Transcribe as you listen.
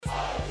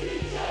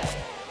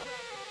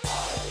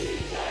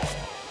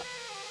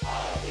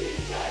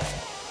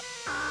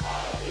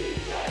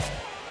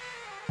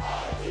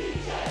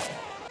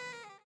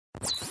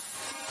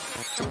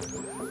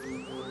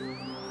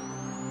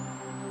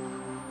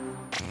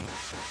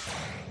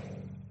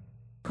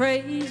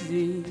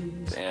Crazy.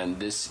 And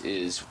this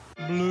is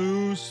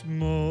Blue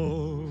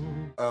Smoke.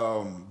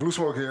 Blue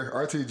Smoke here.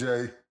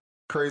 RTJ.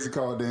 Crazy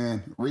called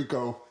in.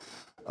 Rico.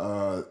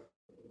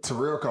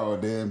 Terrell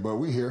called in, but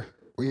we here.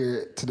 We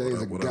here. Today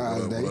is a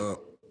guy's day.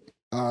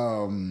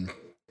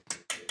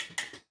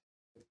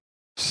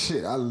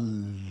 Shit, I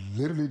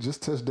literally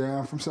just touched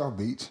down from South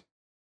Beach.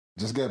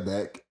 Just got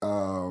back.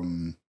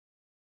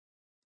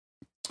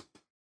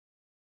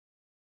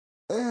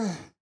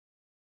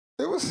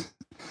 It was.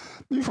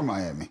 You from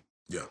Miami?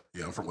 Yeah,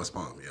 I'm from West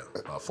Palm. Yeah,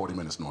 about 40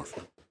 minutes north.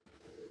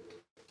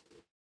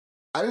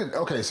 I didn't.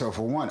 Okay, so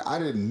for one, I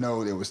didn't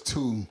know there was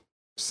two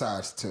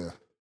sides to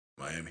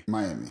Miami.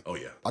 Oh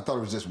yeah. I thought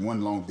it was just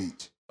one Long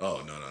Beach.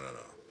 Oh no.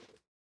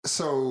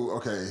 So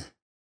okay,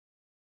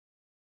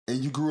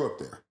 and you grew up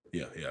there.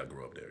 Yeah, I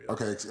grew up there. Yeah.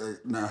 Okay,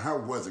 now how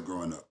was it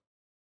growing up?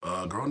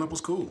 Growing up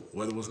was cool.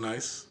 Weather was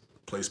nice.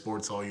 Play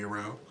sports all year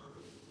round.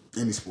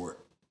 Any sport.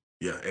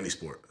 Yeah, any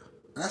sport.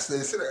 That's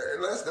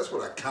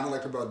what I kind of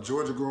liked about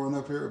Georgia growing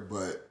up here,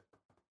 but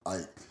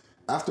like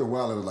after a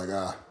while it was like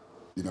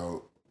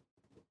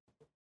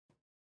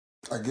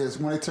I guess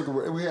when they took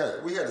away, we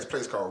had this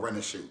place called Run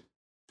and Shoot.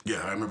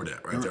 Yeah, I remember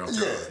that right there.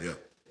 Yeah.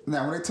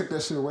 Now when they took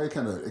that shit away, it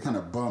kind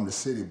of bummed the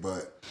city,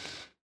 but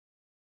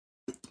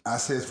I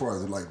say as far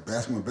as like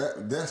basketball,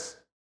 that's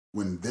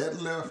when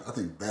that left. I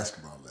think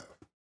basketball left.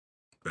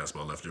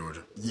 Basketball left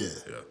Georgia.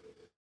 Yeah.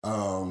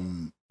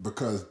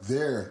 Because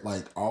there,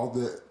 like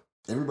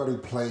everybody who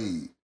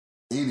played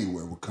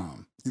anywhere would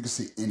come. You could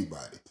see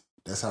anybody.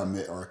 That's how I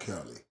met R.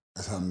 Kelly.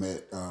 That's how I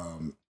met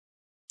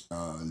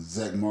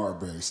Zach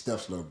Marbury,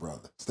 Steph's little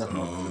brother.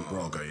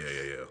 Okay,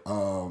 yeah.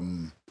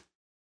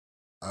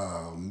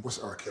 What's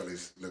R.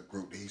 Kelly's little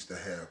group? They used to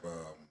have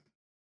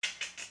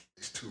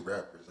these two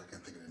rappers. I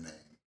can't think of their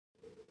name.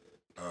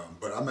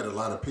 But I met a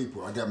lot of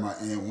people. I got my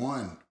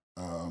N1.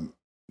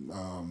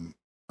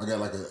 I got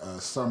like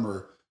a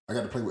summer. I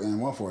got to play with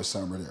N1 for a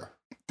summer there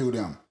through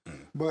them.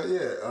 But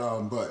yeah,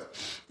 but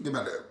get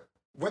back there.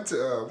 Went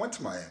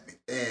to Miami,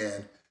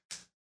 and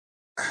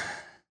I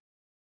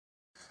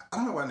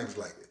don't know why niggas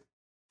like it.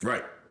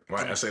 Right.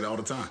 I say that all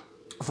the time.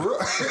 For real?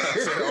 I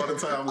say that all the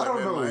time. I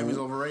don't know. Miami's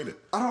overrated.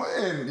 And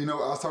I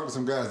was talking to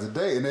some guys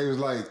today, and they was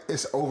like,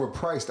 it's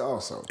overpriced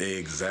also.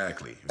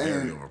 Exactly.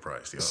 Very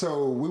overpriced. Yeah.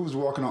 So we was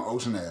walking on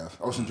Ocean Ave.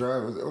 Ocean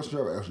Drive? Was it Ocean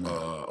Drive or Ocean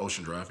Ave?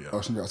 Ocean Drive, yeah.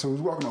 Ocean Drive. So we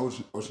was walking on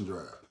Ocean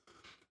Drive.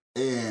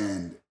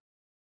 And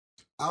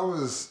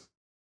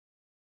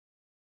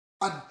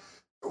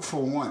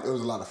for one, it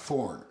was a lot of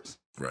foreigners.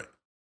 Right.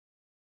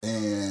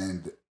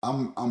 And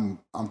I'm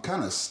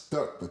kind of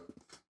stuck, but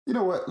you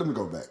know what? Let me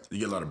go back. You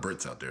get a lot of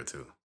Brits out there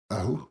too.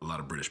 Who? A lot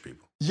of British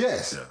people.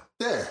 Yes.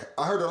 Yeah.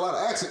 I heard a lot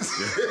of accents.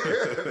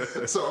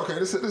 So okay,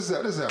 this is how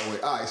it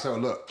went. All right. So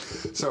look.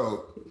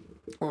 So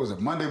what was it?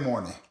 Monday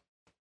morning.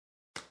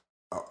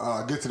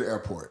 I get to the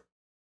airport.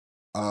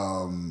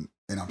 And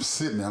I'm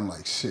sitting there. I'm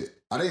like, shit.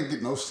 I didn't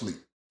get no sleep.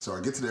 So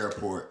I get to the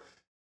airport,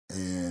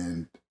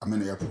 and I'm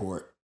in the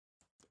airport.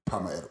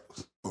 Pop my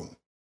edibles. Boom.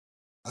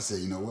 I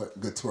said, you know what?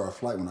 Good 2-hour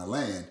flight. When I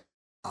land,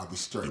 I'll be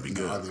straight. You'll be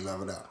good. I'll be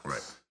leveled out.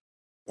 Right.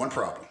 One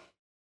problem.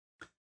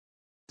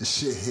 The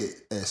shit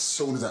hit as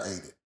soon as I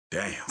ate it.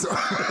 Damn.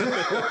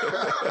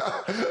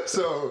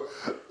 So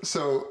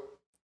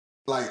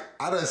like,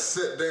 I done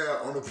sit there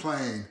on the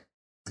plane,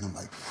 and I'm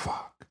like,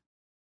 fuck.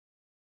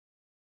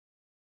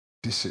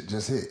 This shit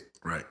just hit.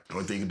 Right. The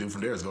only thing you can do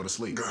from there is go to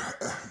sleep. But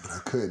I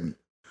couldn't.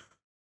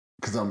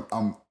 Because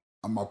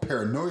my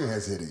paranoia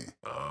has hit in.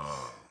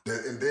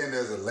 And then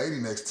there's a lady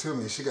next to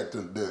me. She got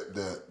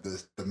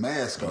the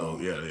mask on. Oh,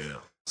 yeah.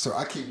 So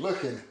I keep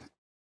looking.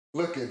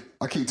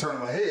 I keep turning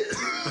my head.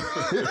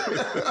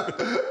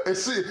 And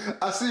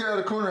I see her out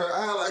of the corner of her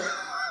eye, like,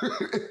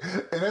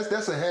 and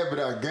that's a habit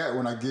I got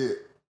when I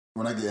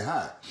get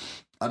high.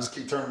 I just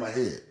keep turning my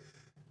head.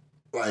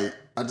 Like,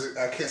 I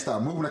can't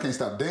stop moving. I can't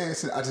stop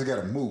dancing. I just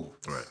gotta move.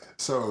 Right.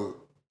 So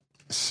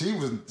I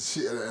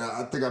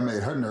think I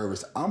made her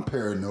nervous. I'm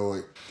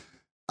paranoid.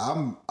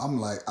 I'm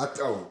like,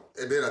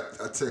 and then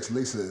I text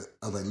Lisa.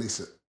 I was like,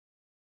 Lisa,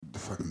 the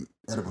fucking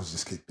edibles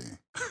just kicked in.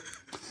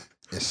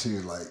 And she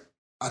was like,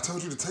 I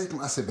told you to take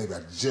them. I said, baby, I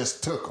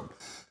just took them.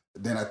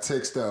 Then I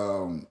text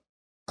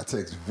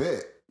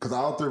Vet, because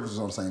all three of us was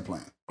on the same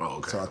plane. Oh,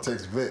 okay. So I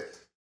text Vet.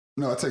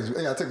 No, I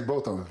text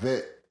both of them,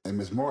 Vet and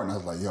Miss Martin. I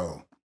was like,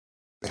 yo,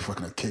 they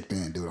fucking kicked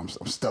in, dude. I'm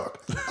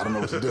stuck. I don't know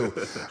what to do.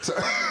 So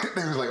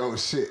they was like, oh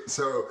shit.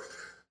 So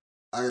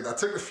I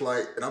took the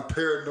flight, and I'm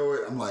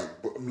paranoid. I'm like,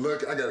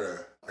 look, I got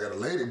a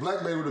lady,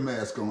 black lady with a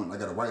mask on. I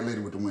got a white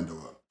lady with the window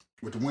up,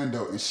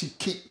 and she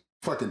keep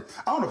fucking,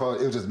 I don't know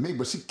if it was just me,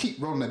 but she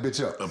keep rolling that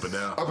bitch up. Up and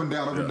down. Up and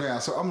down, up and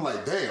down. So I'm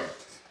like, damn.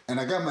 And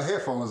I got my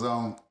headphones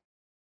on,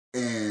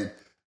 and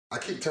I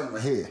keep turning my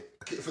head.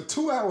 For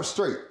 2 hours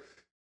straight,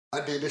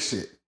 I did this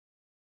shit.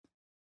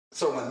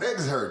 So my neck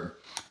is hurting.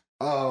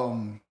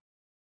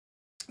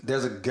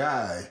 There's a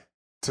guy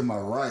to my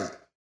right.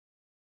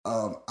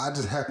 I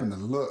just happened to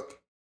look,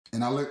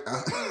 and I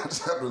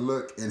just happened to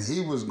look, and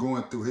he was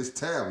going through his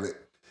tablet,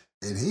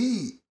 and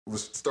he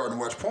was starting to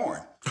watch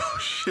porn. Oh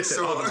shit!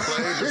 So on the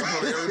plane, just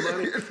for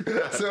everybody.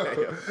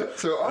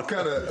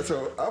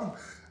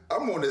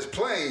 I'm on this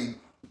plane,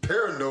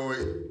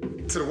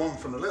 paranoid to the woman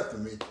from the left of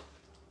me,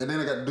 and then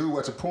I got dude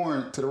watching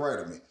porn to the right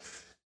of me.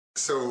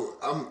 So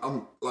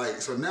I'm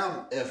like, so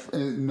now if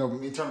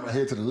me turning my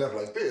head to the left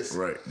like this.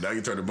 Right. Now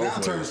you turn to both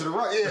ways. Now I'm turning to the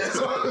right. Yeah.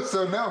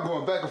 So now I'm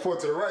going back and forth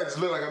to the right. It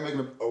look like I'm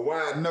making a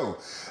wide no.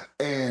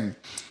 And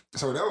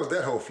so that was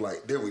that whole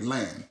flight. Then we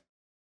land.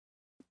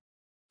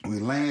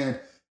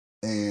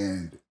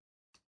 And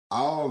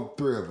all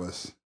three of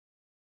us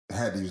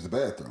had to use the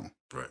bathroom.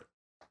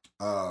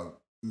 Right.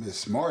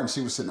 Miss Martin,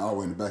 she was sitting all the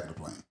way in the back of the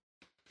plane.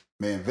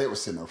 Me and Vet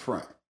was sitting up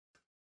front.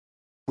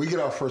 We get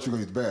off first, we go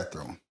use the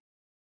bathroom.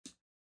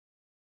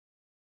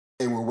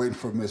 And we're waiting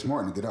for Miss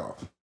Martin to get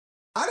off.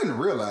 I didn't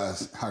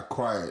realize how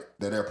quiet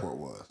that airport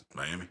was.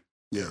 Miami?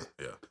 Yeah.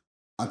 Yeah.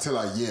 Until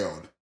I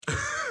yelled.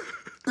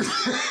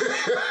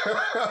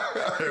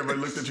 Everybody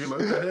looked at you like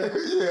that?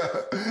 Yeah.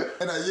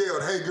 And I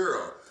yelled, "Hey,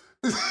 girl."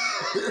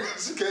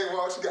 She came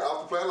off, she got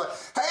off the plane like,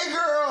 "Hey,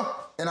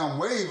 girl." And I'm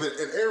waving,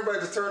 and everybody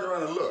just turned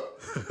around and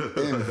looked.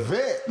 And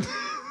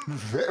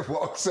Vet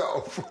walks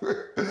off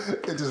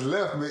and just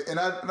left me. And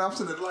I'm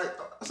sitting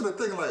there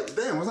thinking like,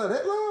 damn, was I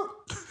that loud?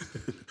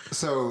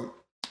 So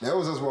that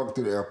was us walking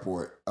through the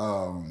airport.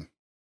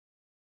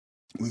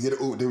 We get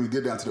then we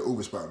get down to the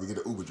Uber spot. We get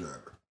an Uber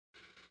driver.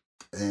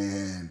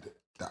 And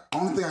the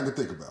only thing I could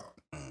think about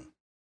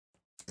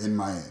in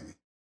Miami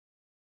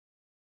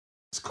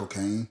is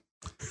cocaine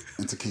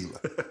and tequila.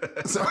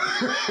 So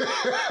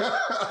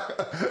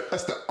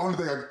that's the only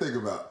thing I could think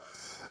about.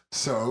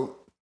 So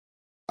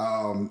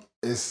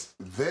it's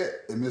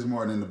Vet and Ms.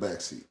 Martin in the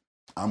backseat.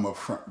 I'm up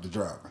front, the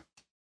driver.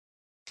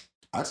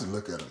 I just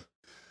look at him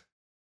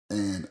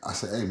and I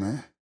say, "Hey,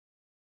 man,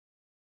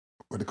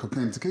 where the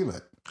cocaine and tequila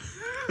at?"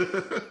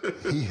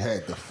 He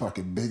had the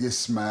fucking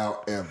biggest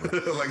smile ever.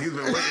 Like he's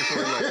been waiting for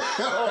you. Like,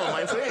 oh,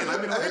 my friend,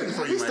 I've been waiting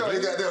for you. He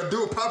started goddamn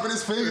doing popping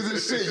his fingers and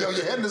shit. Yo,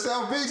 you heading to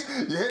South Beach?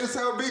 You heading to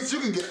South Beach? You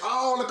can get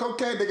all the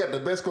cocaine. They got the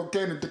best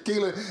cocaine and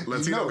tequila.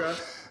 Latino guy?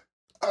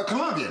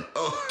 Colombian.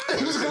 Oh.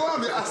 He was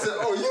Colombian. I said,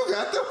 "Oh, you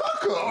got the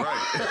hookup."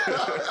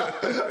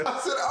 Right. I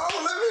said, "Oh,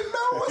 let me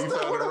know what's You the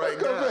found the right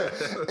hookup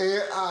at."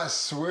 And I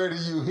swear to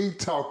you, he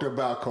talked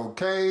about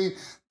cocaine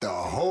the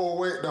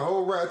whole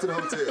ride to the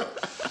hotel.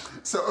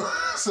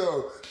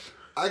 So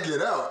I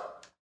get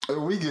out.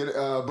 We get,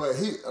 but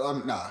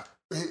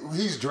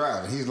he's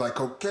driving. He's like,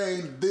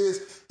 "Cocaine,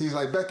 this." He's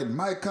like, "Back in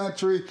my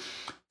country,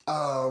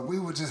 we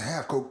would just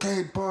have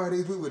cocaine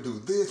parties. We would do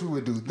this. We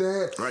would do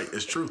that." Right.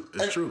 It's true.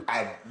 It's true.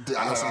 I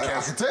know some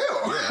cats. can tell.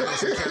 Yeah, I know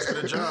some cats for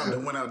the job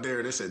that went out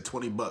there. They said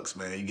 $20,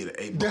 man. You get an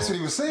 8 ball. That's what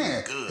he was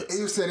saying. Good.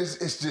 He was saying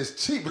it's just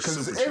cheap because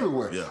Super it's cheap.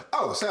 everywhere. Yeah.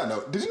 Oh, side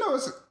note. Did you know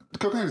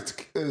cocaine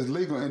is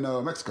legal in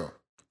Mexico?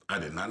 I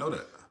did not know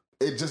that.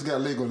 It just got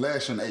legal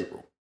last year in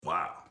April.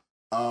 Wow.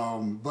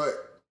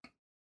 But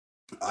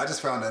I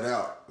just found that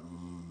out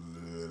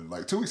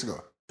like 2 weeks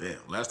ago. Damn.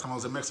 Last time I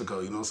was in Mexico,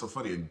 you know, it's so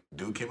funny. A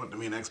dude came up to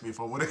me and asked me if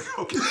I wanted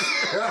cocaine.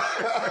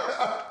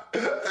 I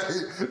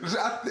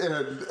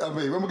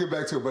mean, I'm gonna get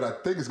back to it, but I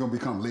think it's gonna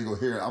become legal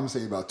here. I'm gonna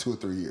say about 2 or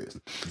 3 years.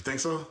 You think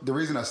so? The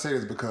reason I say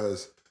this is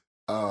because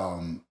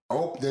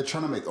they're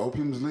trying to make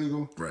opiums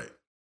legal. Right.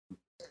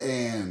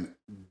 And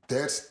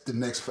that's the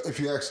next. If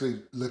you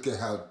actually look at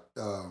how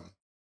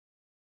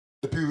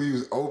the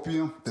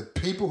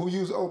people who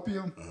use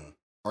opium,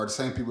 are the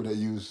same people that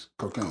use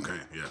cocaine.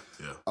 Cocaine, yeah.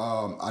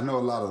 I know a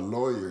lot of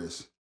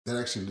lawyers that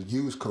actually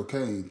use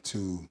cocaine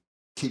to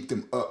keep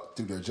them up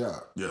through their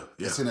job. Yeah.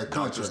 It's in their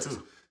contracts.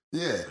 Too.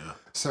 Yeah.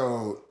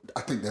 So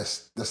I think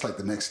that's like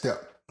the next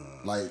step.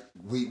 Like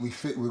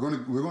we're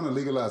gonna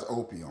legalize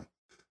opium,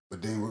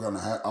 but then we're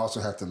gonna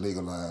also have to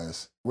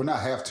legalize. We're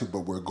not have to, but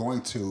we're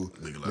going to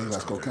legalize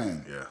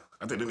cocaine. Yeah.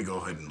 I think they need to go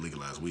ahead and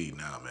legalize weed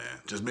now,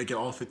 man. Just make it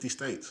all 50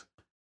 states.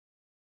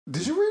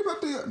 Did you read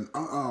about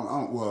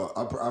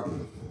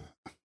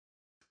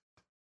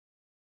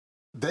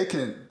they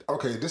can.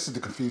 Okay, this is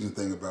the confusing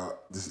thing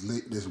about this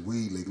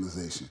weed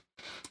legalization.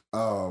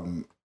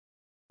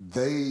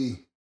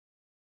 They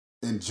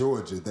in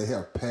Georgia, they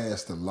have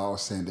passed a law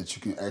saying that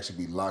you can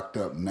actually be locked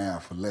up now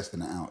for less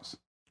than an ounce.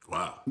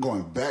 Wow.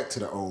 Going back to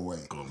the old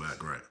way. Going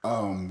back, right.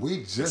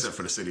 Except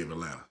for the city of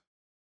Atlanta.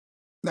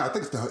 No, I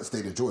think it's the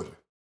state of Georgia.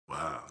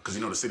 Wow. Because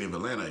you know the city of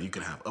Atlanta, you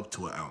can have up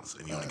to an ounce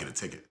and you only get a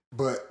ticket.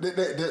 But it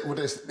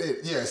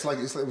was like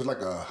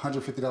a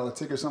 $150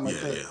 ticket or something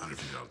like that. Yeah,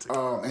 $150 ticket.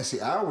 And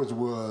see,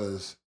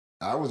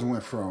 ours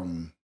went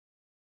from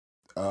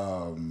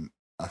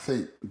I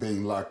think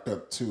being locked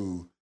up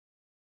to,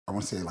 I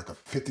want to say like a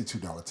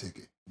 $52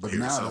 ticket. But Here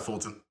now in South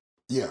Fulton?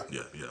 Yeah.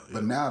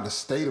 But now the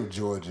state of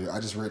Georgia, I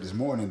just read this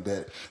morning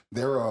that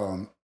they're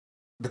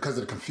because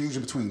of the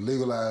confusion between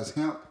legalized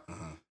hemp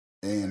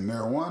and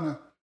marijuana,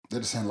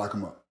 they're just saying lock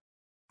them up.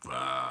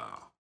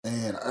 Wow.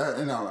 And I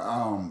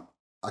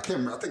can't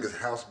remember. I think it's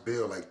House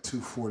Bill like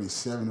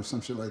 247 or some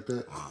shit like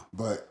that. Wow.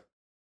 But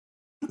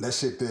that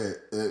shit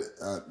there,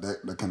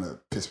 that kind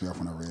of pissed me off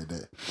when I read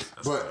that.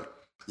 That's funny.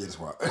 Yeah, that's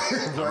wild. I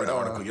read an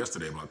article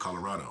yesterday about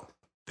Colorado.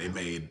 They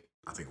made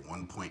I think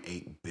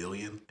 1.8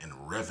 billion in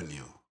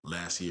revenue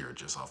last year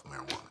just off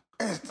marijuana.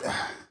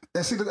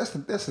 And see, that's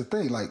the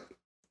thing. Like,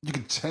 you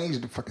can change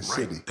the fucking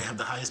city. They have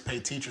the highest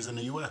paid teachers in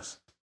the U.S.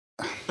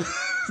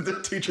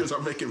 Their teachers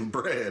are making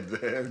bread,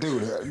 man.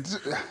 Dude,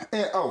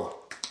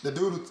 the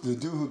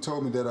dude who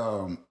told me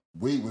that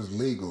weed was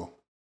legal,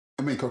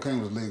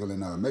 cocaine was legal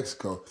in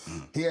Mexico,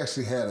 he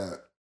actually had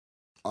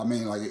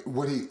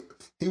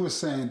he was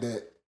saying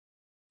that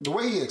the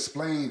way he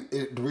explained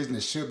it, the reason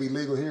it should be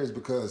legal here is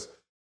because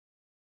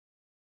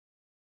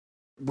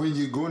when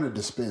you go in a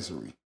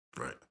dispensary,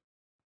 right?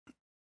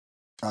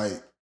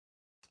 Like,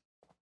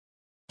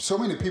 so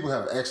many people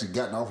have actually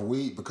gotten off of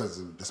weed because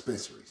of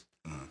dispensaries.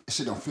 This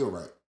shit don't feel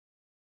right.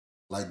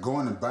 Like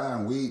going and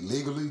buying weed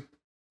legally,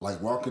 like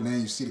walking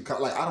in, you see the cop.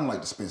 Like, I don't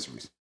like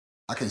dispensaries.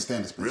 I can't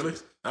stand dispensaries. Really?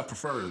 I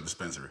prefer a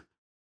dispensary.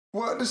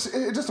 Well,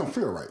 it just don't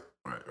feel right.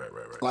 Right.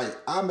 Like,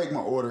 I make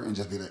my order and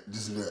just do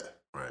that.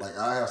 Right. Like,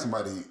 I have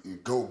somebody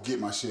go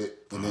get my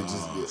shit and then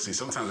just get. See,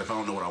 sometimes if I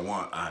don't know what I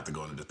want, I have to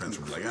go in the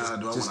dispensary. Like, do I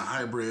want a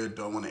hybrid?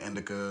 Do I want an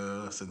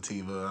indica,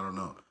 sativa? I don't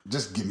know.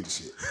 Just give me the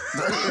shit.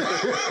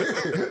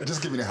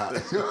 Just give me the hot.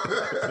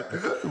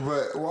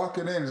 But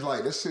walking in is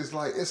like, this shit's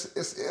like,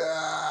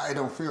 it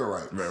don't feel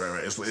right.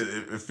 Right.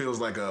 It feels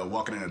like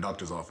walking in a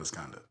doctor's office,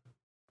 kind of.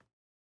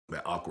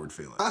 That awkward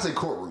feeling. I say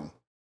courtroom.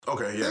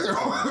 Okay, yeah.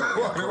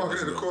 Walking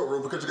in the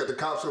courtroom because you got the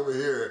cops over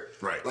here.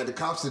 Right. Like, the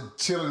cops are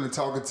chilling and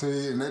talking to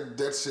you, and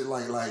that shit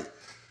like,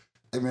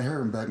 hey man,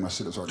 hurry and back my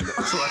shit up so I can go.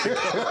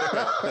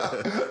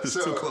 It's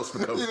too close for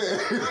comfort.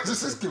 Yeah,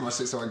 just give my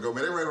shit so I can go,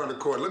 man. They right around the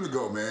corner. Let me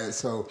go, man.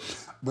 So,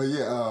 but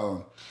yeah,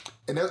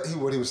 and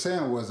what he was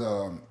saying was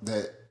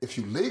that if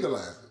you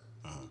legalize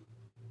it,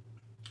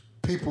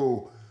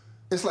 people,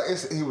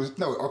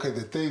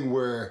 the thing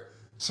where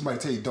somebody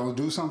tell you don't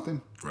do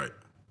something, right?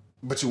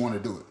 But you want to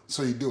do it,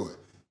 so you do it.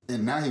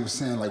 And now he was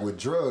saying, like, with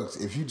drugs,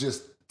 if you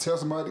just tell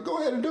somebody to go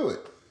ahead and do it,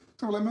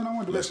 so I'm like, man, I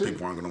want to do that shit.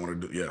 People aren't going to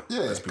want to do, yeah.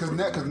 Yeah, because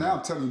now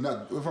I'm telling you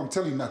not. If I'm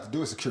telling you not to do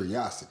it, it's a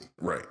curiosity.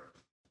 Right.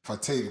 If I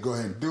tell you to go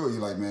ahead and do it,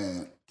 you're like,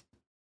 man,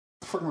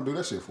 the fuck am I gonna do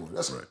that shit for?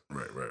 That's right.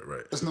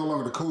 It's no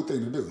longer the cool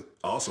thing to do.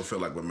 I also feel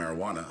like with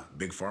marijuana,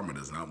 Big Pharma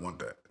does not want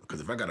that.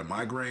 Because if I got a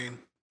migraine,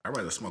 I'd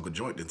rather smoke a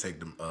joint than take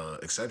the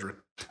Excedrin.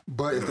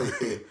 But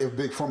if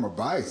Big Pharma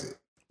buys it,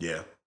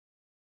 yeah.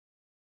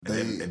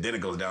 And then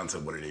it goes down to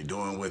what are they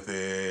doing with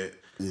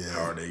it? Yeah.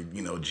 How are they,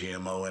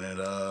 GMOing it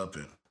up?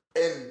 And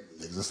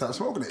niggas will stop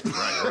smoking it.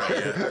 Right,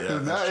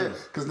 yeah.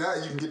 Because now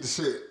you can get the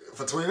shit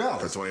for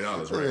 $20. For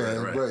 $20,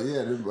 right.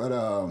 But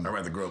I'd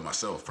rather grow it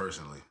myself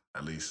personally.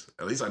 At least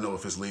I know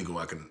if it's legal,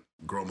 I can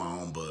grow my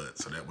own bud,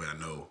 so that way I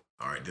know,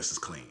 all right, this is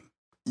clean.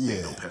 Yeah.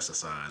 Ain't no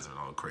pesticides and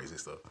all crazy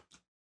stuff.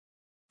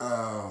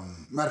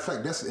 Matter of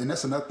fact, that's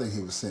another thing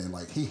he was saying.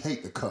 Like, he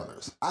hate the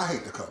colors. I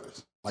hate the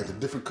colors. Like, the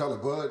different color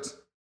buds.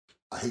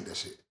 I hate that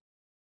shit.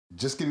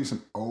 Just give me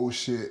some old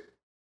shit.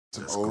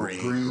 Some that's old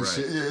green right.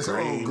 shit. Yeah, some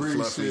green, old green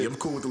fluffy. shit. I'm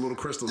cool with the little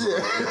crystals. Yeah.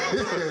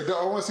 I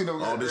don't want to see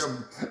no all this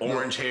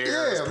orange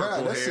hairs,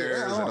 purple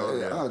hairs.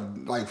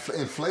 Like,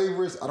 in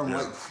flavors, I don't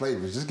like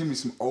flavors. Just give me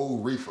some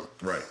old reefer.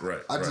 Right.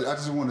 I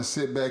just want to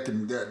sit back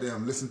and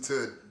goddamn listen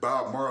to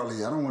Bob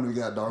Marley. I don't want to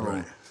be doggone.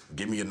 Right.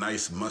 Give me a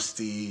nice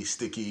musty,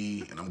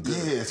 sticky, and I'm good.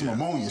 Yeah, some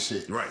ammonia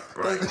shit. Right.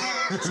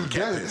 That's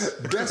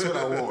what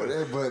I want.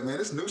 But man,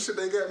 this new shit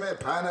they got, man,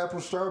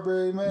 pineapple,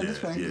 strawberry, man. This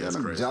thing got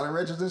them Jolly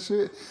Ranchers and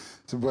shit.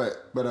 So,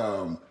 but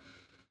that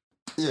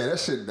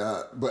shit.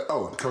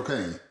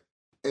 Cocaine,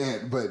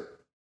 but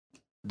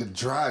the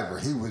driver,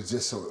 he was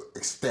just so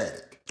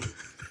ecstatic.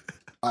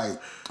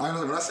 Like, I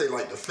know when I say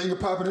like the finger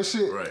popping and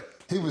shit. Right.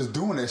 He was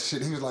doing that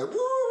shit. He was like, woo.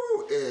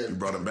 And you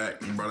brought him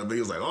back. He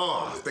was like,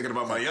 thinking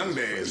about my young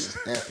days.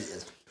 Happy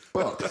as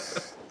fuck.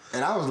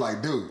 And I was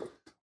like, dude,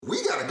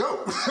 we gotta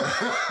go.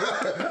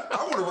 I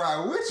want to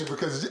ride with you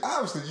because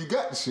obviously you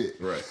got the shit.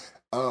 Right.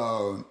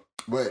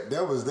 But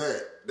that was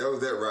that. That was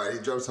that ride. He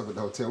dropped us off at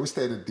the hotel. We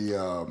stayed at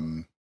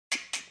the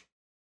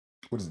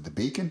what is it? The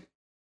Beacon.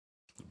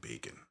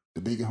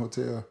 The Beacon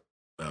Hotel.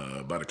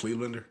 By the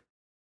Clevelander.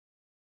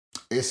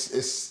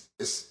 It's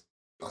I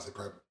say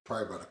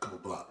probably about a couple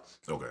blocks.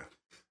 Okay.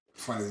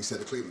 Funny you said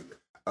the Clevelander.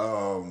 I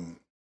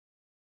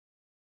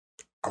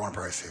want to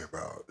probably say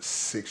about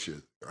 6 years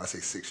ago. I say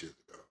 6 years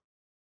ago.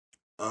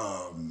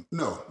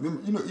 No,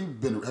 have you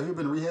been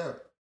to rehab?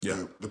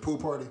 Yeah. The pool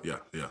party? Yeah.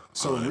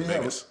 So in rehab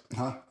Vegas.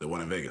 Huh? The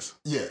one in Vegas.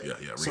 Yeah.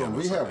 So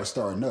rehab was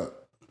starting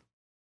up.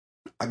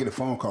 I get a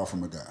phone call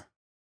from a guy.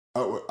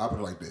 Oh, I'll put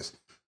it like this.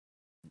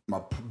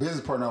 My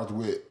business partner I was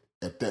with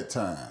at that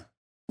time,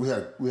 we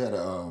had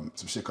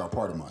some shit called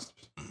Party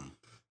Monsters. Mm-hmm.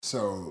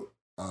 So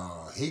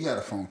he got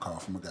a phone call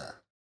from a guy.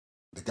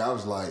 The guy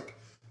was like,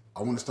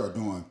 I want to start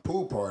doing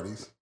pool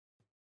parties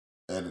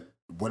at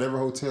whatever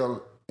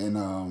hotel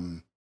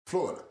in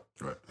Florida,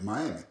 right, in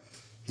Miami.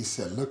 He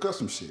said, look up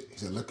some shit. He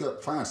said,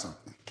 find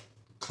something.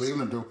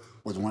 Cleveland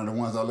was one of the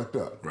ones I looked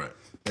up. Right.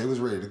 They was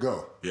ready to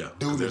go. Yeah.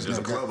 There's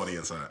a club on the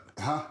inside.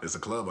 Huh? There's a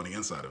club on the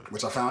inside of it.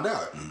 Which I found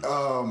out.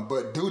 Mm.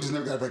 But dude just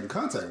never got back in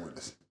contact with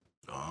us.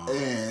 Oh.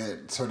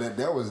 And so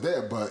that was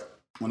that. But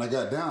when I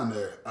got down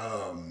there,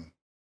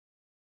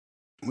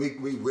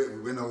 We went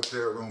in the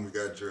hotel room. We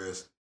got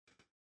dressed.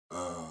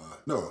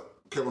 No,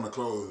 kept on the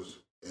clothes,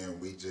 and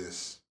we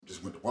just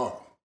went to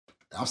walking.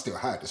 I'm still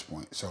high at this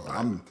point, so we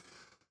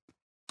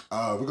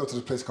go to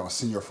this place called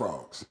Senior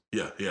Frogs.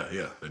 Yeah.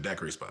 The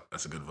daiquiri spot.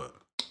 That's a good one.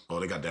 Oh,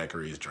 they got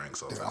daiquiris,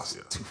 drinks, all Dude, I was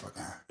that. too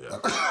fucking high. Yeah.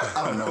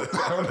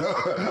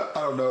 I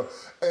don't know.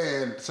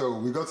 And so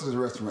we go to this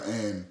restaurant,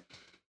 and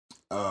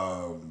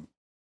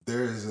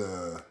there's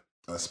a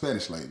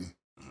Spanish lady,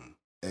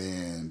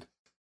 and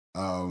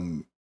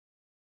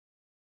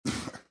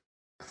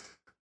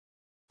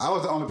I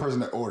was the only person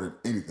that ordered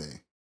anything.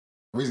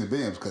 Reason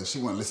being is because she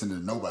wasn't listening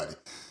to nobody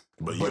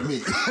but me.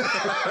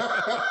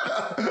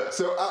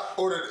 So I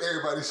ordered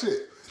everybody's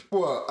shit.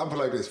 Well, I'm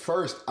like this.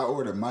 First, I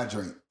ordered my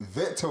drink.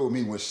 Vet told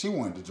me what she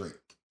wanted to drink.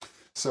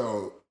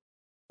 So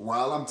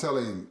while I'm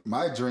telling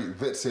my drink,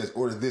 Vet says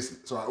order this.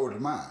 So I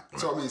ordered mine.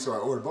 Right. So I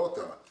ordered both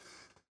of them.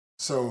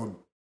 So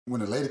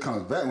when the lady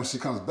comes back,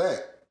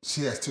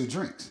 she has two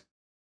drinks.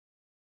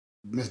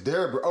 Miss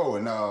Deborah,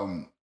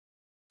 and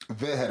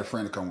Vet had a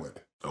friend to come with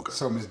her. Okay.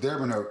 So Miss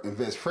Deborah and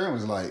Vet's friend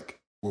was like,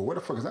 well, what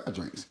the fuck is our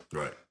drinks?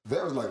 Right.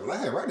 Vet was like, well, I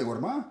had right to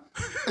order mine.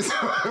 Hey,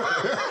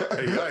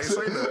 I ain't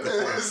saying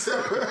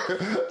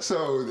that.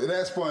 So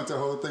that spawned the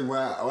whole thing where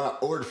I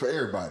ordered for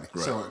everybody.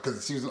 Right. So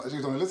because she was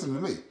only listening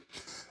to me.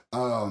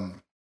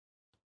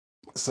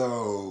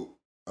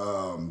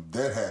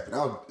 That happened.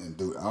 I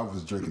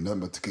was drinking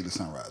nothing but tequila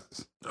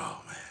sunrises.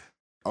 Oh man.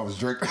 I was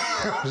drinking.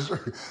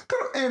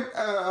 And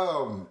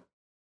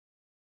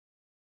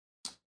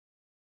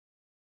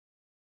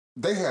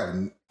they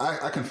have.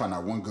 I can find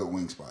out one good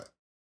wing spot.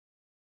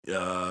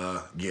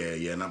 Yeah,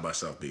 not by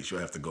South Beach.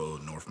 You'll have to go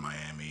North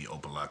Miami,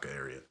 Opelika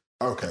area.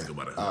 Okay.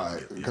 All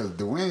right. Because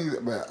the wings,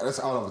 that's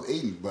all I was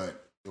eating.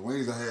 But the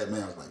wings I had,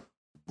 man, I was like,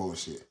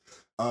 bullshit.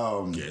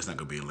 It's not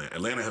gonna be Atlanta.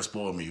 Atlanta has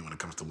spoiled me when it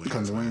comes to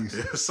wings.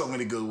 There's so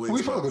many good wings. We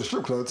supposed to go to the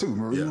strip club too.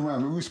 Yeah.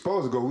 We were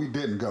supposed to go. We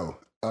didn't go.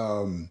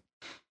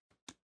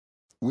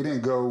 We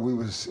didn't go. It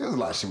was a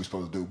lot of shit we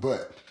supposed to do.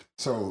 But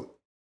so,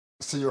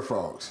 Senior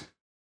Frogs.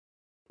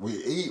 We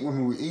eat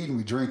when we eating,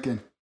 we drinking,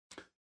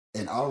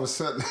 and all of a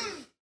sudden,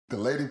 the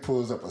lady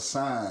pulls up a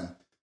sign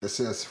that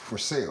says "for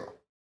sale."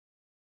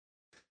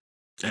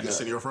 At the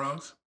Senior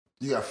Frogs?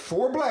 You got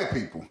 4 black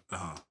people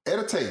at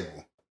a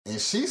table,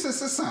 and she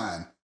sets a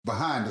sign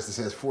behind us that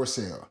says "for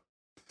sale."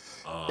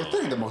 If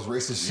that ain't the most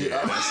racist shit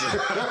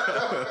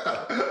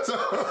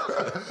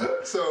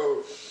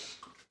So,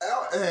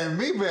 and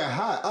me being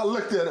high, I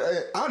looked at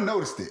it, I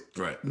noticed it.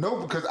 Right.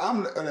 No, because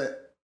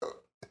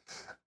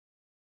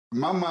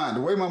my mind,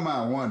 the way my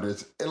mind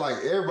wanders, like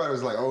everybody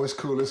was like, "Oh, it's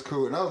cool,"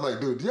 and I was like,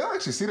 "Dude, do y'all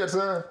actually see that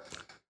sign?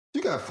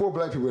 You got 4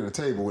 black people at a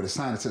table with a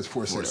sign that says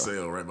 "for sale." For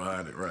sale, right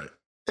behind it, right?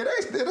 It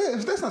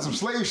is. That's not some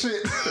slave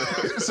shit.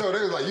 So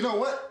they was like, "You know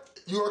what?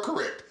 You are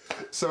correct."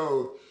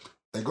 So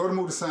they go to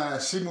move the sign,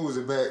 she moves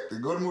it back. They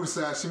go to move the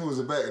sign, she moves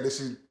it back, and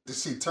then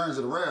she turns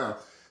it around,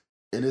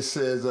 and it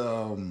says,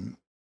 I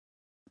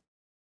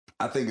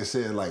think it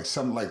said like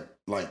something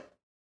like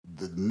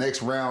the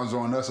next round's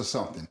on us or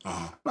something.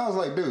 And I was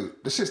like,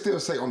 dude, the shit still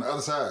say on the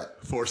other side,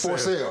 for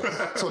sale.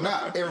 So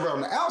now everybody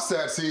on the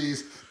outside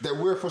sees that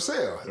we're for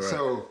sale. Right.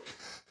 So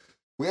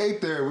we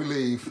ate there, we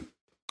leave.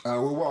 We're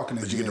walking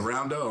again. Did you get the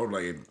round though?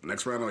 Like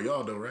next round on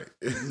y'all though, right?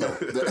 No.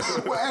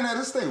 Well, and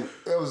this thing,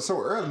 it was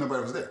so early,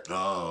 nobody was there.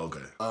 Oh,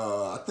 okay.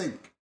 I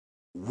think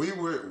it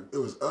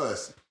was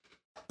us.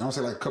 I don't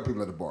say like a couple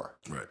people at the bar.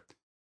 Right.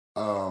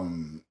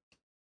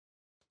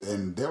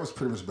 And that was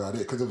pretty much about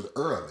it because it was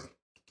early.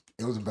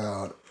 It was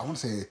about, I want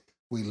to say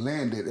we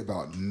landed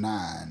about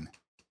 9.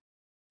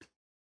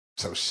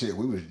 So shit,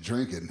 we was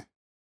drinking.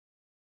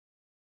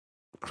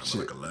 Probably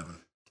like 11.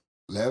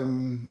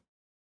 11.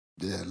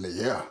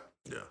 Yeah.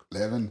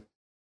 11.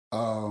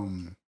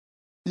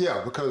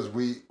 Yeah, because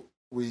we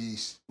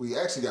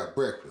actually got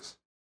breakfast.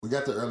 We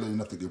got there early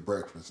enough to get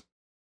breakfast.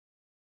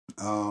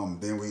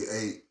 Then we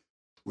ate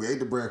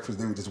the breakfast,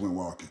 then we just went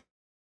walking.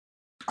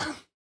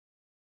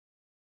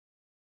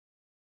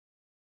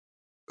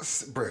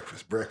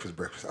 Breakfast.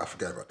 I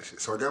forgot about this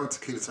shit. So I got with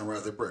tequila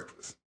sunrise at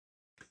breakfast.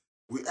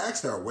 We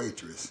asked our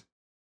waitress,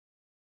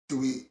 do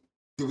we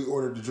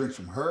order the drinks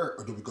from her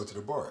or do we go to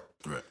the bar?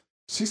 Right.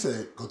 She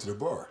said, go to the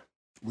bar.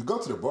 We go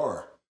to the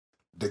bar.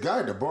 The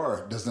guy at the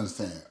bar doesn't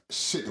understand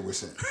shit that we're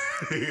saying.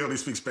 He only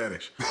speaks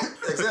Spanish.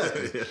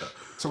 Exactly. Yeah.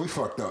 So we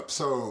fucked up.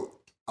 So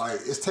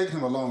it's taken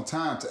him a long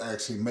time to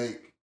actually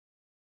make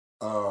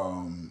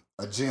a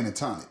gin and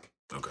tonic.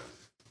 Okay.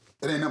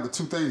 It ain't number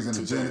 2 things in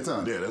the gin and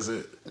tonic. Yeah, that's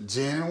it.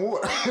 Gin and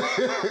water.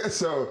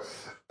 So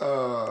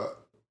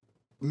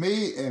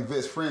me and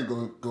Vet's friend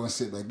go and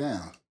sit back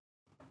down.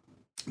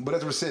 But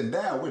as we're sitting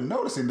down, we're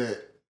noticing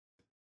that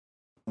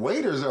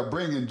waiters are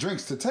bringing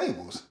drinks to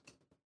tables.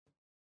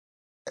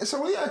 And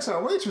so we asked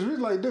our waitress, we was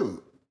like, dude,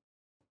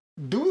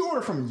 do we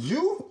order from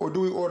you or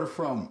do we order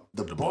from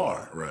the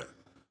bar? Right.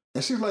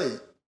 And she's like,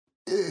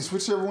 it's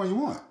whichever one you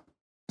want.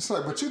 It's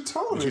like, but you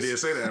told us. You didn't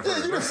say that at first.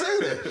 Yeah, you didn't say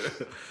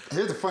that.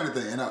 Here's the funny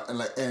thing,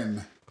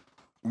 and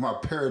my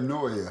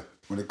paranoia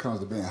when it comes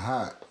to being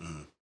hot,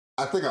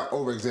 I think I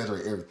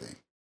over-exaggerate everything.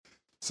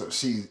 So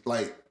she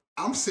like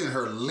I'm seeing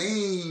her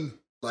lean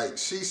like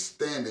she's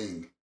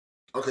standing.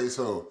 Okay,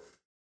 so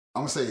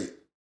I'm gonna say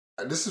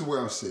this is where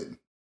I'm sitting.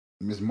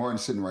 Miss Martin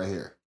sitting right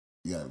here.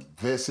 You got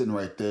Vet sitting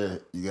right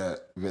there. You got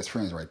Vet's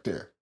friends right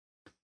there.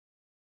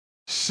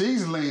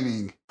 She's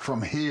leaning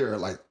from here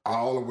like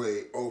all the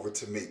way over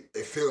to me.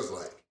 It feels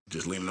like.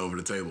 Just leaning over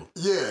the table.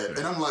 Yeah, and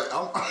I'm like,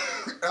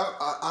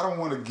 I don't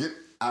want to get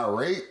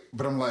irate,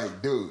 but I'm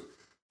like, dude,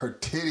 her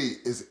titty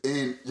is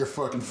in your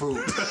fucking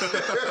food.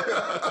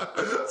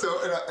 So,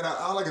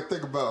 all I could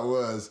think about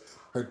was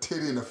her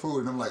titty in the food,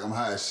 and I'm like, I'm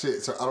high as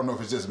shit. So I don't know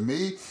if it's just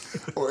me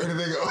or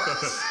anything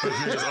else.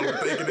 You're just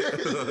overthinking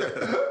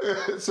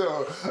it.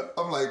 So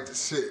I'm like,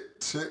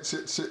 shit.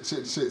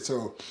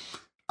 So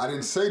I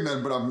didn't say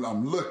nothing, but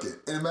I'm looking.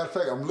 And as a matter of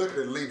fact, I'm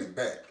looking and leaning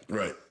back.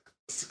 Right.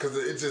 Because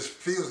it just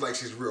feels like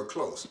she's real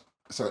close.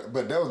 So,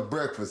 but that was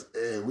breakfast,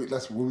 and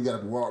that's when we got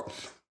to walk.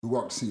 We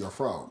walked to see our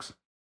frogs.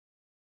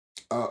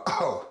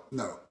 Oh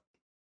no!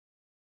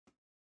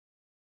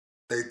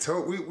 They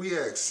told we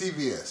had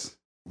CVS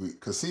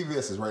because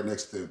CVS is right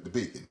next to the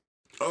Beacon.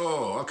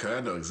 Oh, okay. I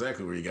know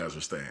exactly where you guys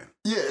are staying.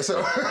 Yeah. So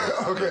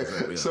okay.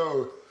 Exactly, yeah.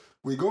 So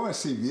we go in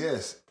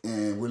CVS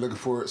and we're looking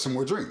for some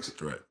more drinks.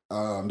 Right.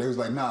 They was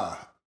like, nah,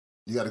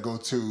 you got to go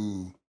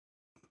to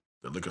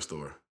the liquor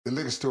store. The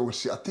liquor store,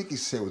 which I think he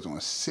said was on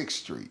 6th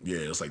Street. Yeah,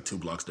 it was like 2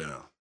 blocks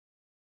down.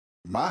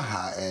 My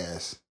high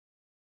ass,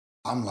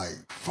 I'm like,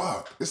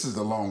 fuck, this is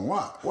a long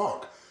walk.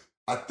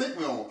 I think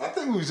we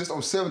was just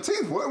on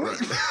 17th, wasn't we?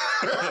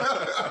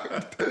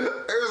 Right.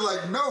 It was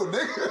like, no,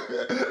 nigga.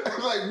 It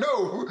was like,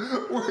 no,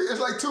 it's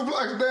like 2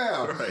 blocks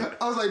down. Right.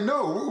 I was like,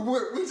 no,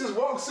 we just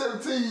walked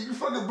 17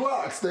 fucking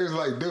blocks. They was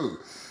like, dude,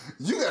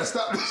 you gotta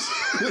stop this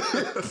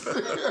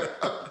shit.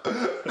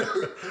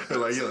 They're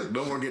like, yo,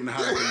 no more getting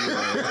high for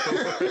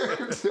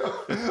you.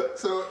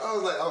 So I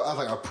was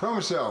like, I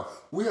promise y'all,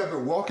 we have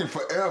been walking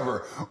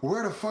forever.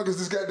 Where the fuck is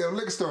this goddamn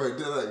liquor store?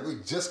 They're like, we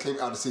just came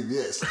out of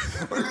CVS.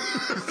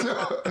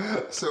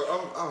 so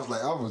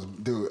I was,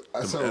 dude.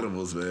 Some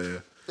edibles,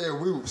 man. Yeah,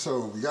 we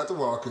got to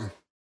walking,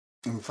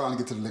 and we finally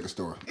get to the liquor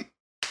store.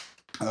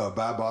 Buy a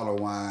bottle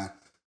of wine.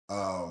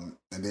 And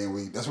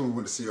then that's when we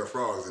went to see our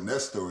frogs and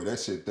that story, that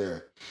shit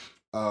there.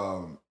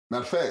 Matter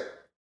of fact,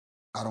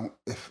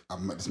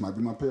 this might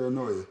be my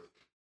paranoia,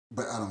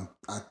 but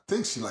I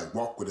think she like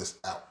walk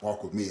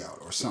with me out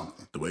or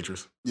something. The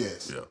waitress?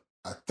 Yes. Yeah.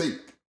 I think.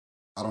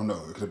 I don't know.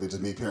 It could have been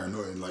just me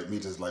paranoid and like me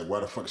just like, why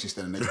the fuck is she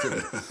standing next to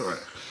me?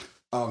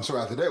 Right. So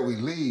after that we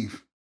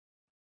leave,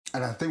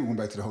 and I think we went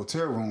back to the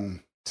hotel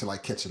room to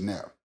like catch a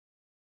nap.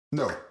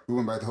 No, we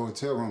went back to the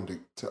hotel room to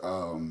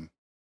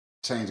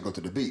change to go to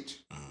the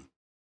beach. Mm-hmm.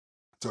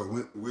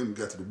 So we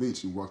got to the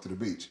beach and walked to the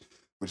beach,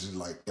 which is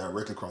like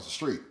directly across the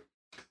street.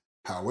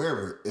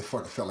 However, it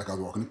fucking felt like I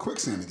was walking in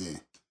quicksand again.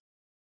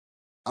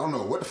 I don't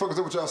know. What the fuck is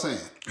up with y'all saying?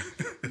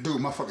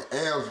 Dude, my fucking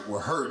abs were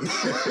hurting.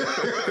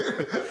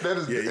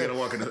 You gotta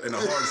walk in the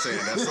hard sand.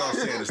 That soft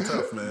sand is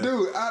tough, man.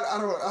 Dude, I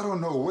don't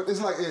know.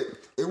 It's like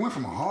it went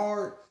from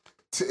hard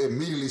to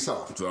immediately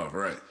soft. Soft,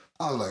 right.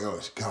 I was like, oh,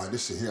 God,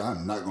 this shit here,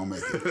 I'm not going to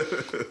make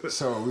it.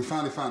 So we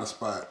finally found a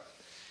spot.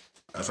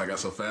 That's how I got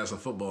so fast in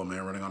football,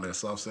 man, running on that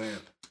soft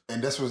sand.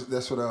 And that's what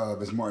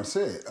Ms. Martin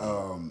said.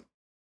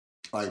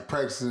 Like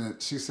practicing,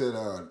 she said,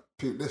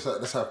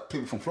 that's how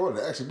people from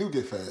Florida actually do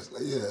get fast.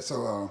 Like, yeah,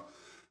 so,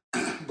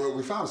 but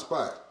we found a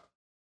spot.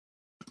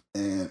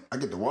 And I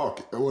get to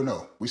walk. Oh,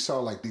 no, we saw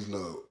like these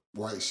little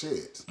white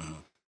sheds. Mm-hmm.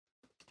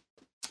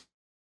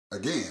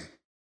 Again,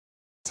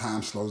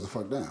 time slows the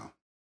fuck down.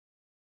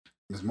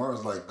 Ms.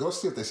 Martin's like, go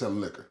see if they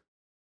selling liquor.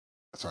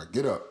 So I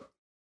get up,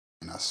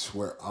 and I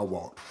swear I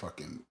walked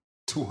fucking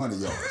 200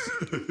 yards.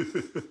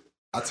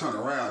 I turn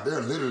around, they're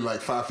literally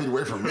like 5 feet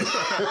away from me.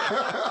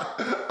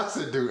 I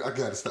said, dude, I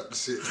gotta stop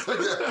this shit.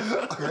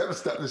 I gotta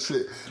stop this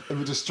shit. Let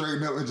me just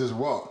straighten up and just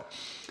walk.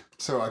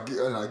 So I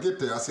get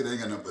there, I see they ain't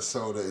got nothing but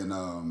soda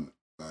and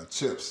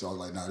chips. So I was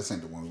like, nah, this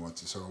ain't the one we went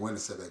to. So I went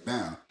and sat back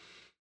down.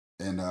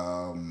 And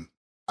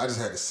I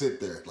just had to sit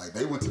there. Like,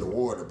 they went to the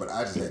water, but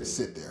I just had to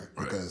sit there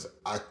because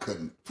I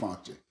couldn't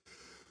function.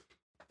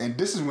 And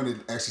this is when it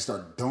actually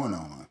started dawning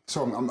on me.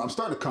 So I'm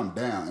starting to come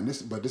down, and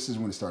this is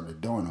when it started to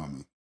dawn on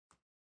me.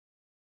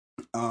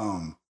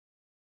 I'm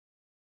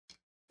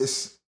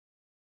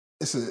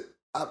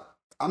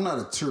not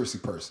a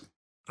touristy person.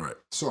 Right.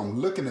 So I'm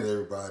looking at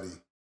everybody,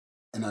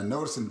 and I'm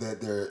noticing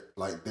that they're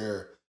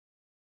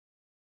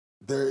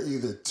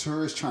either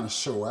tourists trying to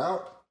show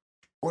out,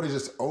 or they're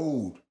just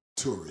old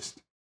tourists.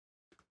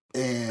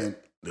 And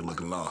they're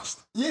looking lost.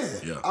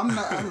 Yeah. I'm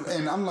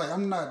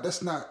not.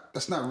 That's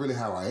not really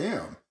how I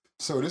am.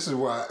 So this is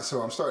why.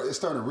 So it's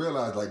starting to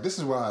realize like this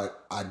is why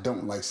I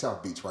don't like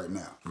South Beach right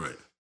now. Right.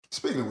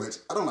 Speaking of which,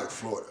 I don't like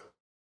Florida.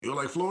 You don't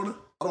like Florida?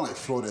 I don't like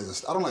Florida as a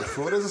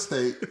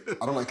state.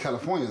 I don't like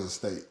California as a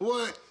state.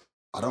 What?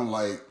 I don't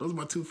like. Those are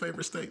my 2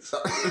 favorite states.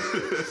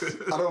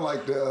 I don't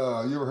like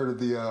the. You ever heard of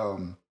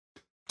the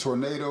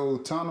Tornado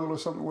Tunnel or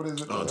something. What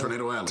is it?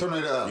 Tornado Alley.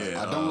 Tornado Alley.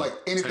 Yeah, I don't like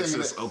anything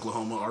Texas, in that.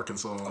 Oklahoma,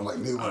 Arkansas. I like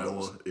neither one of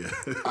those. Yeah.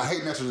 I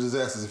hate natural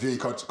disasters if you ain't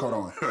caught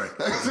on. Right.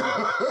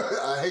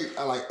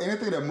 I like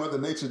anything that Mother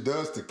Nature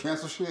does to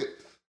cancel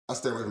shit. I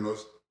stay away from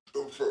those,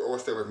 or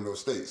stay away from those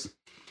states.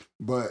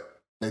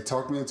 But they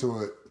talked me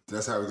into it.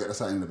 That's how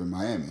I ended up in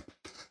Miami.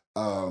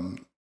 But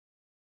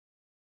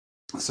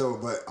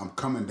I'm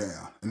coming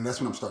down, and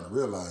that's when I'm starting to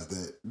realize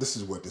that this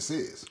is what this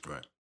is.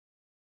 Right.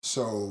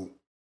 So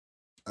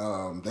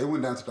they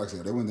went down to, like I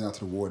said, they went down to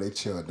the ward. They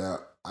chilled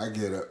out. I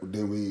get up.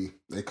 Then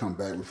they come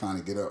back. We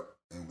finally get up,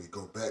 and we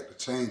go back to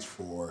change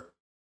for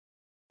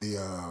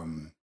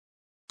the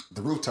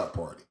rooftop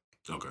party.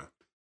 Okay.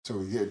 So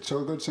we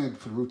go change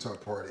for the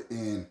rooftop party,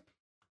 and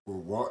we're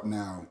walking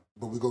now,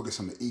 but we go get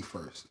something to eat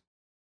first.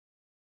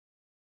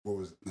 What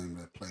was the name of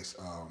that place?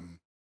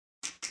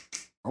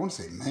 I want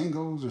to say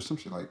Mangoes or some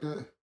shit like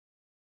that.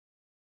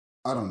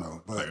 I don't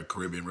know, but like a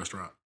Caribbean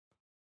restaurant.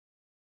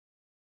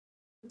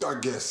 I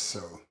guess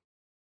so.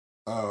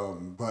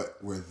 But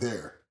we're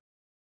there,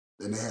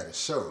 and they had a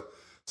show.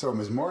 So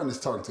Ms. Martin is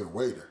talking to the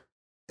waiter,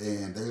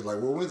 and they was like,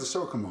 "Well, when's the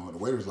show come on?" The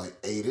waiter was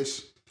like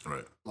 8-ish.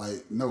 Right.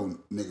 Like, no,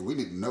 nigga, we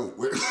need to know.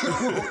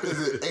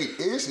 Is it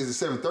 8-ish? Is it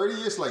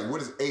 7:30-ish? Like,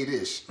 what is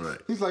 8-ish? Right.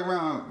 He's like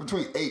around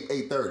between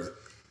 8:30.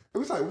 It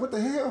was like, what the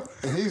hell?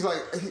 And he's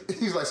like,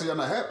 so y'all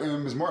not having?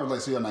 And Ms. Martin was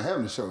like, so y'all not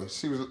having the show?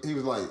 He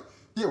was like,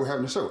 yeah, we're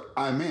having the show.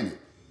 I'm in it.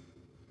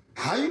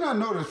 How you not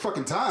know the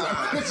fucking time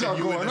that y'all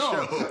going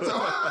on?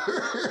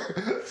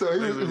 So he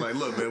was like,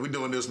 look, man, we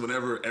doing this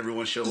whenever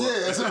everyone show up.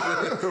 Yeah, you should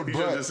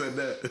have just said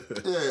that.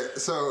 Yeah,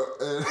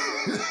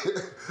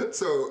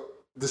 so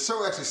the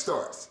show actually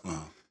starts.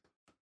 Uh-huh.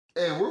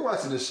 And we're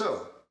watching the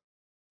show.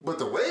 But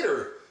the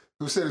waiter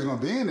who said he's going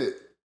to be in it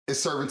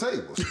is serving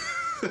tables.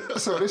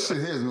 So this shit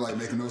here is like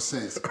making no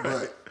sense.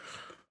 But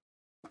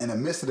in the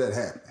midst of that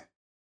happening,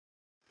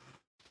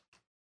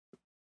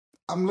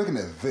 I'm looking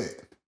at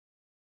Vet,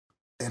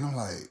 and I'm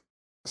like,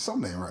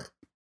 something ain't right.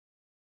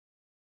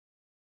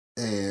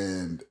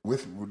 And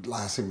within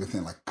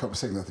like a couple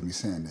seconds after me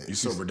saying that, you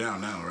sober down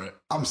now, right?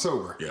 I'm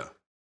sober. Yeah,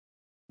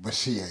 but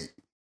she ain't.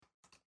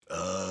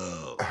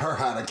 Oh, her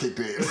high done kicked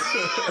in.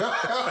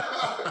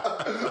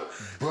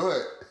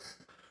 But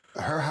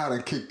her high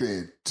done kicked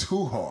in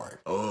too hard.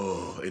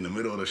 Oh, in the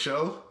middle of the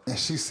show? And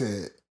she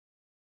said,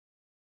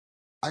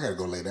 I gotta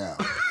go lay down.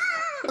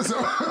 So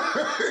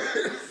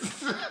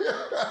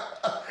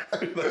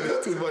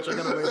it's too much, I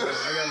gotta lay down.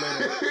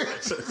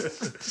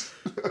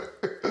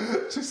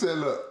 She said,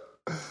 look,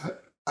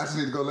 I just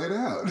need to go lay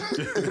down.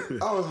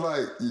 I was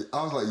like,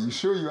 you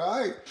sure you're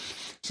all right?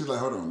 She's like,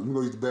 hold on, let me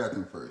go use the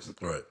bathroom first.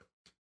 Right.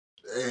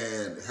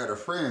 And had her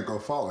friend go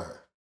follow her.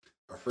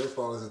 Her friend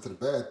follows into the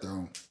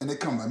bathroom, and they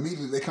come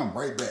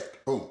right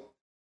back. Boom.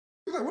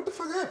 He's like, what the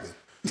fuck happened?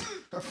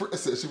 Her friend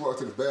said she walked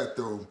to the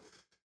bathroom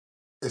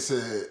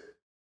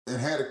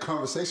and had a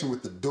conversation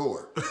with the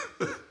door.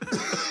 And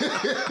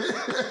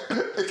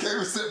came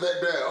and sit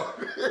back down.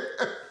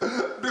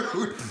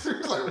 Dude, she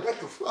was like, what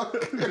the fuck?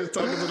 Just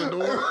talking to the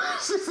door?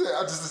 She said,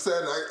 I just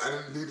decided I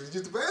didn't need to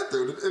use the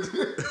bathroom. The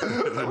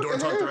door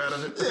talked her out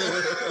of it?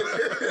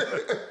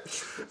 Yeah.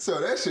 So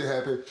that shit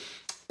happened.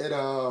 And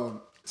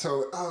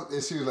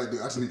and she was like, dude,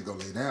 I just need to go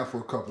lay down for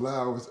a couple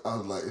hours. I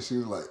was like,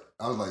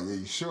 yeah,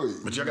 you sure?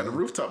 But y'all got the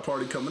rooftop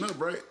party coming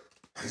up, right?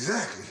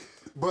 Exactly.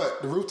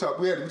 But the rooftop,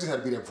 we just had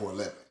to be there before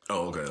 11.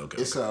 Oh, okay.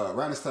 It's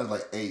around this time,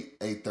 like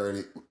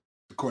 8:30,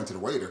 according to the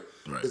waiter.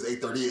 Right. It's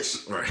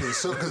 8:30-ish. Right.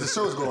 Because the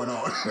show's going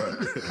on.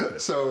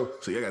 Right. So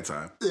you got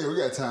time. Yeah, we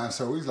got time.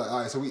 So we was like,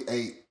 all right, so we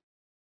ate.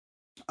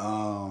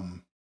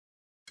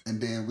 And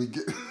then we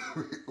get,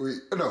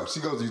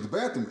 she goes to use the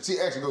bathroom. She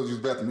actually goes to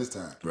use the bathroom this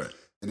time. Right.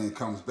 And then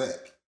comes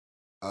back.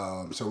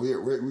 So we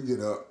get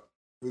up,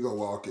 we go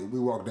walking, we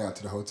walk down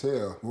to the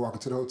hotel. We walk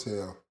into the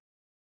hotel.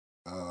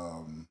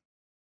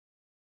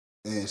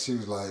 And she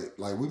was like,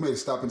 we made a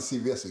stop in the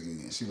CVS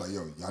again. She was like,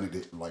 yo, y'all need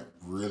to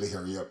really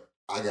hurry up.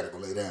 I gotta go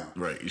lay down.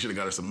 Right. You should have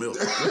got her some milk.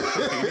 You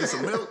need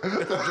some milk?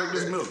 Drink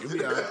this milk. You'll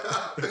be all right.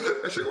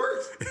 That shit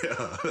works.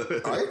 Yeah.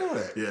 I didn't know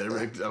that. Yeah.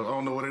 I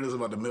don't know what it is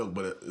about the milk,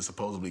 but it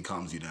supposedly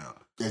calms you down.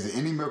 Is it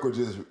any milk or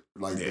just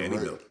any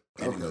milk?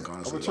 Any milk,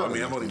 honestly.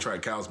 I've only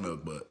tried cow's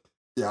milk, but.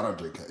 Yeah, I don't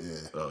drink it.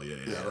 Yeah. Oh,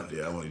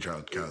 yeah. I've only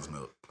tried cow's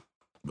milk.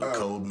 But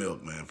cold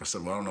milk, man, for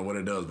some, I don't know what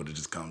it does, but it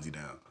just calms you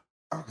down.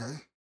 Okay.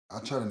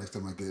 I'll try the next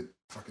time I get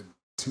fucking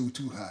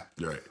too high.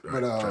 Right. But,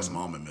 try some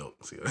almond milk.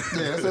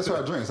 Yeah, that's what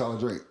I drink. That's all I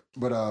drink.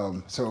 But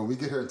so we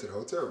get her into the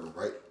hotel room,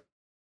 right?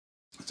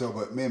 So,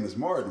 but me and Ms.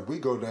 Martin, we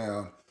go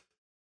down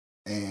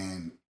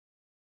and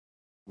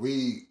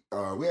we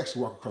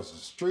actually walk across the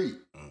street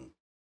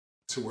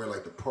to where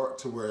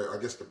to where I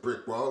guess the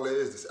brick wall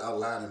is, this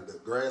outlining the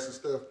grass and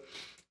stuff.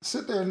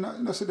 Sit there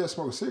and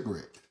smoke a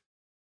cigarette.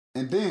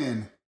 And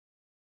then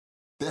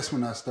that's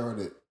when I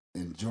started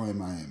enjoying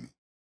Miami.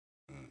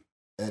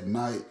 At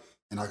night,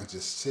 and I could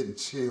just sit and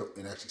chill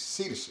and actually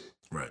see the shit.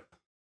 Right.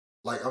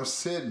 Like I'm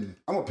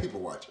a people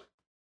watcher.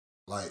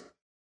 Like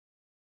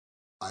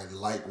I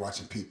like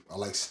watching people. I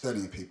like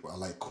studying people. I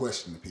like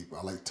questioning people.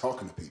 I like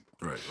talking to people.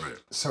 Right.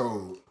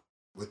 So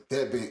with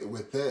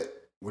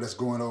us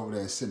going over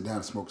there and sitting down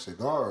and smoking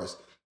cigars,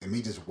 and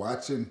me just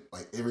watching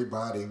like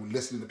everybody,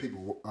 listening to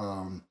people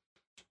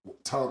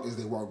talk as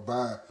they walk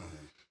by,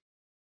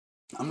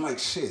 I'm like,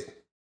 shit.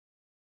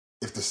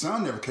 If the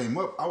sun never came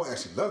up, I would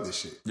actually love this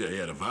shit.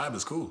 Yeah. The vibe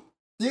is cool.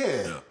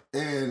 Yeah.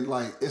 And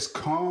like it's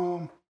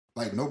calm.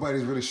 Like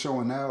nobody's really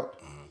showing out.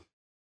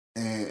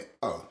 And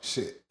oh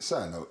shit.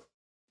 Side note,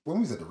 when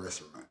we was at the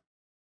restaurant,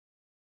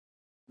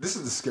 this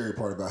is the scary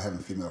part about having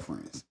female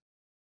friends.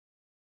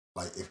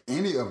 Like if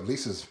any of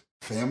Lisa's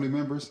family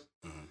members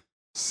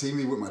see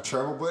me with my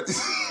travel buddies,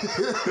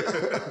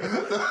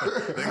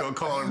 they gonna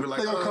call and be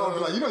like, your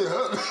husband.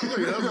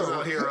 Your husband's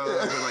out here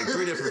with like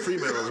 3 different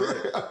females,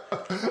 right?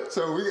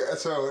 So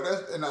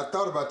that's, and I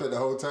thought about that the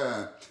whole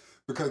time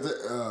because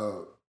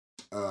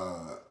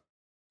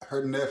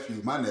her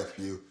nephew, my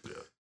nephew,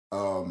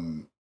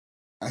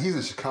 he's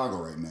in Chicago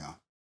right now,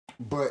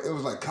 but it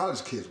was like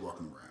college kids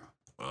walking around.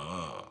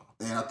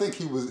 And I think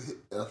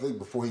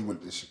before he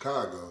went to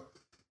Chicago,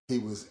 he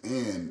was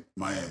in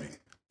Miami.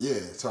 Yeah,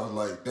 so I was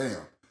like,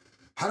 damn,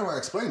 how do I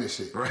explain this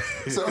shit? Right.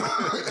 So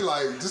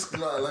just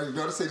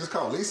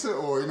call Lisa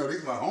or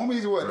these my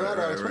homies or what? How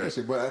do I explain this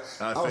shit? But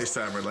I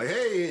FaceTime her like,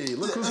 hey,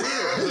 look who's here.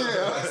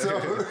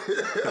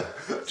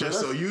 Just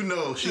so you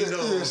know, she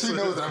knows. Yeah, she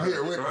knows that I'm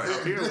here with her.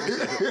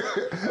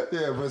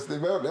 Yeah, but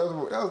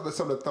that was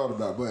something I thought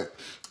about. But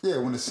yeah,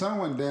 when the sun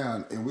went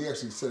down and we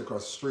actually sat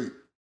across the street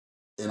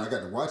and I got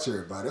to watch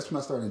everybody, that's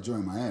when I started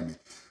enjoying Miami.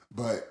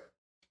 But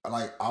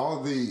like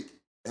all the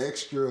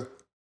extra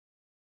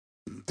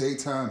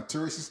daytime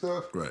touristy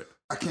stuff, right?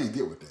 I can't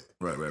get with that.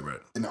 Right.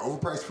 And the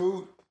overpriced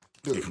food,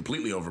 dude, it's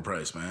completely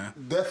overpriced, man.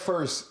 That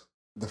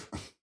the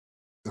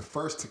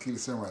first tequila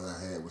sunrise I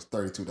had was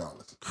 $32.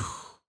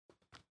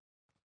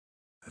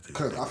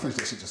 Because I finished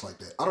that shit just like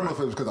that. I don't know if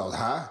it was because I was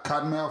high,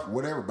 cottonmouth,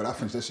 whatever, but I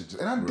finished that shit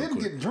and I didn't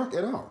get drunk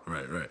at all.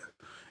 Right.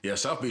 Yeah,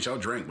 South Beach, I'll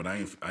drink, but I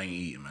ain't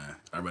eating, man.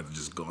 I'd rather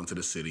just go into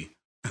the city.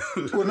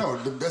 Well, no,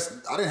 I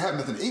didn't have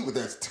nothing to eat with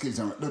that tequila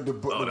sunrise. The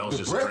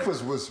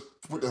breakfast was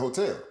with the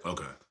hotel.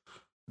 Okay.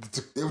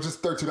 It was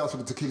just $32 for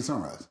the tequila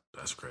sunrise.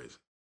 That's crazy.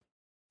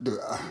 Dude,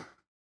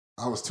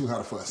 I was too hot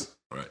to fuss.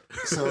 Right.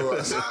 So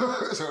it's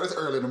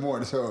early in the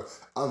morning. So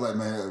I was like,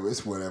 man,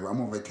 it's whatever. I'm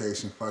on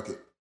vacation. Fuck it.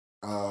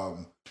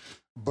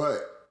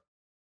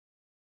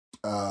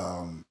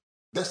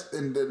 That's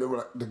and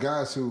the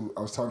guys who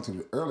I was talking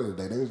to earlier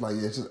today. They was like,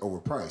 yeah, it's just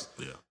overpriced.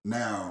 Yeah.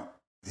 Now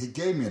he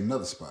gave me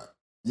another spot.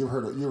 You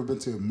ever been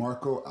to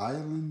Marco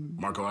Island?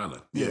 Marco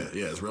Island. Yeah,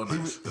 it's real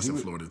nice. That's in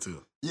Florida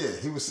too. Yeah,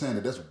 he was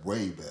saying that's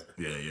way better.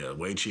 Yeah,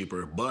 way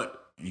cheaper,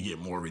 but you get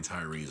more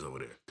retirees over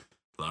there.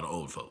 A lot of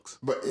old folks.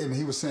 And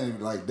he was saying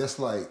like that's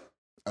like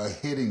a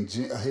hidden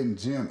gym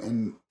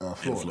in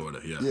Florida. In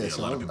Florida, yeah. Yeah, so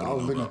a lot of people I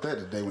was looking at that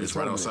today. When it's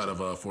right outside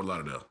of Fort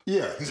Lauderdale.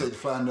 Yeah, he said you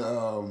find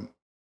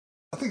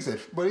I think he said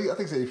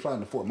you fly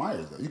into Fort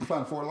Myers though. You can fly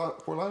into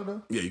Fort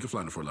Lauderdale. Yeah, you can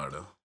fly into Fort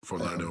Lauderdale. Fort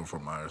Lauderdale or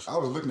Fort Myers. I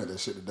was looking at that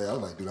shit today. I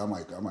was like, dude, I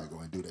might go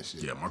and do that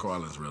shit. Yeah, Marco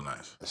Island's real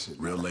nice. That shit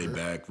real laid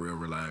back, real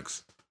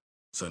relaxed.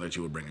 Something that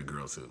you would bring a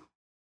girl to.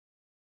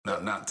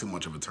 Not too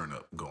much of a turn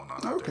up going on.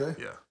 Okay. Out there.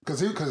 Yeah.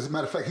 Because as a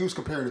matter of fact, he was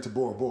comparing it to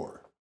Bora Bora.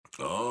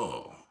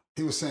 Oh.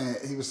 He said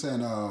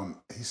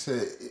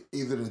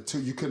either the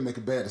two, you couldn't make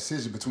a bad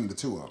decision between the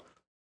two of them.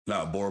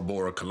 Now, Bora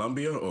Bora,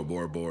 Colombia or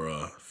Bora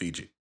Bora,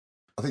 Fiji?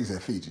 I think he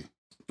said Fiji.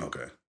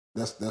 Okay.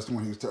 That's the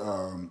one he was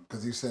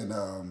because he said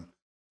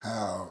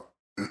how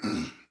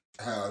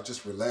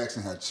just relaxed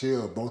and how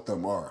chill both of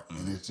them are. Mm-hmm.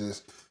 And it's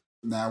just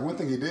now one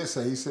thing he did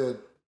say, he said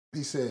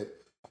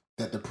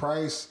that the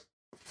price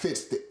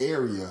fits the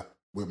area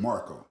with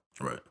Marco.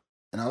 Right.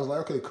 And I was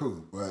like, okay,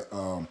 cool. But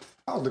I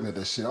was looking at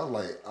that shit. I was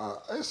like,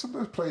 it's a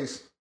good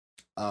place.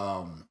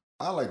 I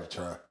like to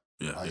try.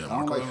 Yeah, I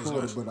don't like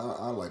Florida, but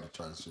I like to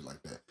try shit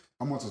like that.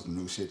 I'm on some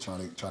new shit,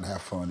 trying to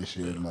have fun this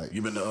year. Yeah. Like,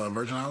 you been to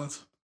Virgin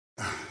Islands?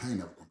 I ain't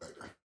never going back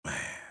there.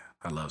 Man,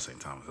 I love St.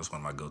 Thomas. That's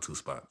one of my go-to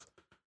spots.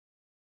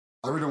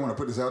 I really don't want to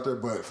put this out there,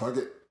 but fuck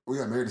it. We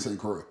got married in St.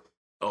 Croix.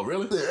 Oh,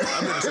 really? Yeah.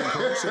 I've been to St.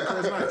 Croix. St.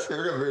 Croix's nice. Yeah,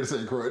 we got married in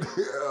St. Croix.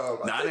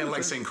 I didn't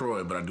like St.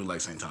 Croix, but I do like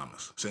St.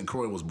 Thomas. St.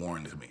 Croix was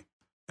boring to me,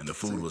 and the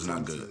food was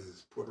not good.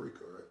 Is Puerto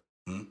Rico,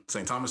 right?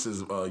 St. Thomas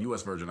is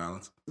U.S. Virgin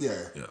Islands.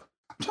 Yeah. Yeah.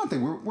 I'm trying to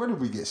think, where did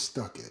we get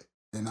stuck at?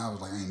 And I was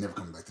like, I ain't never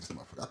coming back to this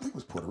motherfucker. I think it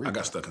was Puerto Rico. I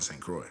got stuck in St.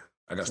 Croix.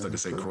 I got stuck in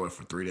St. Croix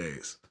for 3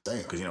 days.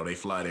 Damn. Because, they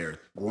fly there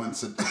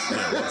once a week.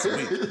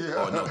 Yeah.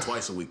 Oh, no,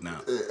 twice a week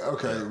now.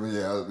 Okay,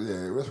 yeah.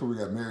 That's where we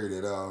got married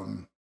at.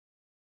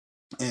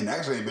 And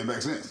actually ain't been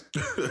back since.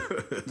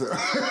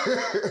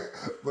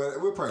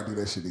 But we'll probably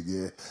do that shit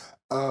again.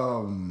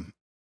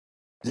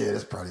 Yeah,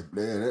 that's probably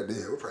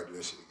we'll probably do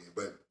that shit again.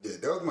 But yeah,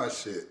 that was my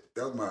shit.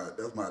 That was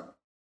my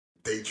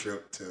day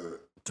trip to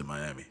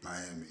Miami.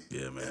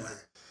 Yeah, man.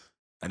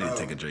 I need to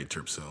take a J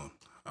trip soon.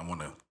 I don't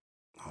know.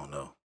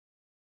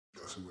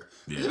 Go somewhere.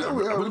 Yeah, I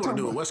really want to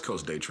do a West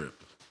Coast day trip.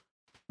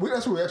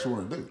 That's what we actually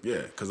want to do.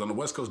 Yeah, because on the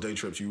West Coast day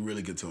trips, you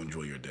really get to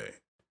enjoy your day.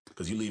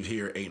 Because you leave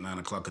here 8, 9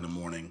 o'clock in the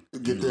morning.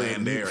 Get you there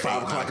land there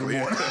 5 o'clock in the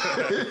morning.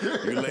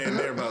 You land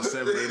there about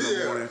 7, 8 in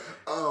the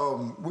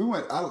morning. We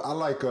went. I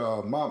like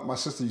my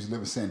sister used to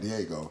live in San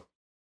Diego,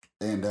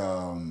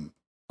 and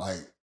like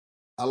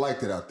I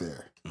liked it out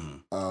there.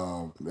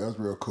 That was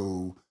real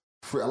cool.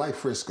 I like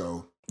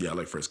Frisco. Yeah, I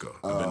like Frisco.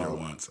 I've been there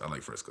once. I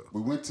like Frisco.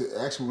 We went to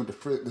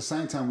the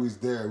same time we was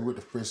there. We went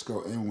to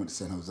Frisco and we went to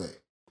San Jose.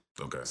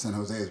 Okay. San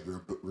Jose is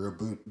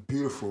real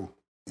beautiful,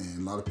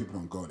 and a lot of people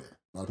don't go there.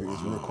 A lot of people,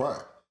 it's real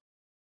quiet.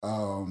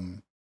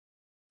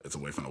 It's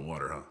away from the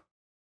water, huh?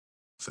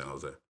 San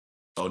Jose.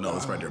 Oh no,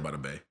 it's right there by the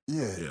bay.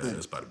 Yeah,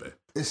 it's by the bay.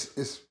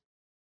 It's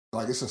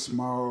like it's a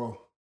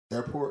small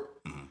airport,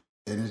 and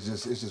it's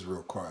just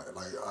real quiet.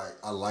 Like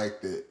I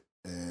liked it,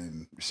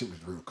 and shit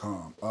was real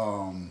calm.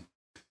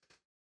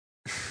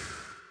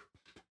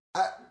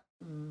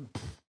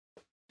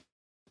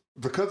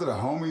 Because of the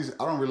homies,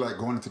 I don't really like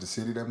going into the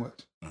city that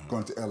much,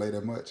 going to LA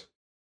that much,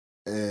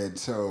 and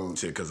so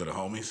shit because of the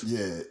homies.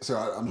 Yeah, so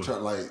I'm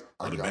trying like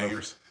the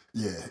bangers.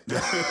 Yeah.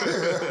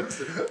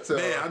 So,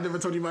 man, I never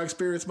told you my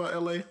experience about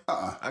LA.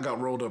 I got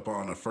rolled up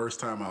on the first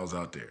time I was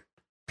out there.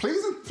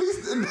 Please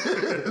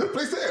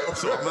tell.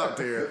 So I'm out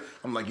there.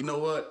 I'm like, you know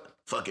what?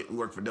 Fuck it. We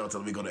work for Delta.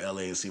 Let me go to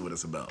LA and see what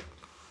it's about.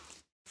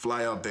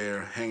 Fly out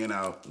there, hanging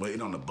out,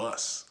 waiting on the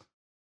bus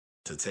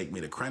to take me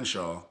to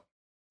Crenshaw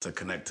to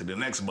connect to the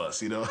next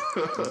bus, you know?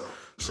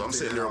 So I'm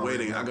sitting there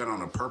waiting. I got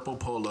on a purple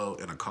polo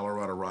and a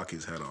Colorado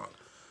Rockies hat on.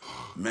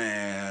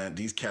 Man,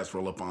 these cats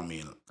roll up on me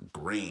in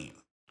green.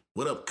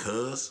 What up,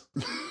 cuz?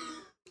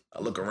 I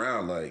look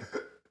around like,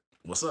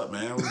 what's up,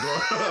 man? What's going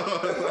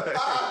on? Like, I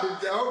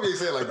hope you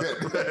say it like that.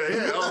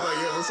 Yeah, I was like,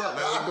 yeah, what's up,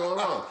 man? What's going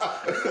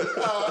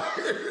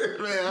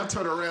on? Man, I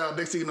turn around.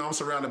 Next thing you know, I'm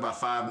surrounded by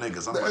 5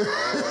 niggas. I'm like,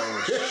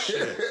 oh,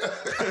 shit.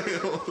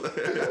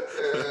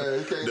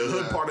 The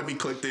hood part of me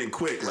clicked in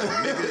quick. Like,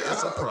 nigga,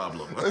 that's a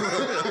problem.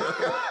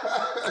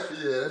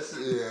 Yeah.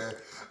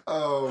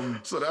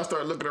 So then I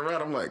started looking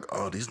around. I'm like,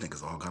 oh, these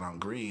niggas all got on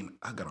green.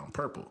 I got on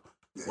purple.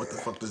 What the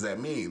fuck does that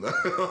mean?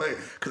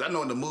 Because I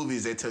know in the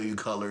movies they tell you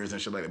colors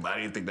and shit like that, but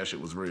I didn't think that shit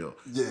was real.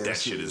 Yeah, that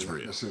shit is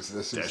real.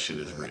 That shit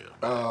is real.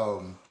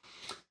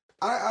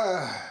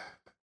 I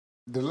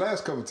the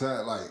last couple of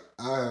times, like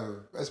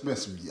it's been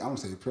some. I want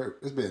to say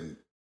it's been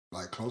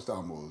like close to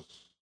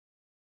almost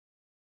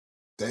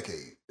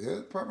decade. Yeah,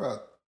 probably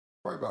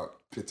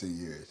about 15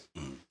 years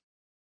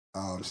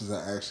since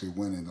I actually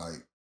went and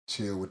like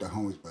chill with the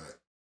homies. But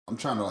I'm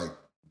trying to like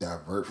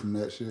divert from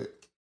that shit.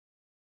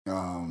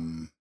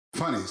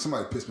 Funny,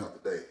 somebody pissed me off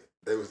today.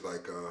 They was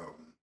like, oh,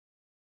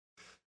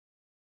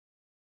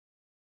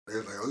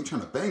 you trying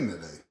to bang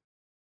today?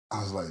 I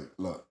was like,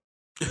 look,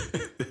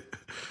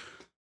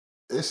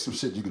 it's some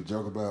shit you can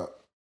joke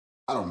about.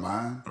 I don't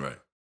mind. Right.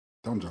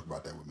 Don't joke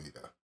about that with me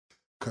though.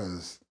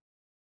 Cause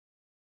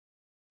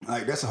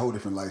like that's a whole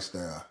different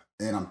lifestyle.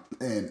 And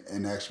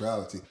in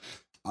actuality,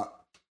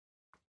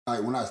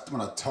 when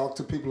I talk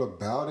to people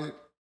about it,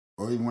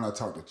 or even when I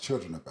talk to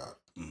children about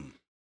it,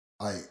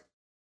 like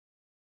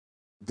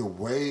the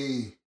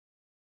way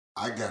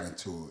I got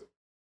into it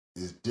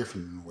is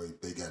different than the way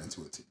they got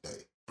into it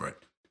today. Right.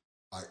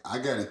 Like I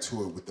got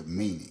into it with the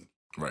meaning.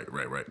 Right.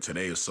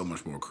 Today is so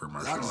much more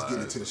commercialized. Y'all just get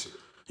into the shit.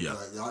 Yeah.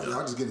 Like,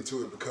 y'all just get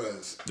into it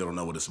because they don't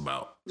know what it's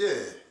about. Yeah.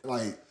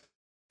 Like,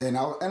 and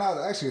I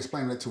was actually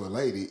explaining that to a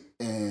lady,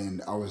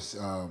 and I was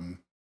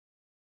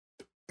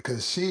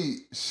because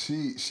she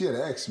had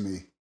asked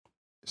me,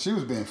 she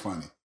was being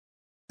funny,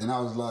 and I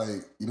was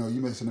like, you know,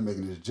 you mentioned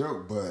making this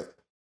joke, but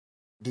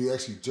do you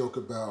actually joke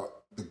about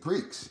the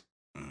Greeks,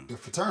 the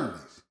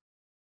fraternities?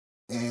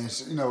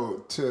 And you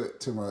know, to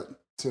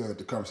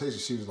the conversation,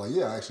 she was like,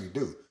 "Yeah, I actually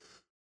do."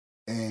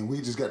 And we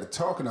just got to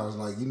talking. I was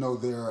like, you know,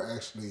 there are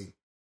actually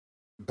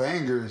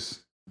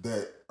bangers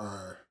that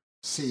are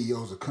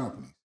CEOs of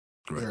companies.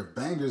 Right. There are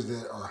bangers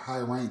that are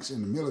high ranks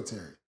in the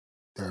military.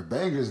 There are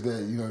bangers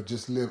that, you know,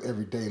 just live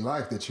everyday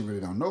life that you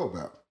really don't know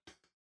about.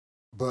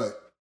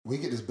 But we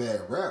get this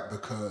bad rap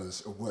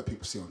because of what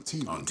people see on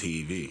TV. On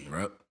TV,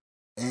 right?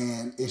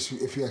 And if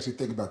you actually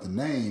think about the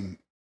name,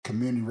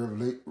 Community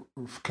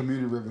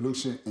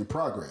Revolution in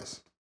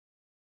Progress,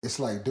 it's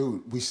like,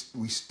 dude, we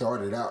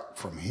started out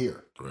from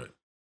here. Right.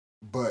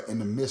 But in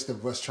the midst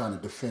of us trying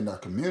to defend our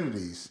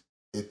communities,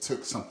 it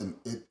took something.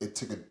 It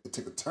took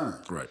a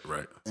turn.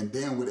 Right. And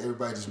then with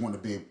everybody just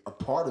wanting to be a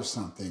part of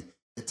something,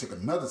 it took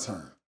another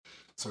turn.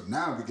 So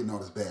now we're getting all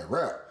this bad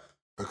rap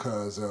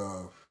because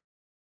of,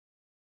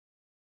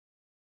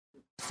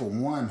 for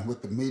one,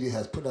 what the media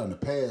has put out in the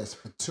past.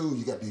 For two,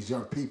 you got these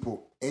young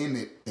people in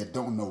it that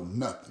don't know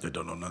nothing. They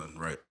don't know nothing,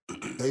 right?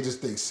 They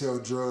just think sell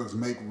drugs,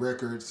 make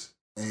records,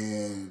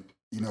 and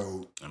you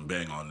know, and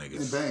bang on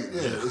niggas. And bang,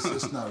 yeah.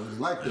 It's not really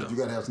like that. Yeah. You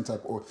got to have some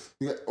type of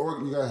you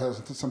got to have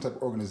some type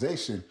of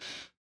organization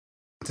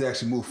to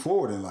actually move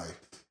forward in life.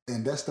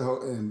 And that's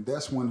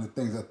that's one of the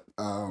things that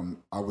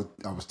I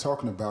would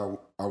talk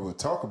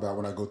about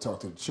when I go talk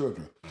to the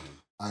children.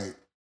 Like,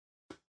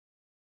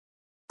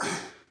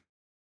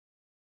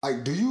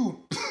 do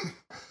you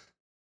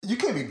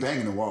can't be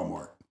banging in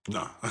Walmart.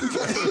 No.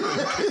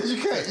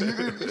 You can't.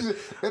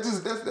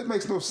 That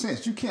makes no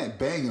sense. You can't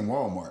bang in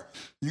Walmart.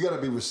 You got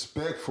to be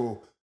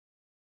respectful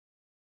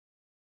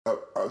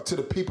to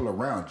the people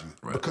around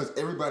you because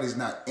everybody's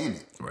not in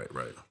it. Right.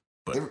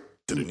 But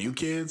to the new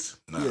kids,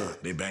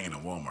 they banging in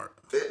Walmart.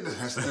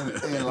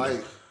 And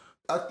like,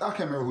 I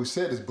can't remember who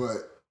said this,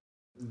 but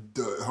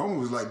the homie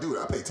was like, dude,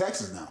 I pay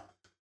taxes now.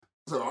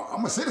 So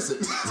I'm a citizen.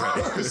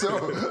 Right.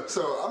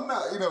 so I'm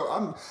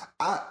not,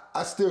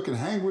 I still can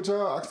hang with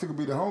y'all. I still can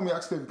be the homie. I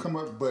still can come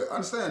up, but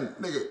understand,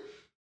 nigga,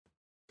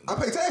 I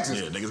pay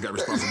taxes. Yeah, niggas got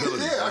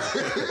responsibilities.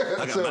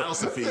 I got mouths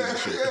to feed and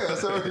shit. Yeah,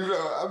 so,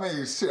 I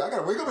mean, shit, I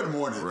got to wake up in the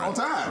morning on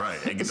time. Right,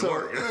 and get to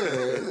work.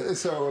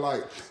 So,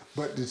 like,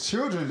 but the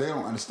children, they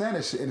don't understand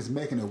that shit, and it's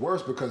making it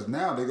worse because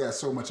now they got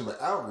so much of an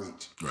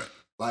outreach. Right.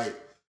 Like,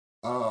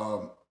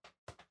 oh,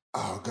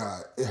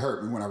 God, it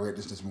hurt me when I read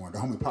this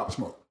morning. The homie Pop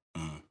Smoke.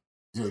 Mm-hmm.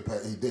 You know,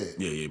 he did.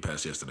 Yeah, he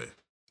passed yesterday.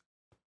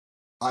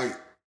 Like,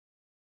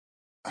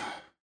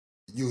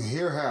 you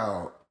hear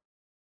how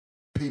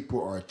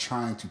people are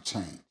trying to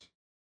change.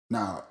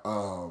 Now,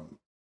 I'm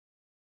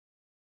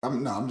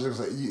just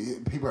gonna say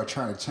people are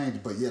trying to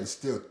change, but yet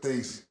still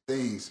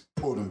things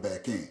pull them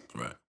back in.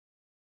 Right.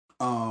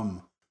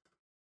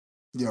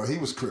 He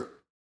was Crip.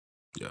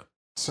 Yeah.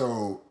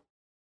 So,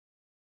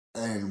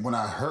 and when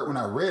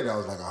I read it, I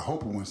was like, I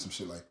hope it went some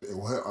shit like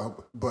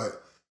that.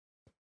 But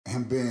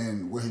him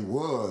being where he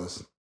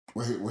was,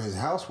 where his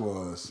house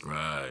was.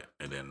 Right.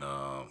 And then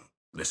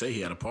they say he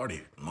had a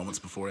party moments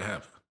before it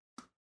happened.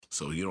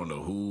 So you don't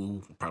know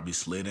who probably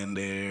slid in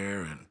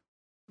there and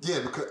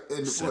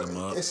because set him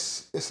up.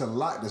 It's a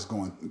lot that's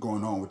going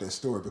on with that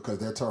story because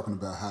they're talking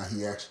about how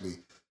he actually,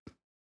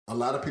 a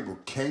lot of people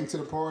came to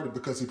the party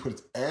because he put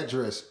his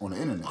address on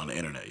the internet. On the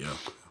internet, yeah.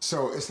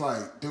 So it's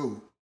like, dude,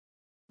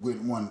 with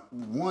one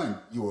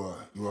you're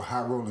a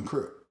high rolling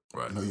Crip.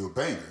 Right. You're a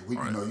banger.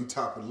 You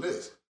top of the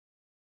list.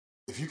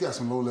 If you got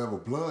some low level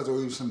bloods or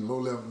even some low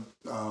level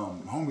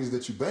homies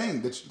that you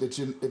bang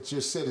that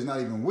your set is not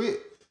even with.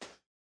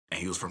 And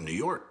he was from New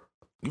York.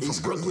 You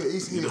East from Brooklyn.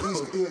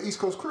 East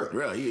Coast Crip.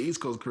 Yeah, East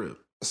Coast Crip.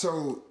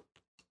 So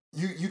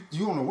you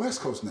on the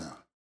West Coast now.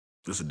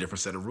 It's a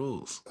different set of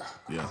rules.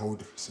 A whole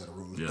different set of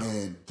rules. Yeah.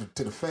 And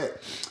to the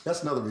fact,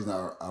 that's another reason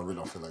I really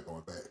don't feel like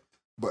going back.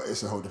 But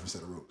it's a whole different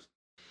set of rules.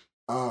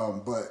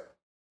 But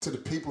to the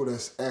people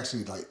that's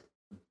actually like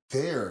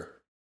there,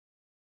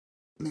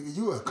 nigga,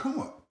 you a come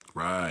up.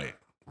 Right.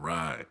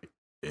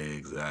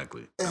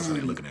 Exactly. That's how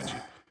they're looking at you.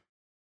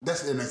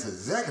 That's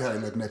exactly how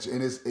they're looking at you.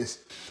 And it's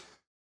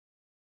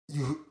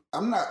you.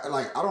 I'm not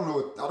like I don't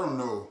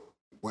know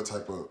what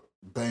type of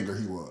banger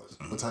he was,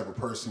 what type of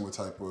person, what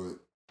type of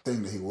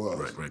thing that he was.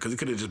 Right. Because he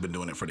could have just been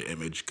doing it for the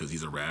image because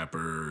he's a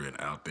rapper and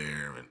out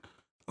there and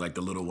like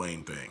the Lil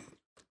Wayne thing.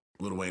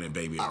 Lil Wayne and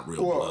Baby aren't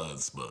real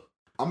bloods, but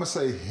I'm gonna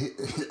say I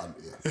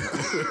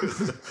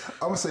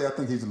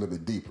think he's a little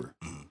bit deeper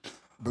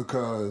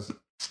because.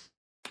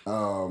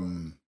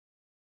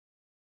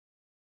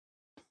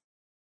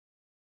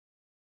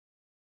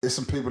 It's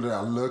some people that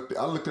I looked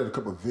at a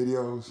couple of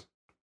videos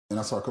and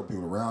I saw a couple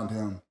people around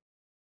him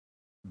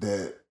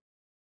that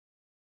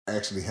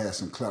actually had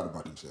some clout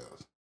about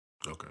themselves.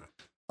 Okay.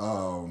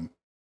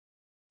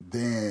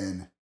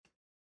 Then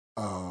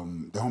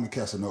the homie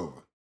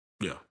Casanova.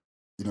 Yeah.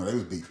 They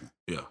was beefing.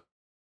 Yeah.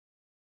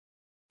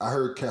 I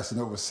heard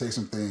Casanova say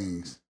some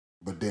things,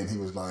 but then he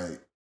was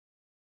like,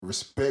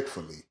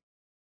 respectfully,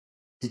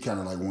 he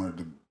kind of like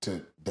wanted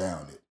to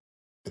down it,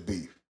 the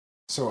beef.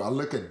 So I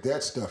look at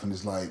that stuff and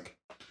it's like,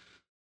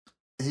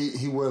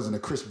 he wasn't a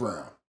Chris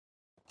Brown.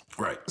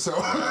 Right. So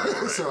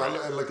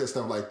I look at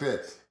stuff like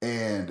that.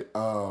 And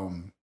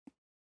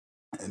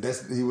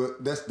that's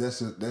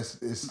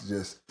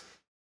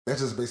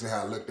just basically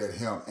how I looked at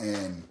him.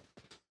 And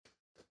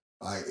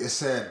like it's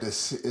sad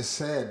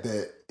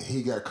that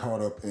he got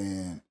caught up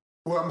in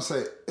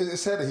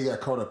it's sad that he got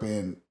caught up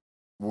in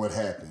what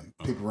happened.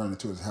 People running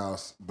into his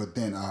house. But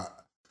then I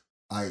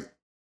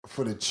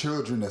for the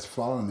children that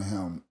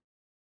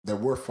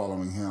were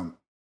following him,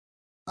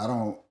 I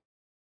don't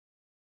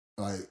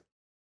like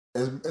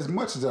as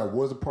much as I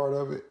was a part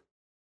of it,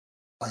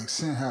 like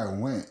seeing how it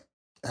went,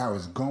 how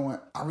it's going,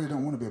 I really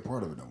don't want to be a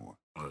part of it no more.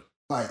 Right.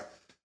 Like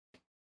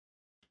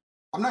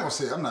I'm not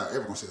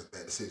ever gonna say it's a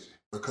bad decision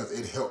because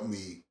it helped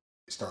me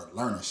start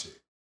learning shit.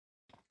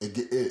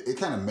 It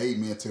kind of made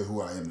me into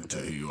who I am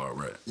today. Who you are,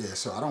 right? Yeah,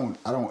 so I don't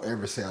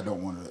ever say I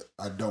don't want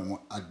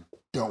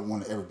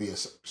to ever be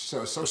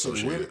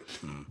associated with it.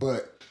 Mm.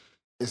 But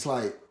it's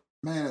like,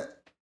 man,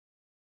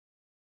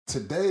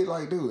 today,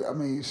 like, dude, I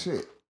mean,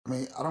 shit. I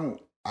mean,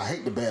 I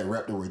hate the bad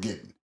rap that we're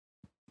getting.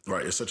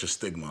 Right, it's such a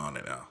stigma on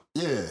it now.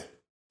 Yeah,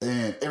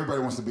 and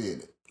everybody wants to be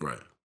in it. Right,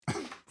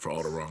 for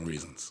all the wrong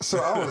reasons. So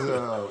I was,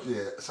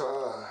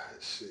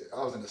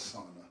 I was in the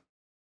sauna,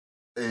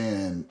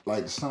 and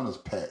like the sauna's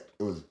packed.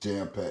 It was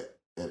jam packed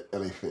at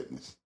LA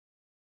Fitness.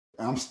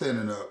 And I'm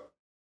standing up,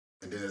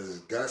 and then there's this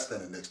guy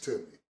standing next to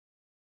me,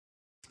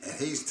 and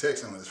he's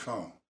texting on his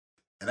phone,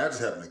 and I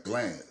just happened to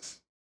glance.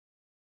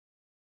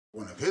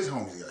 One of his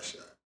homies got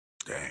shot.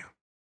 Damn.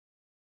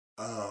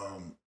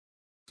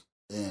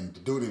 and the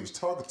dude he was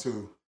talking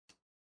to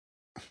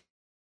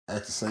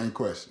asked the same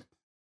question: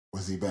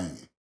 was he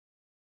banging?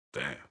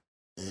 Damn.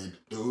 And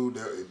dude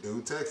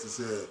texted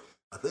said,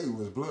 I think it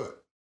was blood.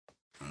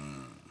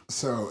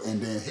 So,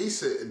 and then he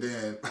said, and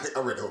then I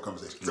read the whole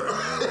conversation. So,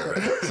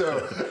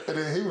 and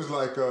then he was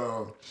like,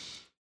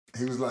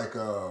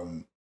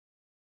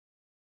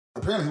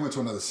 apparently he went to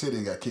another city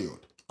and got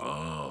killed.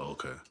 Oh,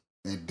 okay.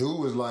 And dude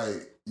was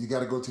like, you got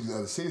to go to the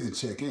other cities and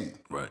check in.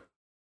 Right.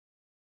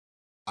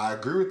 I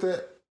agree with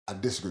that. I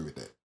disagree with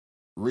that.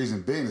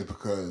 Reason being is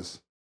because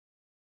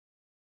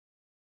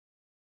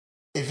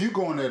if you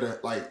going there to,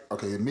 like,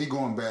 okay, me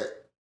going back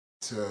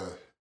to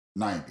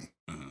 90,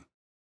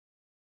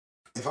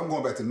 if I'm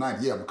going back to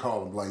 90, yeah, I'm going to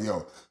call him like,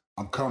 yo,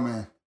 I'm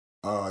coming,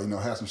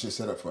 have some shit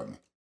set up for me.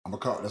 I'm going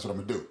to call, that's what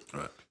I'm going to do.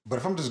 Right. But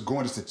if I'm just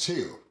going just to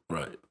chill.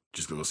 Right.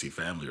 Just to go see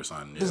family or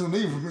something. There's no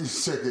need for me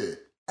to check in.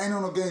 Ain't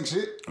on no gang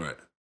shit. Right.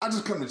 I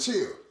just come to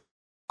chill.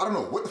 I don't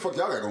know what the fuck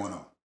y'all got going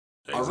on.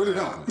 Exactly. I really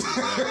don't.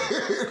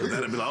 Because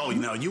that'd be like, oh,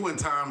 you and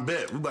Tom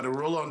bet. We about to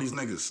roll on these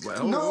niggas. Like,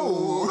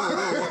 chill.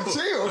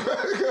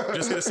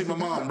 Just gonna see my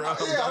mom, bro.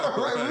 Yeah, I know,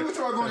 right? We were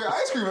talking about going to get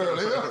ice cream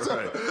earlier.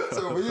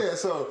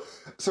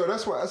 So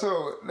that's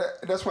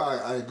why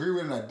I agree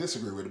with it and I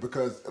disagree with it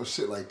because of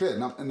shit like that.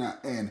 And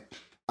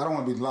I don't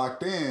want to be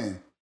locked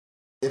in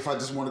if I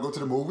just want to go to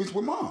the movies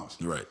with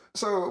moms. Right.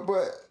 So,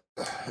 but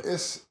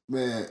it's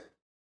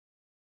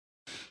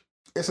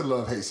a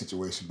love-hate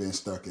situation being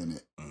stuck in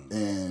it.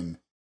 And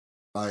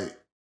like,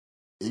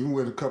 even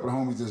with a couple of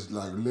homies just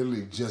like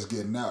literally just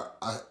getting out,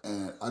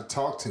 I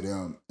talked to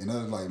them and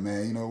I was like,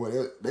 man, you know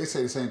what? They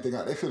say the same thing.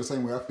 They feel the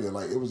same way I feel.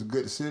 Like, it was a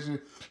good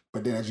decision,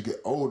 but then as you get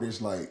older, it's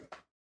like,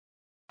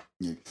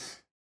 yeah.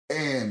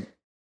 And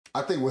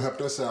I think what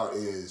helped us out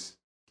is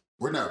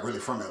we're not really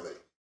from LA.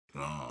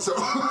 Oh.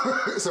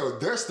 So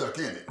they're stuck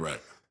in it. Right.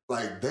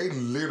 Like, they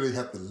literally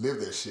have to live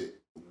that shit.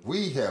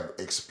 We have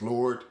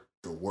explored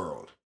the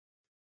world.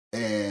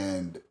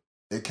 And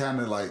it kind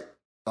of like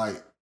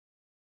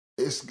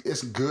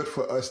it's good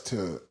for us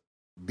to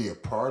be a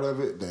part of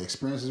it, the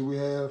experiences we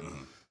have.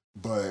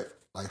 But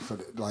like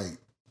like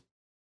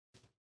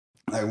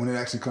when it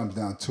actually comes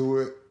down to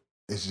it,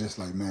 it's just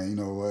like, man, you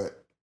know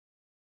what?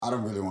 I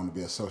don't really want to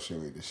be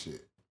associated with this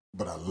shit,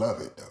 but I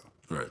love it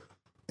though. Right.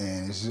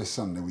 And it's just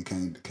something that we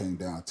came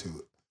down to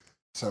it.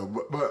 So,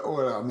 but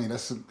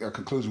that's a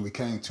conclusion we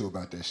came to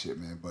about that shit,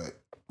 man. But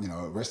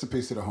rest in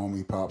peace to the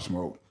homie Pop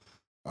Smoke.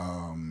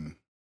 I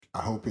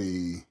hope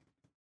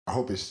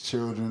his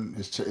children,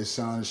 his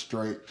son is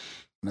straight,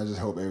 and I just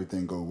hope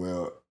everything go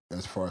well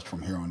as far as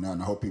from here on out.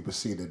 And I hope people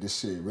see that this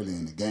shit really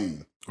in the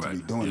game to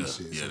be doing this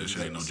shit. Yeah, this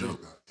shit ain't no joke.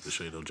 This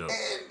shit ain't no joke.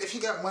 And if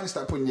you got money,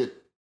 stop putting your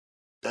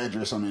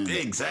address on it.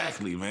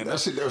 Exactly, man. That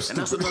shit, that was stupid.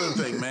 And that's another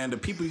thing, man. The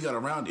people you got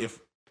around, if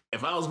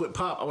I was with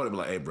Pop, I would have been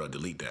like, hey, bro,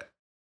 delete that.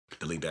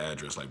 Delete the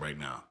address, like, right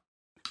now.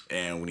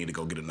 And we need to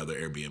go get another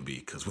Airbnb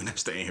because we're not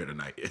staying here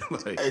tonight.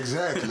 Like,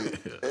 exactly.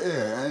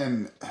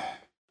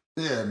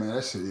 Yeah, man,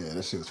 that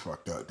shit was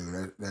fucked up,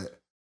 dude. That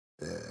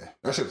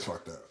shit was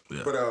fucked up.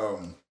 Yeah. But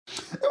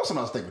that was something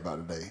I was thinking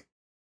about today.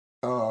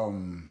 I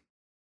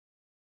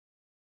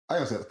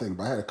also had to think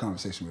about. I had a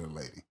conversation with a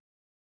lady.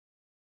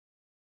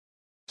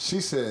 She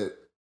said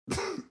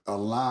a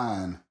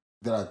line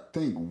that I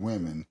think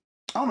women.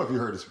 I don't know if you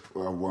heard this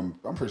before. I'm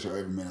pretty sure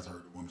every man has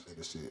heard a woman say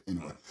this shit.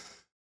 Anyway,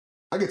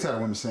 I get tired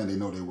of women saying they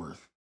know their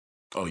worth.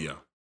 Oh yeah.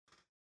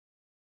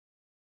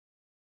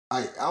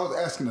 I was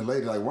asking the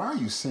lady, like, why are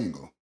you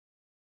single?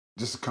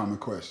 Just a common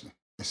question.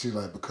 And she's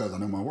like, because I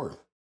know my worth.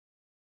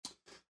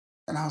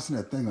 And I was in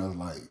that thing,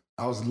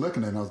 I was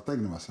looking at it and I was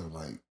thinking to myself,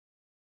 like,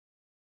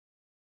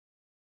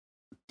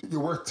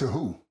 your worth to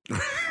who?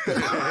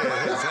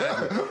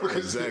 Exactly.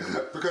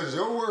 Because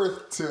your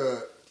worth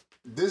to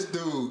this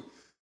dude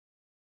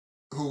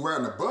who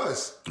riding the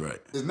bus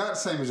is not the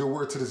same as your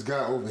worth to this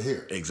guy over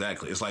here.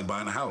 Exactly. It's like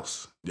buying a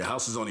house. Your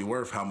house is only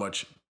worth how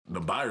much the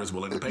buyer is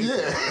willing to pay for.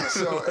 Yeah.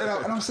 So, and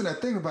I'm sitting there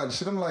thinking about this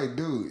shit. I'm like,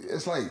 dude,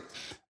 it's like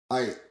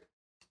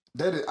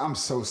I'm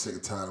so sick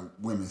and tired of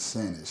women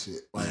saying this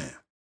shit. Like, man,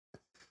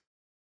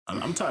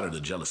 I'm tired of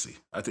the jealousy.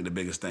 I think the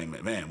biggest thing,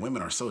 man,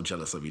 women are so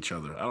jealous of each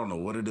other. I don't know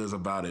what it is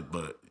about it,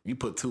 but you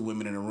put two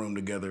women in a room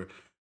together,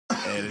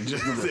 and it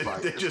just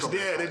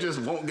they just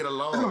won't get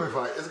along. It's gonna be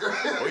fight.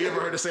 Or you ever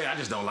heard her say, "I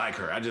just don't like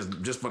her. I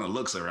just from the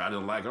looks of her, I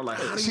don't like her." I'm like,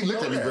 how do she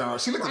looked at me wrong.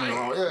 She looked at me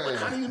wrong. Yeah, like,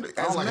 how do you? I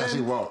don't like how she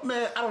walked.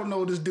 Man, I don't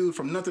know this dude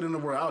from nothing in the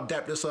world. I'll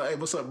dap this up. Hey,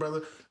 what's up,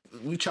 brother?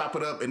 We chop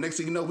it up, and next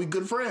thing you know, we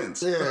good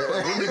friends. Yeah,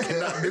 women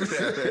cannot do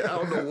that. Man. I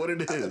don't know what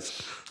it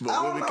is,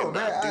 but women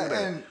cannot do that.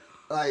 And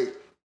like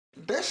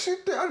that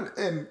shit,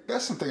 and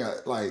that's something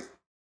that's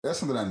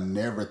something I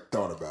never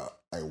thought about.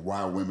 Like,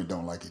 why women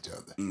don't like each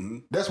other. Mm-hmm.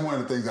 That's one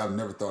of the things I've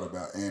never thought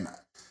about, and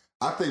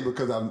I think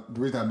because the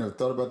reason I've never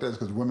thought about that is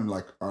because women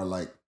are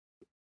like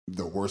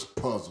the worst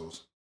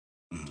puzzles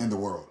in the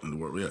world. In the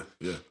world,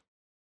 yeah.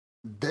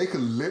 They could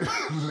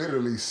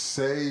literally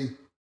say,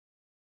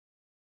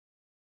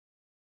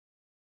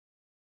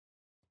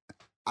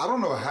 I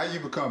don't know how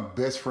you become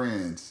best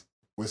friends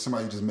with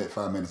somebody you just met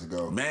 5 minutes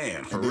ago.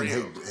 Man, for and then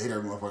real. hate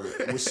her motherfucker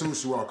as soon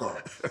as you walk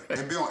off.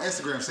 And be on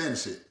Instagram saying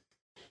this shit.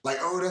 Like,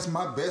 oh, that's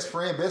my best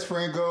friend. Best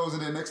friend goes,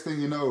 and then next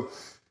thing you know,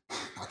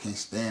 I can't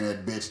stand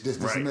that bitch. This,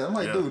 Right, and that. I'm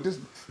like, yeah. dude,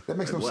 that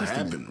makes no What sense to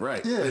happened? me.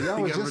 Right. Yeah, y'all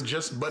you was guys were just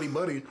just buddy.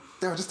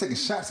 y'all just taking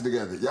shots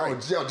together. Y'all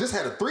just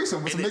had a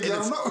threesome with some nigga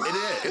y'all don't know.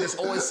 And it's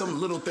always some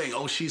little thing.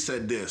 Oh, she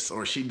said this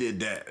or she did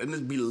that, and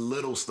it'd be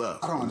little stuff.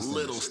 I don't understand.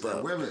 Little this shit.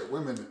 stuff.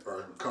 Women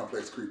are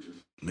complex creatures.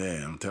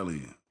 Man, I'm telling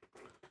you,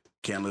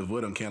 can't live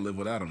with them. Can't live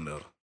without them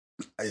though.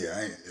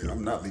 Yeah,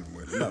 I'm not leaving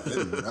with it. Not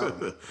living without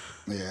them.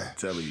 Yeah.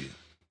 Telling you.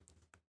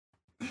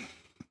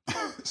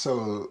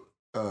 So,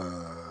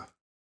 I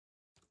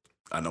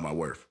know my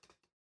worth.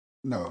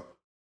 no.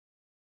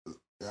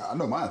 Yeah, I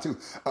know mine too.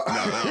 No,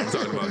 I'm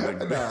talking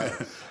about Nah,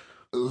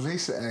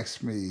 Lisa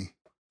asked me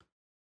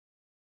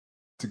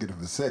to get a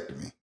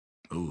vasectomy.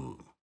 Ooh.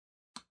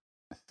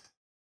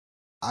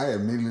 I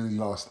immediately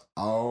lost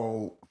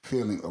all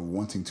feeling of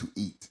wanting to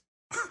eat.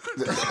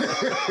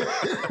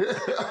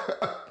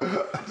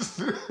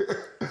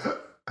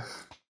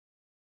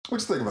 What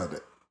you think about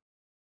that?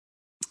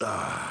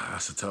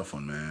 That's a tough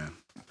one, man.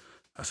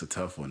 That's a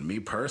tough one. Me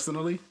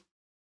personally,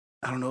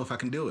 I don't know if I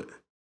can do it.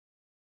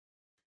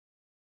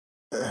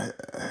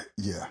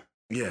 Yeah.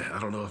 Yeah, I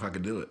don't know if I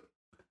could do it.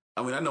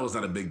 I mean, I know it's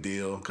not a big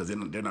deal because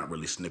they're not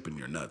really snipping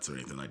your nuts or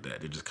anything like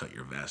that. They just cut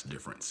your vast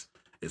difference.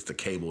 It's the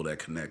cable that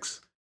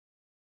connects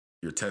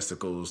your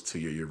testicles to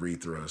your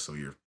urethra so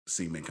your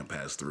semen can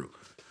pass through.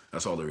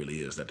 That's all it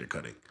really is that they're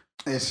cutting.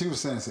 And she was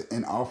saying it's an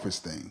in-office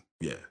thing.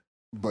 Yeah.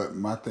 But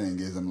my thing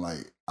is, I'm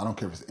like, I don't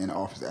care if it's in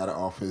office, out of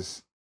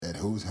office, at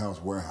whose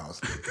house, warehouse.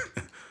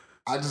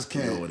 I just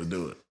You can't. know what to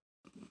do it.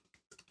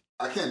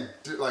 I can't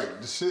do,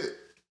 like, the shit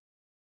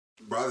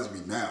bothers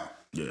me now.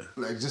 Yeah.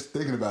 Like, just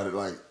thinking about it,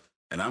 like,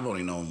 And I've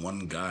only known one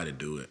guy to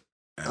do it.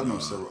 And, I know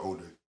several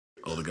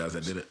older guys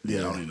that did it.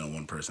 Yeah. I only know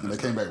one person. And they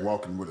that's came done back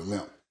walking with a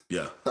limp. it.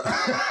 Yeah.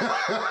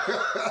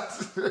 I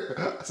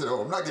said,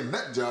 "Oh, I'm not getting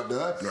that job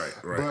done." Right.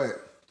 But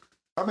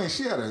I mean,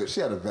 she had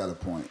a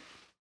valid point.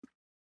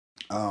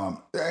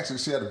 Actually,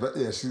 she had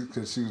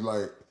because she was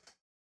like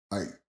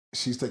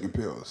she's taking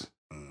pills,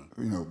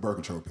 you know, birth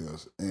control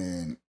pills,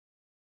 and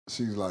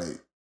she's like,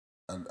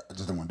 I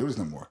just don't want to do this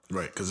no more.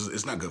 Right, because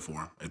it's not good for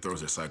them. It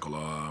throws their cycle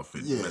off.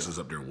 It Yeah. messes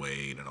up their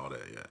weight and all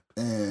that. Yeah.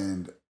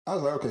 And I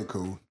was like, okay,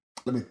 cool.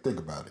 Let me think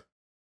about it.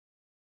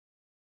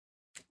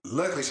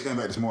 Luckily, she came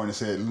back this morning and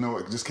said, you know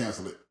what, just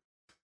cancel it.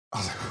 I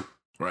was like,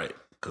 Right.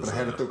 but I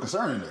had to throw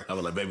concern in there. I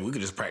was like, baby, we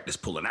could just practice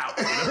pulling out.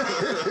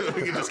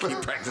 We could just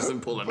keep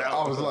practicing pulling out.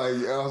 I was like,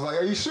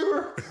 are you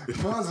sure?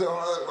 Positive.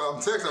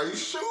 I'm texting, are you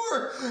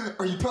sure?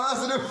 Are you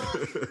positive?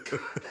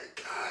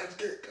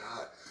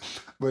 God.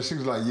 But she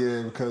was like,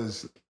 yeah,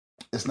 because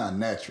it's not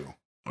natural.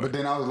 Right. But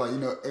then I was like, you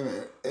know,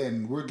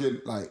 and we're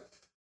getting like,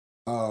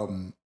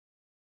 So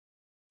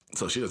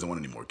she doesn't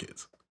want any more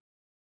kids.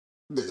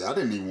 I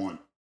didn't even want.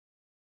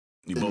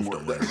 You both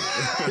don't want any.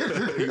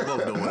 You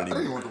both don't want I any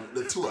didn't more. want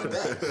the two I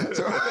got.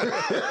 So,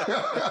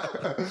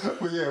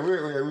 but yeah, we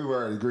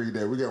already agreed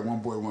that we got one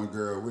boy, one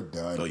girl. We're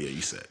done. Oh yeah,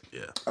 you said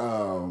yeah.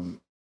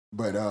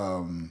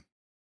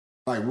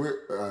 Like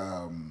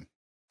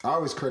I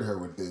always credit her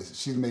with this.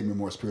 She's made me a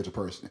more spiritual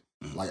person.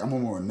 Mhm. Like I'm a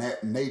more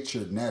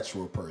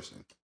natural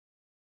person,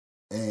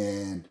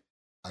 and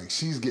like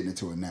she's getting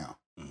into it now.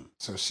 Mhm.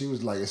 So she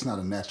was like, it's not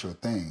a natural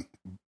thing.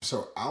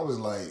 So I was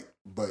like,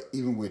 but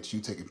even with you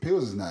taking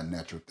pills is not a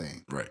natural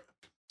thing. Right.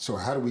 So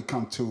how do we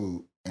come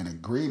to an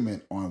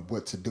agreement on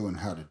what to do and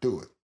how to do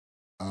it?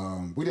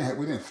 We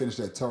didn't finish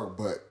that talk,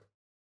 but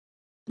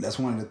that's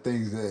one of the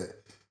things that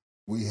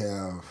we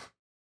have.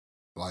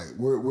 Like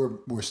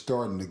we're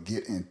starting to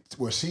get in.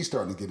 Well, she's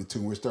starting to get into,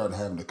 and we're starting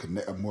having to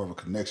connect more of a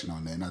connection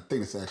on that. And I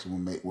think it's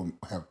actually will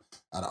have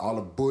out of all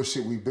the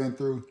bullshit we've been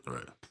through.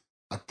 Right.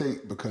 I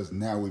think because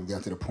now we've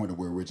got to the point of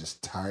where we're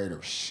just tired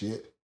of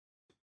shit,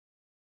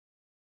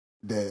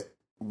 that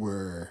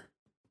we're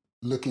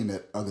looking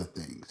at other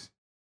things,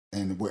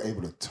 and we're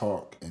able to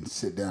talk and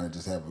sit down and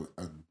just have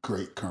a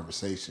great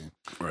conversation.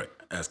 Right.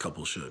 As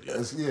couples should.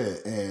 Yeah. Yeah,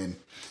 and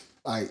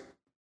like.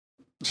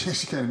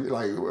 She kind of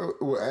like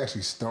what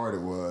actually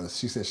started was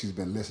she said she's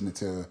been listening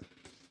to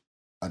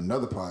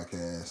another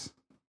podcast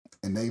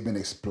and they've been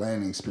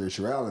explaining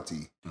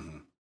spirituality,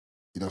 you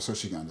know, so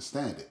she can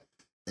understand it.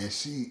 And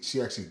she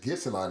actually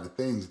gets a lot of the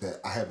things that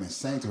I have been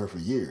saying to her for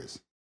years.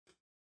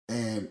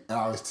 And I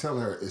always tell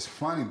her it's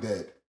funny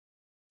that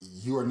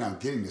you are now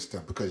getting this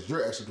stuff because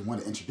you're actually the one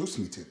that introduced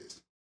me to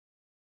this.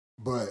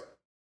 But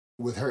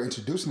with her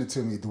introducing it to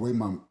me, the way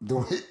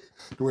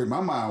my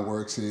mind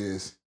works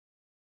is.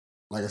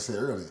 Like I said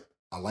earlier,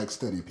 I like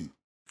studying people.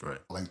 Right.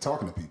 I like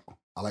talking to people.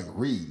 I like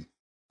reading.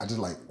 I just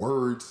like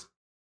words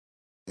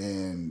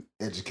and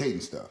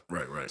educating stuff.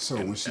 Right. So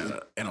when she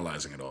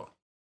analyzing it all.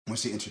 When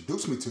she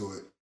introduced me to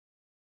it,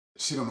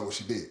 she don't know what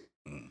she did,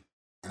 and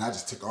I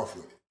just took off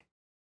with it.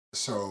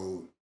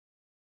 So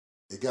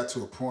it got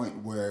to a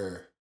point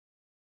where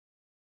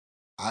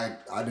I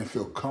didn't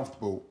feel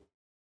comfortable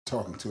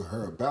talking to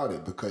her about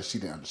it because she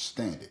didn't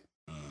understand it.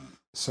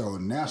 So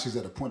now she's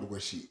at a point where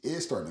she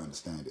is starting to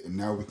understand it, and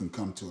now we can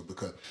come to it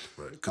because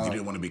Because you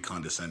didn't want to be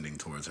condescending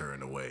towards her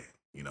in a way,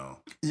 yeah,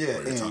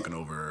 where you're talking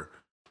over her.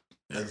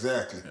 Yeah.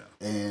 Exactly.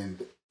 Yeah.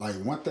 And like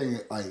one thing,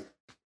 like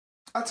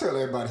I tell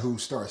everybody who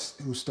start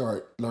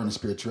learning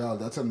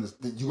spirituality, I tell them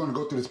that you're going to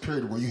go through this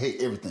period where you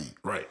hate everything,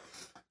 Right.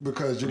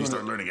 because You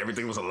start learning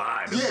everything was a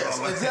lie. Yes,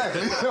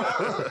 exactly.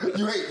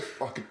 You hate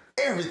fucking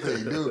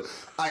everything, dude.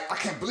 I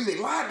can't believe they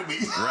lied to me.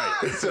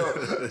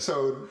 Right.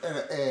 so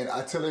and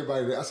I tell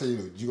everybody that I say,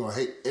 you're gonna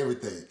hate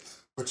everything,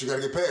 but you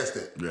gotta get past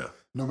that. Yeah.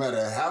 No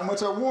matter how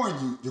much I warn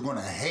you, you're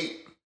gonna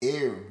hate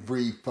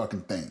every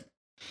fucking thing.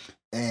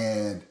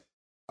 And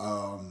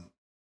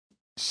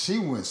she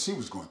went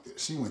through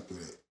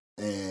that,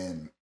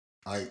 and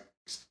like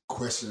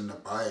questioning the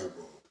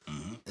Bible,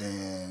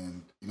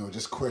 and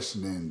just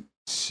questioning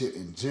shit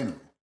in general.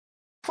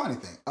 Funny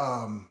thing,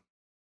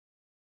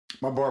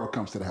 my barber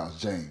comes to the house,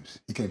 James.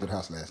 He came to the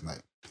house last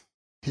night.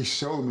 He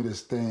showed me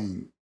this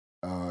thing,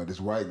 this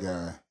white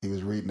guy. He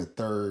was reading the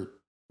third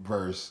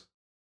verse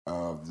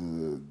of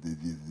the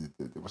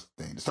what's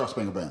the thing? The Star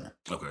Spangled Banner.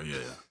 Okay, yeah.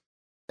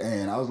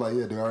 And I was like,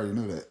 yeah, dude, I already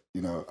knew that.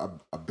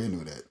 I've been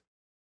knew that.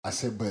 I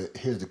said, but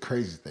here's the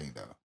crazy thing,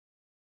 though.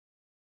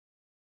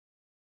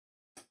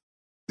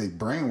 They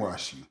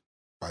brainwash you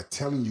by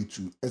telling you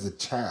to, as a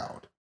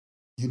child,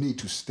 you need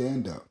to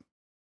stand up,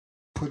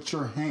 put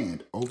your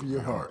hand over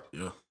your heart,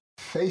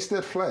 face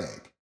that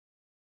flag.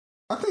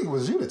 I think it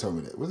was you that told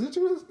me that. Was it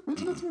you that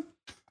mentioned that to me?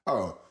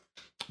 Oh,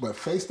 but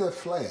face that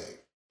flag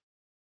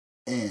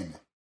and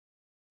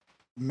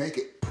make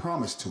it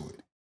promise to it.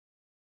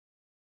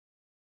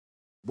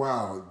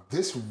 Wow,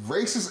 this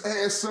racist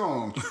ass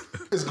song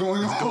is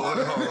going on.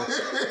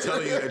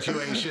 Telling you that you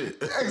ain't shit.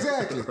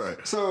 Exactly.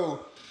 Right.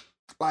 So,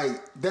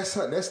 like, that's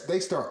they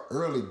start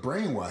early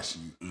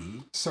brainwashing you. Mm-hmm.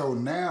 So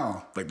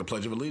now, like the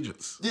Pledge of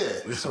Allegiance.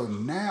 Yeah. So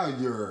now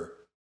you're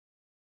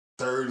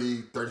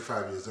 30,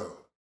 35 years old.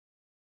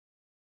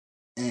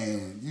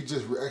 And you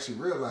just actually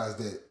realize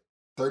that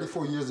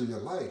 34 years of your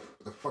life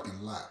was a fucking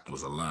lie. It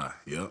was a lie.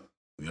 Yep.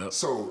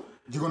 So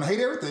you're going to hate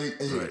everything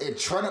and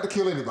try not to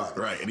kill anybody.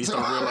 Right. And you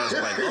start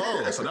realizing, like,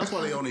 oh, so that's why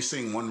they only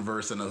sing one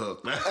verse in the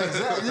hook.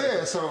 Exactly.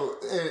 Yeah. So,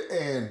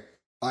 and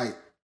like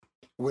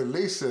with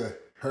Lisa,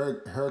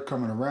 her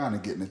coming around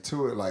and getting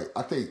into it, like,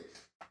 I think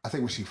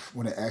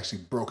when it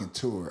actually broke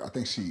into her, I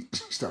think she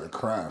started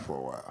crying for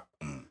a while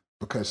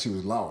because she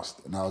was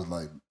lost. And I was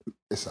like,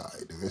 it's all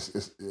right,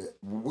 dude.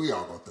 We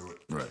all go through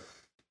it. Right.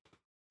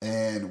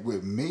 And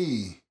with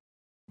me,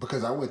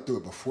 because I went through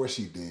it before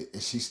she did,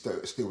 and she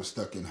still was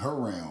stuck in her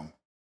realm,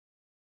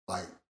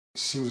 like,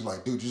 she was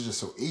like, dude, you're just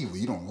so evil.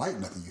 You don't like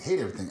nothing. You hate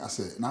everything. I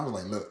said, and I was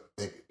like, look,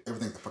 baby,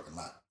 everything's a fucking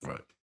lie.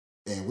 Right.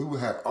 And we would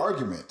have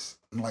arguments.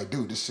 I'm like,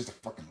 dude, this shit's a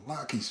fucking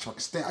lie. I can't fucking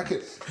stand. I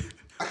couldn't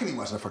even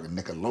watch that fucking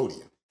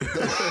Nickelodeon.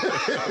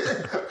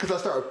 Because I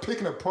started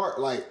picking apart,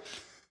 like,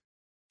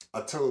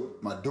 I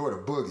told my daughter,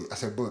 Boogie, I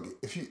said, Boogie,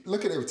 if you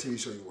look at every TV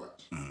show you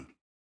watch,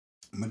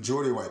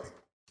 majority of white people,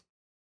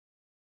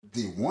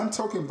 the one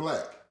token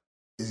black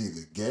is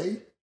either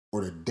gay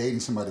or they're dating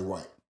somebody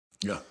white.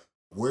 Yeah.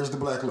 Where's the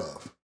black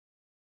love?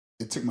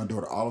 It took my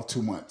daughter all of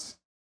 2 months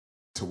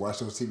to watch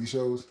those TV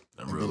shows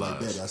and realize,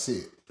 be like, Daddy, I see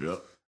it.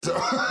 Yep. So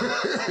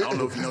I don't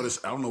know if you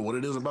noticed, I don't know what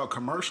it is about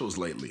commercials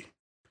lately,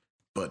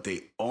 but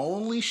they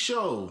only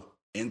show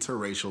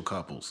interracial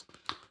couples.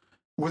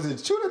 Was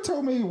it you that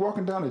told me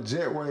walking down the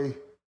jetway,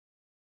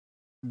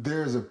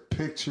 there's a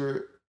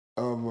picture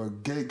of a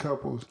gay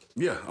couple?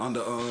 Yeah, on the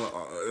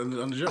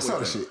jetway. I saw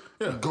the shit.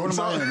 Yeah. Going to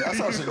Miami. I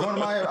saw the shit going to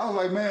Miami. I was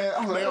like,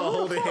 man. They all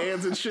holding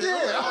hands and shit.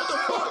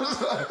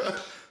 Yeah.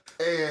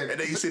 And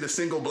then you see the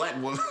single black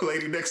one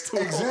lady next to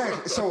him.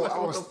 Exactly. So I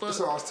was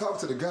talking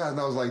to the guys, and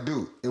I was like,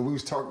 dude, and we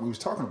was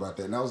talking about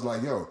that, and I was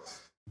like, yo,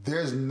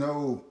 there's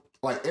no,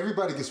 like,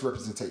 everybody gets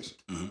representation,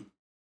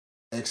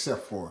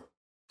 except for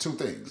two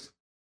things: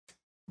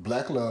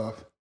 black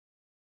love,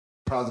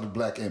 positive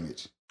black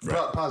image,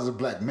 positive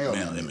black male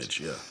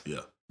image. Yeah.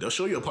 They'll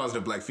show you a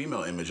positive black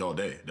female image all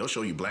day. They'll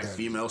show you black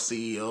female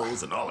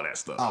CEOs and all of that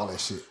stuff. All that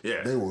shit.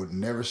 Yeah. They will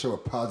never show a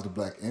positive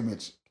black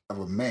image of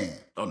a man.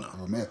 Oh no.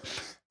 Of a man.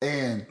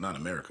 And not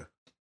America.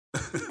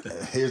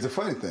 Here's the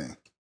funny thing.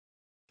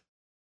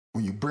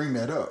 When you bring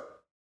that up,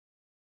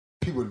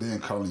 people then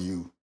calling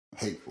you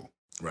hateful.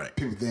 Right.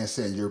 People then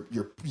saying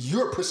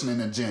you're pushing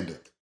an agenda.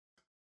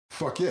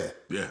 Fuck yeah.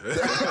 Yeah.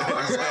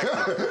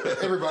 Exactly.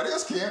 Everybody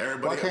else can.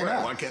 Why can't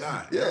I? Why can't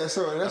I? Yeah,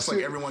 so that's like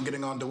everyone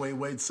getting on Dwayne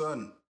Wade's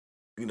son,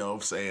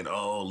 saying,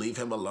 oh, leave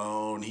him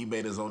alone. He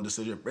made his own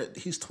decision.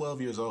 He's 12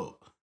 years old.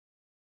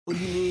 What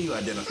do you mean you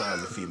identify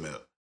as a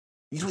female?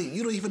 You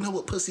don't even know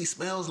what pussy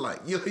smells like.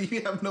 You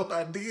have no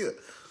idea.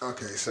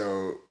 Okay,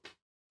 so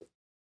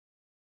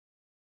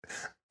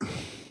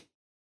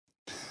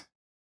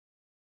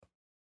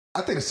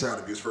I think it's child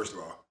abuse, first of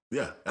all.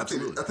 Yeah,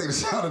 absolutely. I think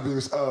it's child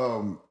abuse.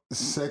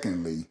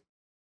 Secondly,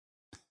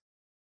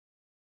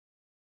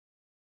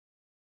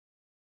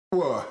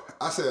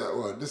 I said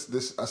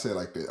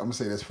like this. I'm gonna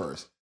say this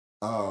first.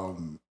 I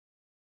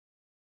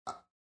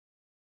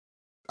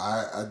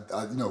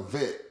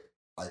Vet,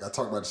 Like I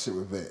talked about the shit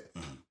with Vet,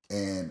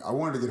 and I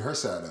wanted to get her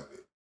side of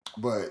it,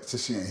 but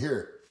since she ain't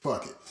here,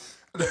 fuck it.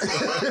 Because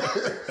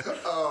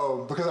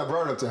I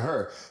brought it up to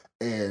her,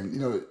 and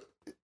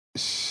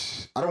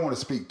I don't want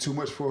to speak too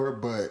much for her,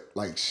 but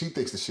like she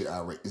thinks the shit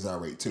is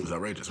irate too. It's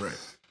outrageous, right?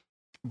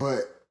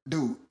 But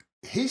dude,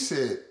 he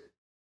said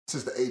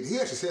since the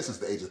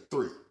age of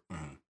 3.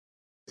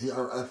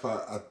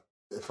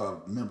 If I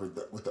remember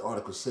what the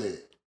article said,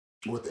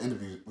 what the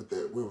interview, what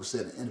it was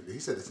said in the interview, he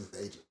said it since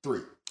the age of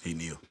 3. He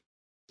knew.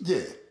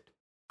 Yeah.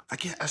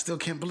 I still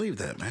can't believe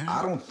that, man.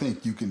 I don't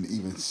think you can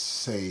even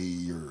say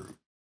your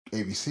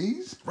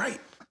ABCs.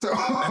 Right.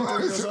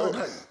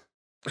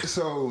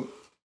 So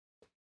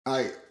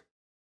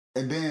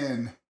and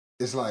then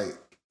it's like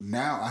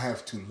now I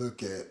have to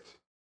look at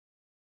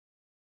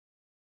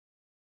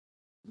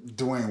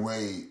Dwayne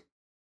Wade.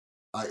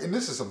 And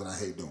this is something I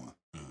hate doing.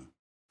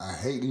 I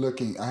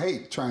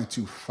hate trying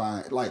to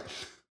find, like,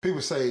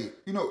 people say,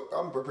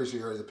 I'm pretty sure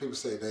you heard that people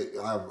say that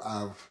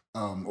I've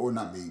or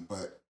not me,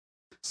 but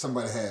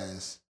somebody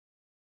has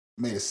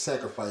made a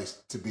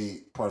sacrifice to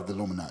be part of the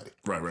Illuminati.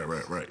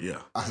 Right,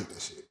 yeah. I hate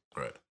that shit.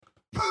 Right.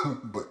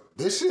 But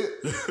this shit,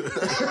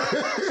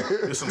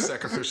 it's some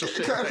sacrificial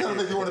shit. Kind of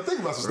make you want to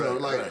think about some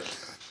stuff. Like, right.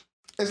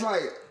 It's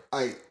like,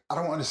 I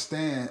don't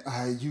understand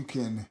how you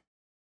can,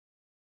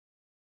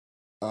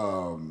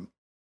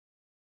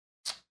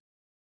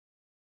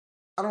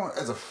 I don't,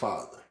 as a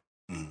father,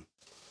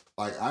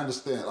 like, I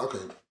understand,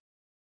 okay,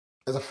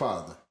 as a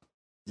father,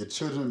 your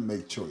children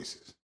make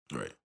choices.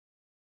 Right.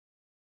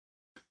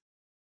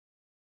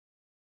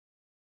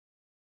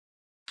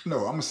 No,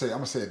 I'm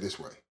gonna say it this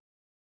way.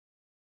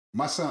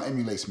 My son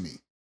emulates me.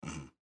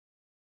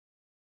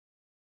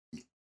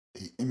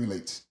 He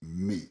emulates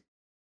me.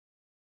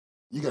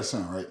 You got a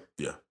son, right?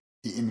 Yeah.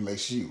 He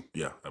emulates you.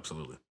 Yeah,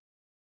 absolutely.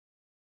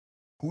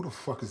 Who the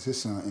fuck is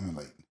his son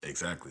emulating?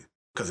 Exactly.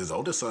 Because his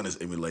oldest son is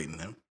emulating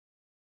him.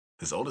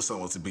 His oldest son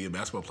wants to be a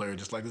basketball player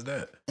just like his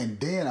dad. And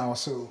then I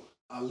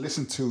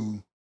listen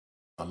to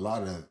a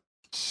lot of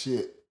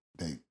shit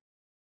that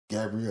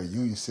Gabrielle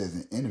Union says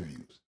in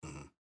interviews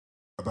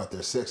about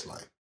their sex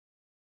life.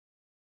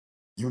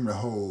 You remember the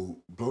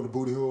whole blow the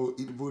booty hole,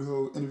 eat the booty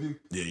hole interview?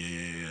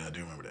 Yeah. I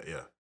do remember that,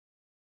 yeah.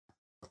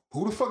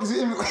 Who the fuck is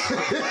he emulating?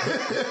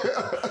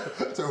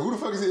 So who the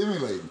fuck is he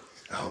emulating?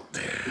 Oh,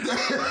 damn. I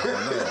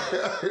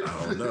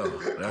don't know.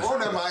 Come on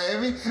now,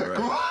 Miami. Right.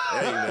 Come on.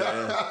 Hey,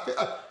 man.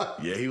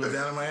 Yeah, he was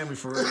down in Miami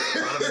for a lot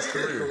of his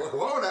career. Come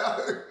on now.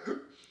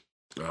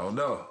 I don't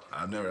know.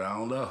 I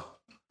don't know.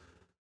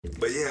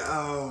 But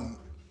yeah,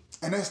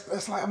 and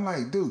that's like, I'm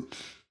like, dude,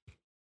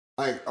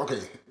 like,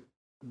 okay,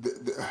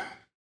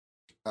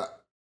 okay,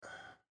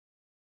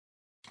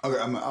 I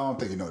don't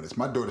think you know this.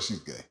 My daughter, she's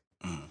gay.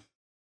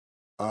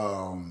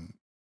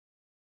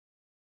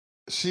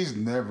 She's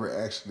never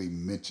actually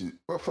mentioned.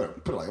 Well,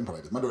 put it like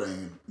this. My daughter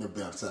ain't never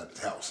been outside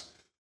this house,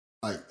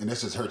 like, and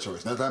that's just her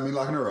choice. That's not me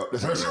locking her up.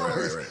 That's her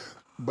choice. Right.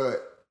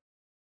 But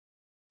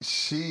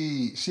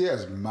she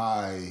has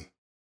my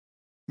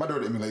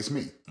daughter emulates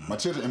me. My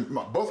children,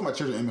 both of my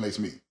children emulates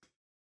me.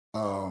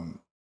 But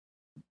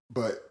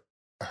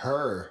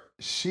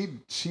she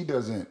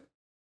doesn't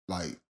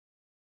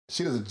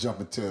jump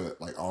into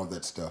like all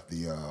that stuff.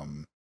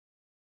 The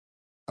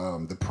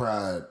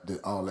pride,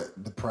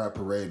 the pride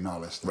parade and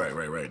all that stuff.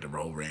 Right. The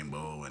whole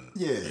rainbow and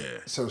yeah.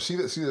 So she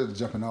doesn't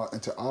jump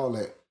into all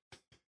that.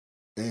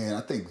 And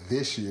I think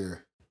this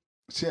year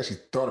she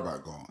actually thought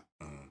about going.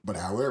 But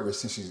however,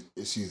 since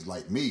she's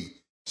like me,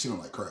 she don't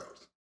like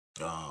crowds.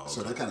 Oh, okay.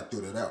 So they kind of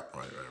threw that out.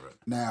 Right.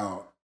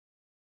 Now,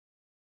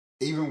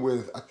 even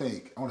with, I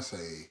want to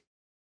say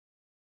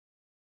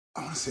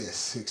at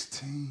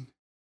 16.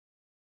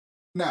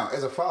 Now,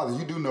 as a father,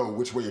 you do know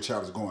which way your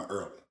child is going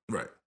early.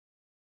 Right.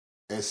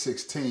 At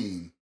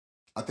 16,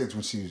 I think it's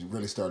when she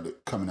really started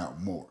coming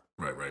out more.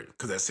 Right.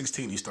 Because at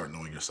 16, you start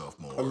knowing yourself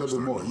more. A little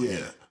bit more,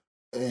 yeah.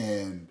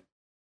 And,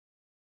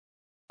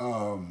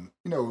 and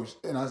I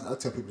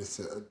tell people this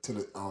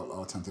all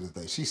the time to this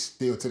day. She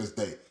still, to this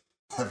day,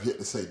 have yet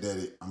to say,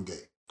 Daddy, I'm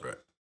gay. Right.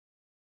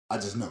 I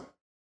just know.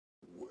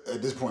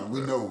 At this point, we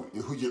know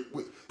who you.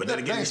 But then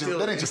again,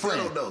 that ain't your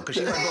friend. Don't know, because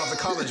she might go off to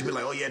college and be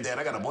like, "Oh yeah, Dad,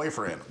 I got a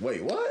boyfriend."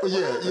 Wait, what?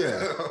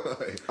 Yeah.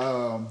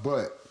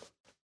 But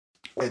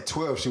at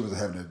 12, we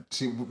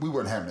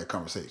weren't having that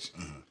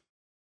conversation.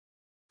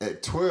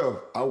 At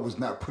 12, I was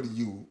not putting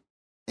you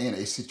in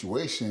a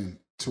situation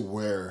to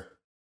where,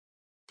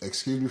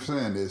 excuse me for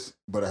saying this,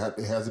 but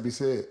it has to be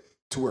said,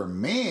 to where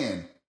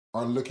men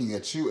are looking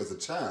at you as a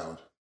child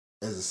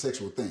as a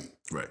sexual thing.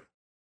 Right.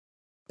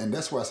 And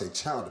that's why I say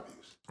child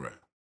abuse. Right.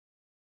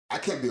 I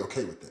can't be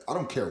okay with that. I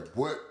don't care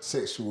what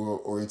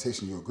sexual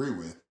orientation you agree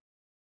with.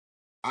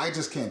 I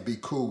just can't be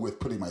cool with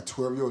putting my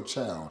 12-year-old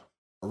child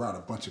around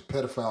a bunch of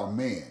pedophile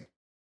men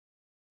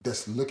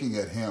that's looking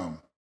at him,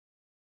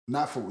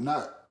 for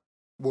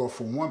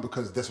one,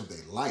 because that's what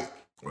they like.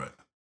 Right.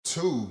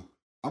 2,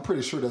 I'm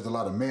pretty sure there's a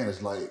lot of men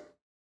that's like,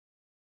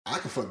 I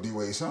can fuck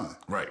D-Wade's son.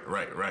 Right.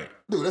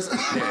 Dude, that's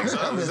Exactly.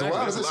 as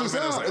wild as that shit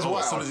sounds. Like, It's as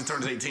wild. soon as he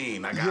turns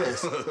 18, I got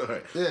Yes. it.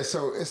 Right. Yeah,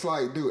 so it's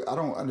like, dude, I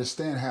don't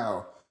understand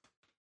how.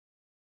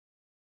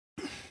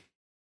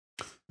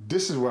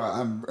 This is why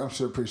I'm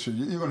sure, pretty sure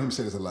you're gonna hear me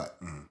say this a lot,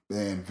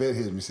 and Vet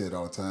hears me say it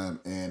all the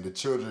time, and the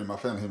children in my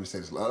family hear me say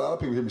this. A lot of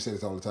people hear me say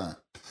this all the time.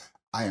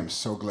 I am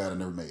so glad I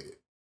never made it.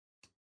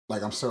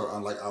 Like I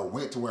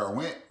went to where I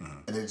went,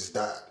 and it just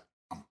died.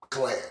 I'm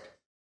glad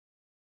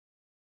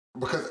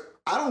because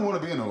I don't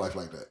want to be in a life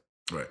like that.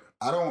 Right.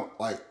 I don't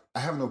like. I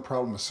have no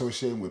problem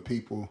associating with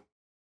people.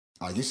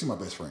 Like you see my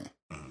best friend,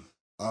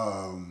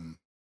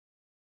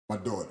 my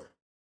daughter,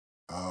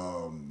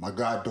 my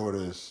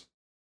goddaughter's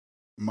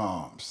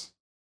moms.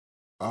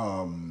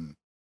 I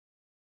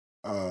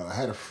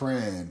had a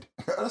friend.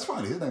 That's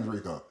funny. His name's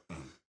Rico.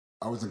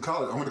 I was in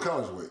college. I went to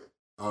college with.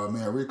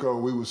 Man, Rico.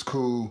 We was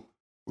cool.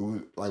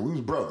 We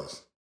was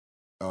brothers.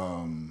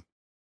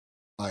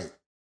 Like,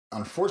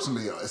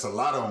 unfortunately, it's a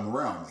lot of them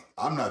around me.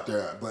 I'm not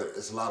there, but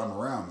it's a lot of them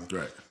around me.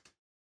 Right.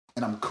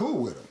 And I'm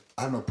cool with them.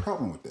 I have no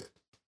problem with that.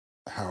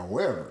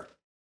 However,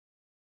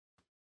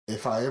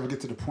 if I ever get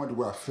to the point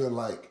where I feel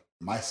like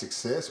my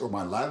success or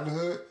my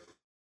livelihood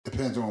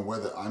depends on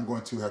whether I'm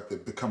going to have to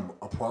become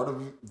a part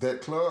of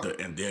that club, I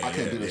can't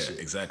do that shit.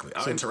 Exactly.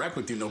 I'll interact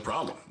with you, no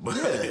problem. But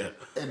Yeah.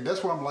 And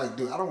that's why I'm like,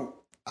 dude, I'm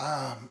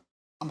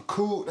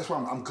cool. That's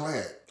why I'm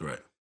glad. Right.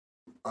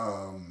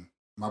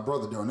 My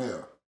brother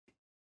Darnell,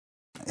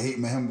 we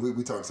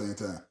talk at the same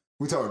time.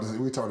 We talked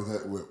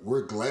that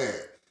we're glad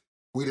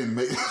we didn't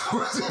make it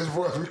as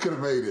far as we could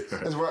have made it.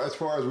 As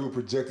far as we were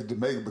projected to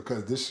make it,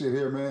 because this shit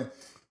here, man,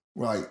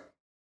 like,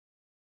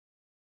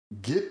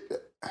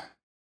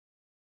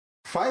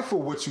 fight for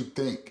what you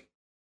think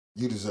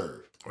you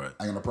deserve. Right.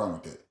 I ain't got no problem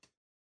with that.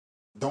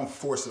 Don't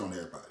force it on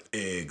everybody.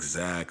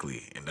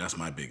 Exactly. And that's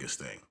my biggest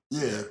thing.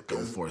 Yeah.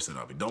 Don't force it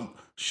on me. Don't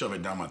shove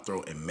it down my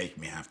throat and make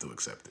me have to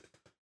accept it.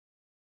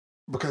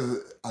 Because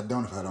I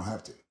don't if I don't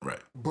have to.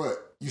 Right.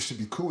 But you should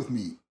be cool with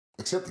me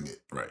accepting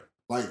it. Right.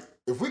 Like,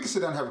 if we can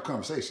sit down and have a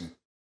conversation,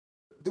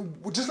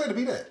 just let it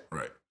be that.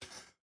 Right.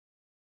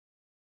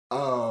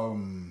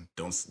 Um,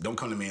 Don't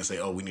come to me and say,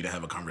 "Oh, we need to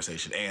have a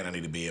conversation, and I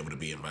need to be able to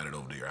be invited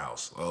over to your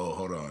house." Oh,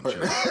 hold on, chill.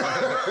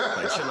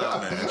 Like, chill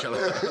out, man. Chill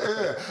out.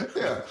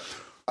 yeah.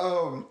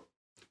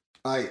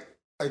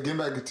 Getting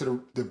back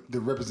to the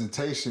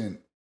representation,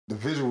 the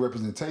visual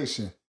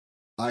representation,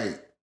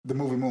 like the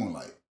movie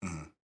Moonlight,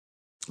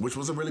 which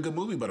was a really good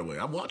movie, by the way.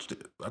 I watched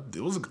it. I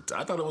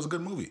thought it was a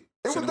good movie.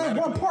 It was that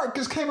one part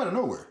just came out of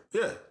nowhere.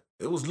 Yeah.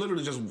 It was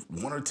literally just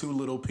one or two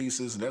little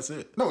pieces, and that's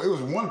it. No, it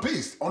was one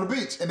piece on the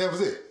beach, and that was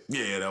it.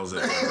 Yeah, that was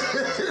it.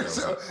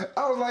 So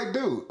I was like,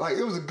 dude, like,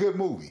 it was a good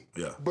movie.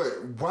 Yeah.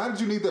 But why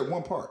did you need that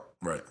one part?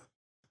 Right.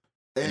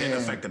 And then the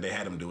fact that they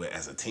had him do it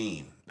as a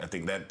teen, I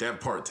think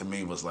that part to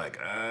me was like,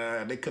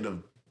 they could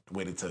have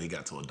waited till he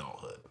got to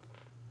adulthood.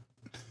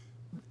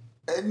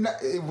 And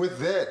with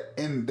that,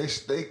 and they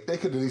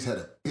could at least had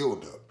a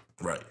build up.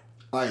 Right.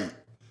 Like,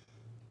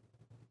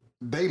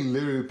 they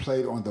literally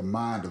played on the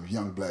mind of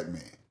young black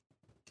men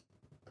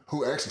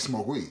who actually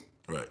smoke weed.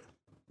 Right.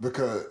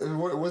 Because that's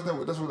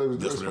what they were doing.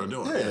 That's what they were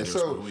doing. Yeah, they were so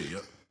smoking weed,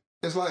 yep.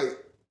 it's like,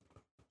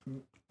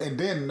 and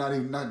then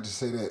not just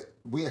say that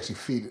we actually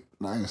feed.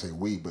 No, I ain't gonna say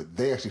we, but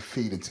they actually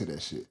feed into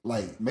that shit.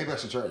 Like, maybe I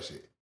should try that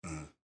shit.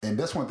 Mm-hmm. And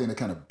that's one thing that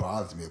kind of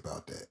bothers me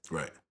about that.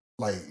 Right.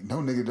 Like, no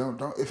nigga,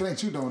 don't. If it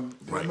ain't you, don't.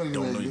 Right.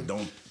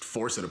 Don't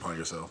force it upon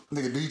yourself.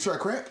 Nigga, do you try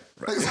crack?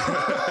 Right.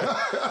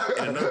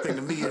 And another thing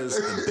to me is,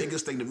 the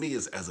biggest thing to me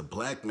is, as a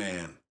black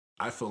man,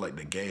 I feel like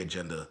the gay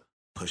agenda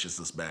pushes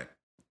us back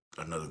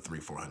another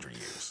 300-400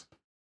 years.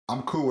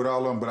 I'm cool with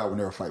all of them, but I would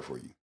never fight for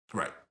you.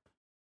 Right.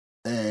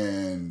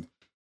 And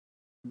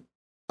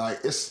like,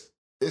 it's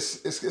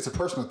a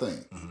personal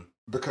thing,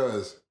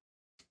 because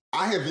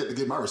I have yet to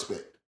get my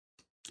respect.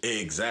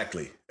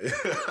 Exactly.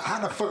 How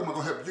the fuck am I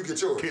gonna help you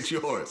get yours? Get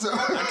yours.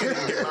 I can't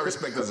even get my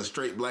respect as a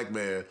straight black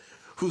man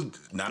who's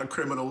not a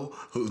criminal,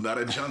 who's not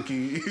a junkie,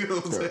 you know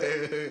what I'm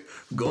saying?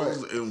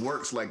 Goes and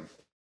works like.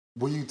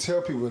 When you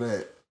tell people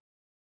that,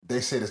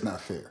 they say it's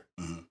not fair.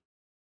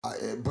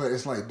 But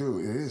it's like,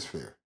 dude, it is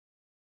fair.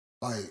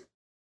 Like,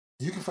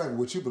 you can fight for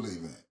what you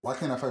believe in. Why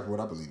can't I fight for what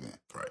I believe in?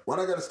 Right. Why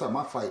do I got to stop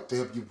my fight to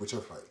help you with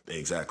your fight?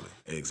 Exactly.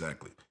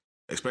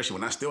 Especially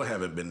when I still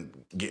haven't been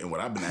getting what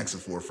I've been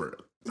asking for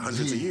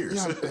hundreds of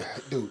years. Yeah,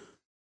 dude.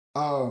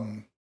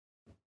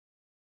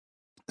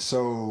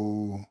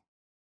 So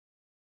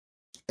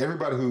every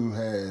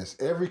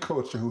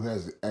culture who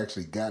has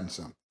actually gotten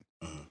something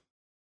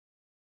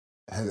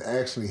has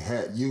actually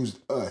used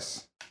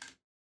us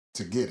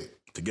to get it.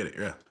 To get it,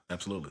 yeah,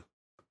 absolutely.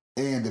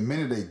 And the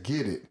minute they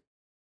get it,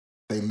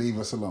 they leave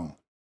us alone.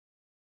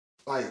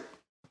 Like,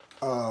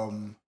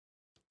 I'm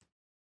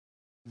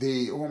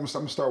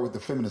gonna start with the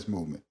feminist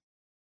movement.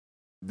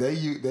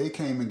 They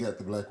came and got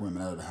the black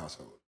women out of the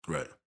household.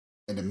 Right.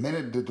 And the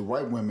minute that the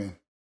white women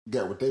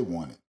got what they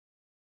wanted,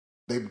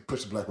 they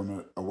pushed the black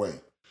women away.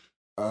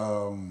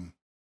 Let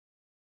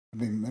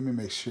me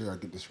make sure I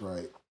get this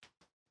right.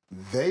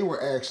 They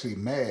were actually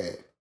mad.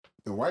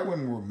 The white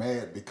women were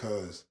mad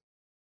because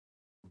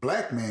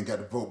black men got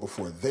to vote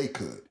before they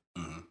could.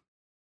 Mm-hmm.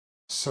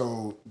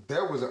 So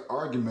there was an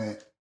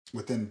argument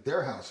within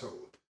their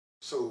household.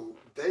 So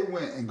they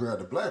went and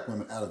grabbed the black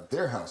women out of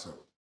their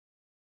household,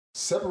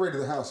 separated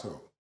the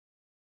household.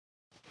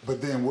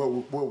 But then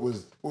what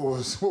was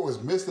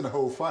missed in the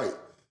whole fight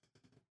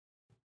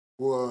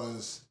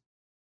was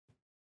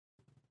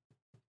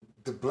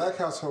the black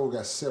household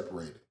got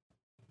separated.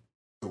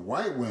 The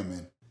white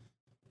women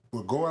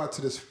would go out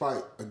to this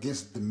fight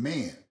against the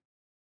men,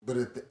 but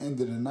at the end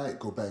of the night,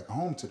 go back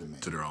home to the men.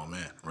 To their own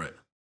man, right.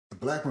 The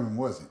black women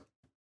wasn't.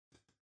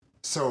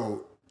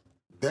 So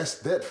that's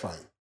that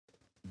fight.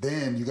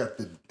 Then you got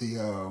the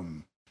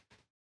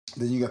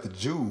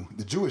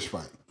Jewish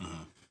fight.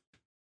 Mm-hmm.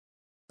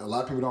 A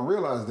lot of people don't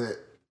realize that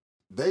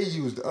they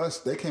used us.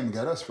 They came and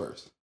got us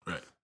first.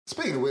 Right.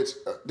 Speaking of which,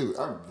 dude,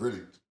 I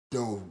really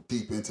dove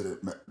deep into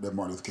that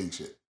Martin Luther King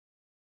shit.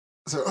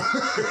 So, and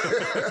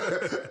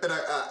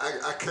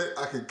I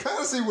can kind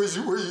of see where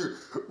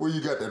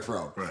you got that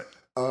from. Right.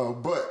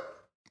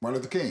 But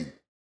Martin Luther King,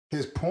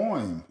 his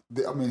poem,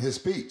 his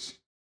speech,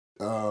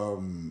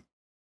 the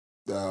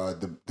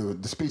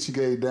speech he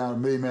gave down,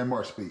 Million Man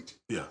March speech.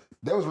 Yeah.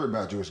 That was written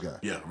by a Jewish guy.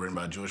 Yeah, written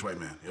by a Jewish white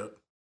man. Yep.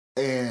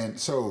 And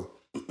so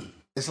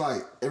it's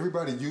like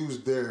everybody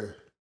used their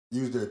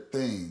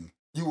thing.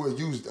 You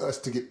used us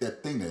to get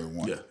that thing they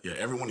wanted. Yeah.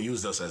 Everyone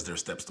used us as their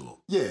step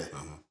stool. Yeah.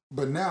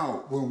 But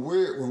now when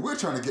we're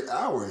trying to get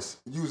ours,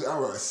 use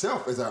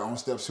ourself as our own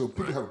step stool,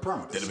 people have a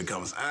problem with Then this. it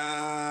becomes,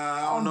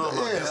 I don't know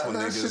about this one,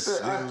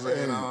 niggas. I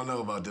don't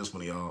know about this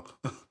one, y'all.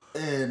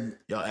 And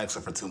y'all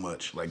asking for too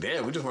much. Like,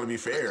 damn, we just want to be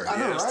fair. I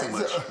know, that's right? too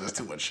much. That's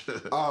too much.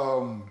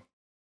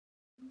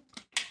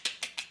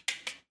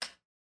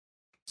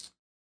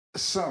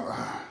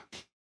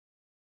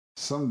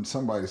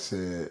 Somebody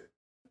said,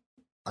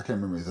 I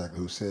can't remember exactly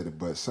who said it,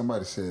 but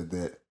somebody said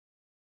that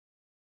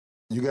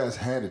you guys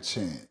had a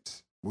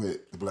chance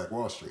with the Black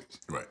Wall Streets.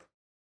 Right.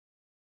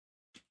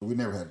 We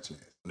never had a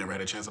chance. Never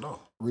had a chance at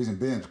all. Reason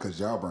being is because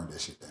y'all burned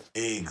that shit down.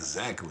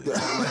 Exactly.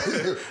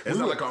 It's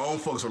not like our own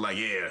folks were like,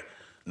 yeah,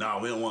 nah,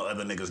 we don't want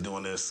other niggas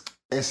doing this.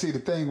 And see, the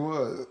thing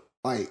was,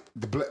 like,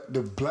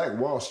 the Black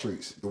Wall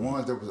Streets, the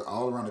ones that was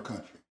all around the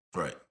country.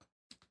 Right.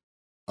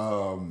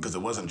 Because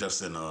it wasn't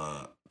just in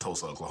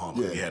Tulsa,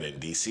 Oklahoma. Yeah. You had it in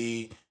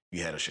D.C.,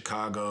 you had it in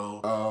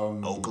Chicago,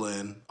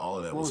 Oakland, all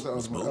of that was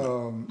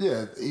booming.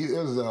 It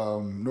was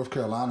North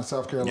Carolina,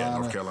 South Carolina. Yeah,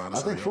 North Carolina.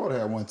 I think Florida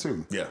had one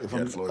too. Yeah,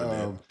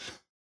 Florida did.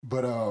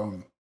 But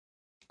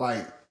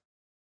like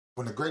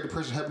when the Great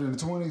Depression happened in the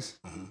 20s,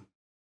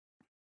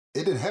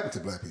 it didn't happen to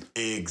black people.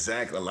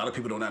 Exactly. A lot of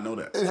people do not know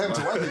that. It happened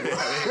to white people.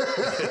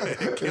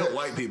 It killed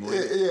white people.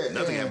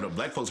 Nothing happened to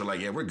black folks. Are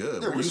like, yeah, we're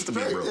good. We're used to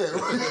being broke.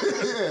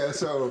 Yeah.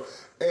 So,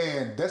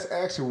 and that's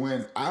actually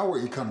when our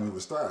economy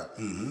was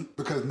thriving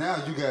because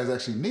now you guys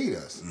actually need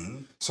us.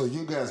 So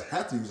you guys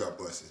have to use our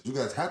buses. You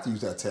guys have to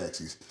use our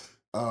taxis.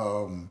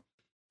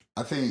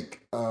 I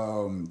think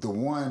the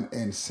one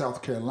in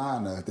South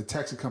Carolina, the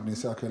taxi company in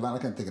South Carolina, I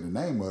can't think of the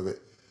name of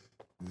it.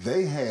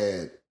 They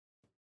had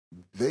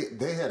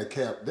a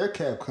cab. Their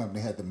cab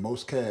company had the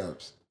most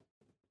cabs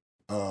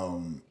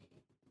from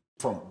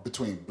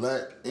between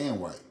black and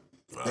white.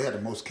 Wow. They had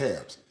the most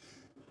cabs.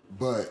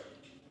 But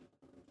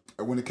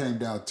when it came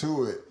down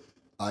to it,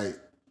 like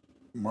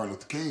Martin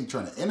Luther King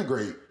trying to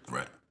integrate,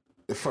 right?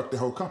 It fucked the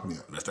whole company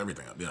up. Messed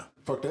everything up, yeah.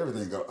 Fucked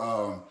everything up.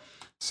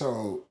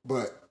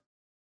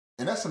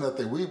 And that's another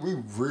thing. We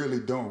really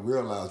don't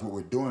realize what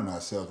we're doing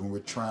ourselves when we're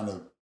trying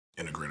to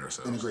integrate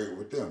ourselves. Integrate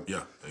with them.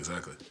 Yeah,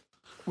 exactly.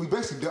 We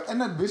basically don't,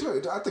 and I think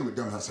we're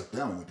dumbing ourselves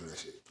down when we do that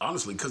shit.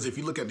 Honestly, because if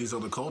you look at these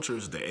other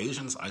cultures, the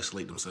Asians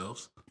isolate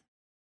themselves.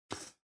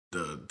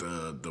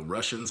 The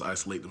Russians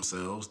isolate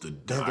themselves. The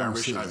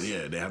Irish,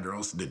 they have their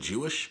own. The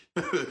Jewish.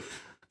 But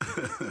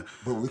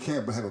we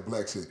can't have a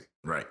black city.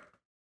 Right.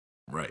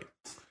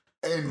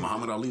 And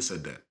Muhammad Ali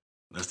said that.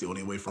 That's the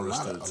only way for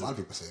us to. A lot of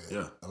people say that.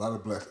 Yeah. A lot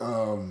of blacks.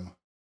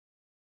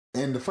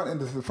 And the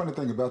funny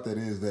thing about that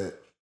is that,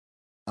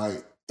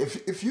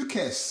 if you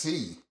can't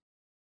see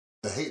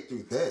the hate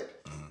through that,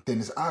 then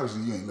it's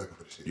obviously you ain't looking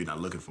for the shit. You're not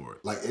looking for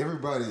it. Like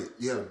everybody,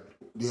 you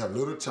have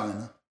Little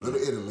China, Little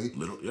Italy,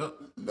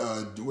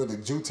 with the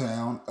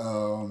Jewtown,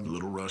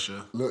 Little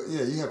Russia.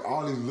 You have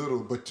all these little,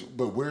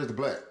 but where's the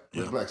black?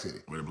 Where's the black city?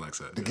 Where the black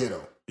side? The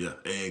ghetto. Yeah,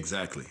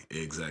 exactly.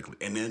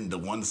 And then the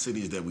one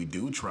cities that we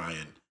do try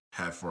and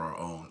have for our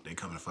own, they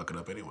come and fuck it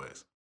up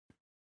anyways.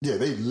 Yeah,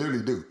 they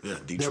literally do. Yeah,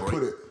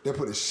 Detroit. They'll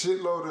put a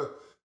shitload of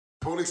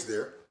police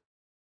there,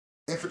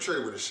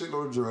 infiltrate with a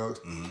shitload of drugs.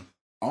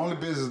 Only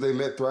business they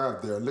let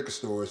thrive there are liquor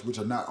stores, which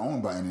are not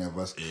owned by any of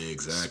us.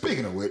 Exactly.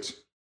 Speaking of which,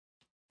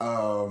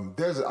 I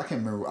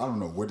can't remember. I don't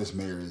know where this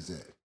mayor is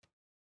at.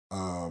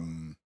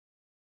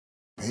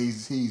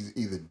 He's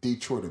either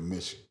Detroit or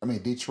Michigan.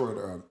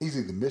 He's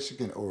either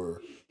Michigan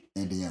or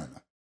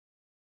Indiana.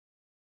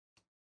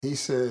 He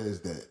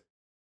says that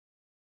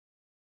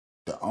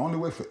the only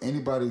way for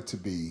anybody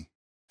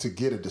to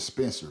get a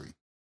dispensary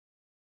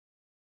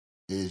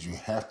is you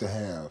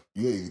either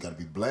got to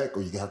be black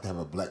or you have to have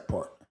a black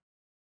partner.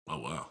 Oh,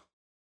 wow.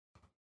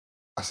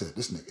 I said,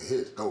 this nigga here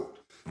is gold.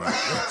 Right.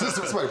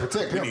 Somebody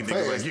protect him. We need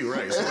niggas like you,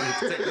 right? Somebody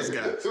protect this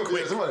guy.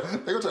 Quick. Somebody,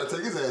 they gonna try to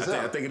take his ass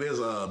out. I think it is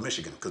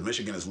Michigan, because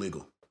Michigan is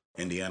legal.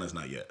 Indiana's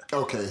not yet.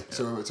 Okay,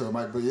 so it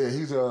might, but yeah,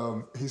 he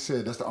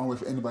said that's the only way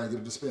for anybody to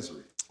get a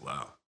dispensary.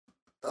 Wow.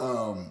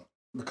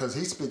 Because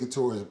he's speaking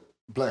towards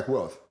black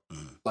wealth.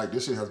 Like,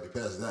 this shit has to be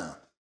passed down.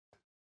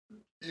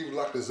 You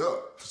locked us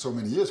up for so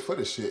many years for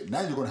this shit.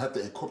 Now you're gonna have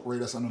to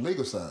incorporate us on the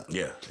legal side.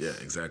 Yeah,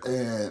 exactly.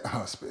 And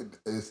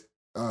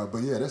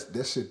but yeah,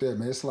 that shit there,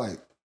 man. It's like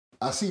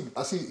I see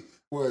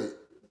where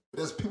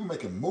there's people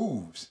making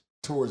moves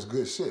towards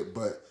good shit,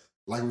 but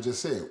like we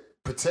just said,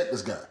 protect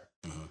this guy.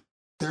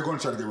 They're gonna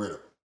try to get rid of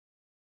him.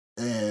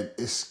 And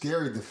it's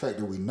scary the fact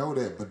that we know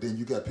that, but then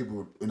you got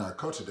people in our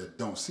culture that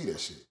don't see that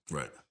shit.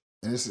 Right.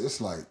 And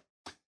it's like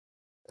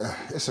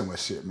it's so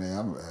much shit,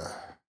 man.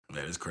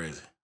 Man, it's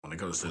crazy. When it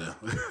comes to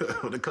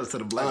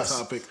the black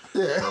topic,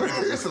 yeah,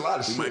 it's a lot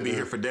of shit. We might be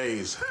here for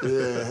days.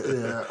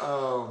 Yeah.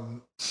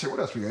 Shit, what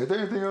else we got? Is there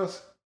anything else?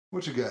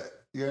 What you got?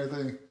 You got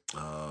anything?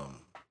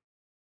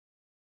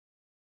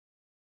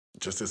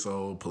 Just this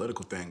whole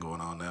political thing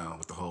going on now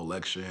with the whole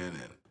election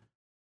and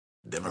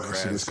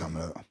Democrats. Shit is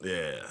coming up.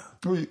 Yeah.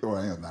 I ain't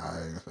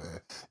gonna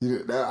say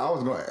it. I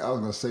was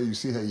gonna say, you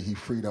see how he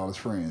freed all his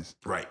friends.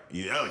 Right.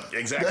 Yeah.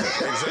 Exactly.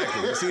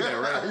 You see that,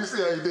 right? You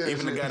see how he did.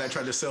 Even the guy that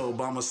tried to sell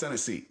Obama's Senate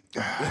seat,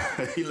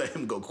 he let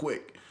him go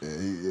quick.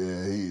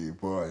 Yeah,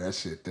 boy, that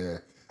shit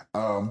there.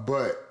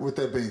 But with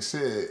that being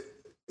said,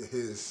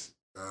 his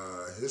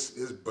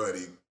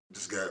buddy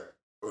just got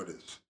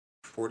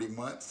 40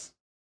 months.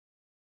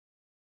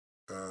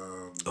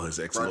 His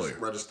ex-lawyer.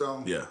 Roger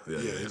Stone? Yeah.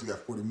 He's got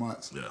 40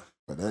 months. Yeah.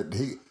 But that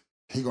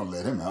he gonna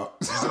let him out.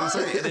 You know what I'm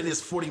saying? And then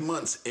it's 40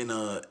 months in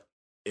a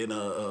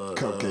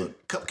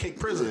cupcake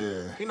prison.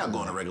 Yeah. He's not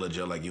going to regular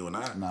jail like you and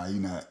I. Nah, he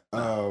not.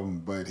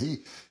 But he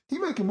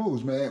making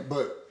moves, man.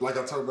 But like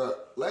I talked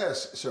about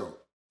last show,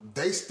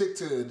 they stick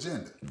to the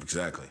agenda.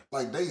 Exactly.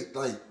 Like they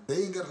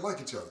ain't gotta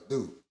like each other,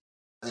 dude.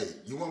 Hey,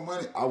 you want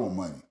money? I want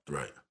money.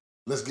 Right.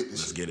 Let's get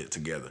this. Let's get it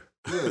together.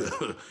 Yeah.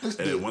 And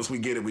then once we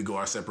get it, we go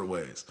our separate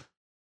ways.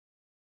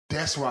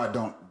 That's why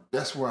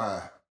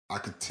I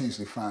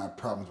continuously find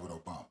problems with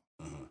Obama.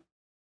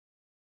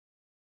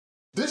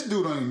 This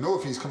dude don't even know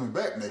if he's coming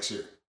back next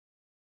year.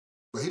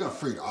 But he done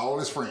freed all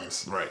his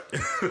friends. Right.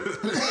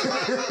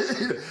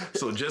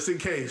 So just in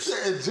case.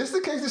 Yeah, just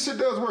in case this shit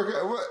does work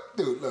out.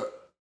 Dude, look.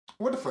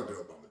 What the fuck did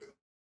Obama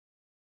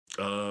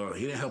do?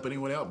 He didn't help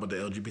anyone out but the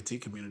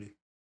LGBT community.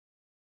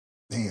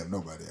 He ain't help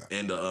nobody out.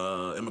 And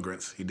the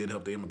immigrants. He did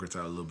help the immigrants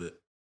out a little bit.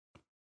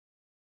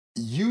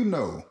 You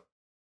know,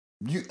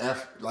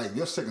 like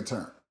your second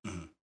term,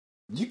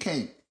 you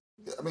can't.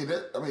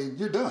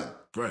 You're done.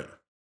 Right.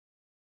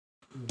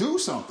 Do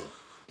something.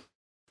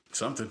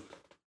 Something.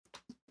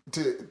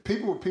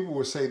 People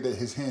would say that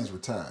his hands were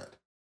tied.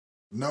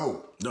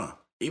 No.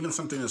 Even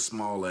something as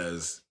small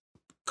as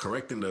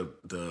correcting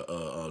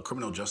the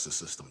criminal justice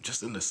system,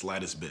 just in the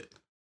slightest bit.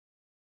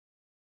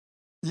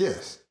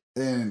 Yes,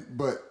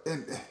 but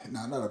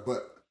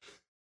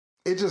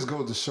it just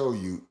goes to show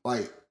you,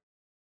 like.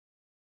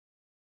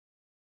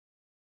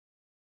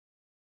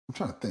 I'm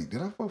trying to think.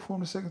 Did I vote for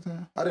him the second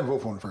time? I didn't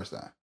vote for him the first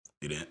time.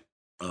 You didn't?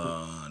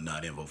 No, I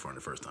didn't vote for him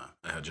the first time.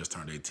 I had just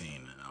turned 18,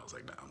 and I was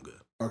like, nah, I'm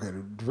good. Okay,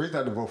 the reason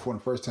I didn't vote for him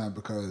the first time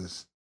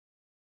because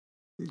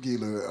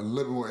give you a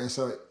little bit more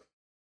insight.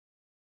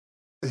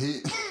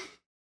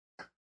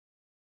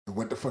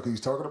 What the fuck he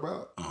was talking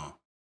about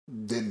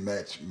didn't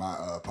match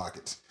my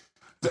pockets.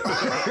 The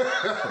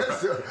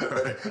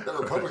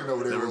Republican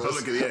over there. The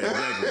Republican, yeah,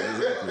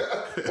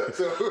 exactly.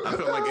 So, I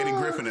felt like Eddie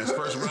Griffin in his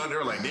first run. They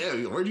were like,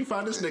 damn, where'd you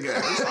find this nigga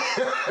at?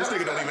 This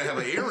nigga don't even have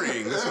an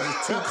earring. This was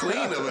just too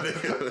clean of a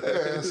nigga.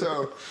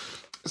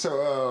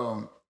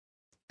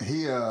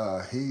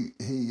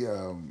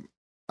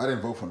 I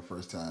didn't vote for him the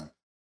first time.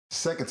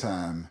 Second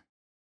time,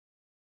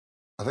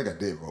 I think I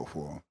did vote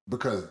for him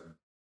because,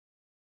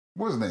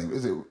 what's his name?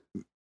 Is it...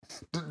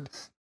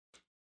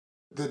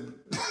 The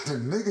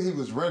nigga he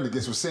was running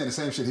against was saying the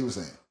same shit he was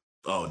saying.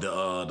 Oh, the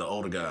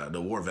older guy,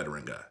 the war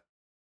veteran guy.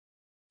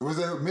 Was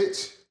that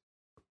Mitch?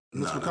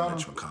 No, McConnell? not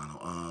Mitch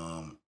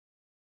McConnell.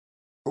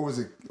 Or was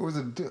it?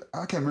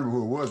 I can't remember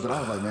who it was, but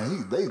I was like,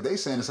 man, they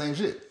saying the same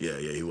shit. Yeah,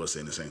 he was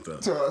saying the same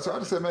thing. So I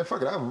just said, man,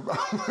 fuck it. I'm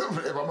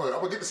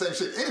gonna get the same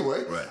shit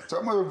anyway. Right. So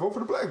I'm gonna vote for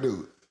the black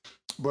dude.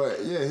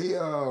 But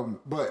yeah,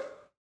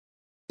 but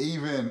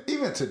even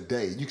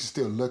today, you can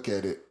still look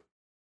at it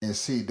and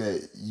see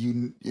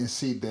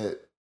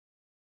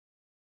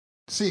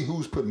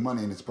who's putting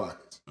money in his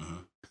pockets.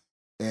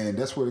 And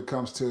that's what it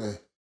comes to.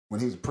 When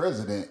he was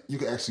president, you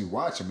can actually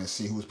watch him and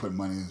see who's putting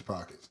money in his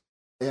pockets.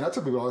 And I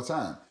tell people all the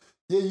time,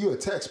 yeah, you're a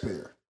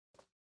taxpayer.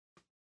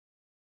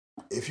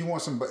 If you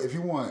want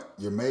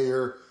your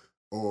mayor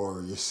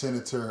or your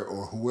senator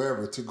or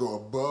whoever to go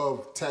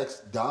above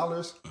tax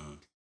dollars,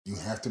 you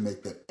have to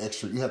make that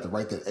extra. You have to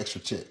write that extra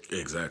check.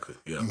 Exactly.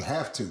 Yeah. You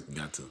have to. You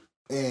got to.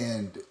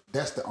 And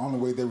that's the only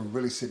way they would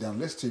really sit down and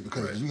listen to you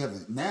because you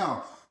have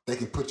now they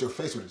can put your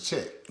face with a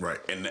check. Right.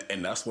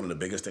 And that's one of the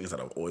biggest things that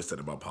I've always said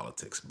about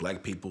politics.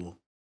 Black people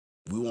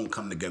we won't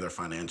come together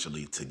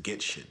financially to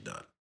get shit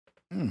done.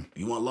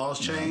 You want laws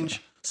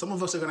change? Some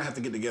of us are gonna have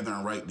to get together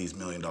and write these $1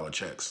 million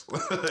checks.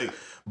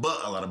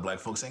 But a lot of black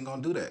folks ain't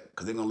gonna do that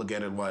because they're gonna look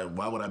at it. Why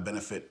would I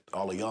benefit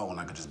all of y'all when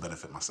I could just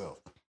benefit myself?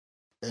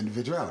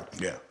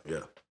 Individuality. Yeah.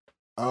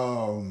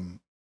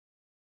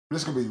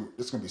 This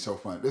gonna be so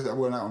fun. I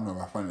don't know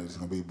how funny this is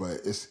gonna be,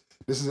 but this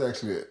is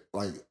actually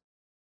like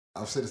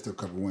I've said this to a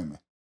couple of women.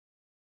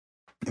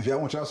 If y'all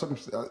want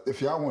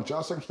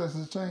y'all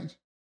circumstances to change,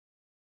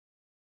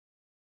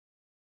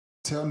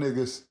 tell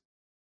niggas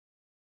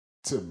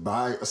to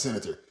buy a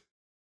senator.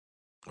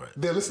 Right.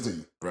 They'll listen to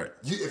you. Right.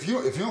 If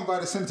you don't buy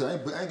the senator, I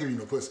ain't giving you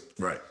no pussy.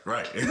 Right.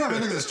 You know how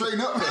many niggas are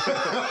straighten up?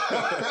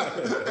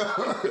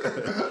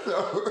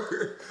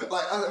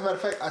 Like, as a matter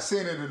of fact, I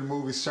seen it in the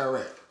movie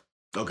Chirac.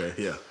 Okay,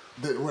 yeah.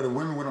 Where the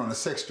women went on a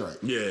sex strike.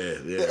 Yeah.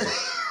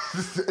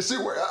 The shit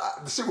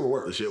will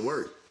work. The shit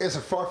work. It's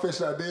a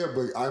far-fetched idea,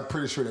 but I'm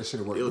pretty sure that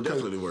shit will work. It'll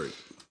definitely work.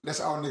 That's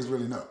all niggas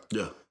really know.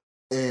 Yeah.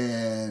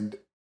 And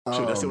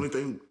Shit, that's the only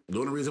thing. The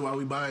only reason why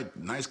we buy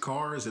nice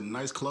cars and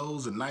nice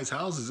clothes and nice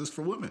houses is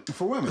for women.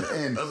 For women.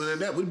 And other than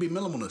that, we'd be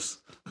minimalists.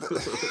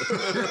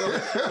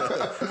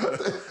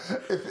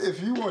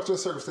 if you want your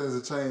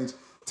circumstances to change,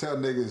 tell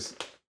niggas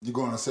you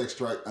go on a sex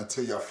strike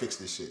until y'all fix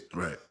this shit.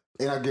 Right.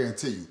 And I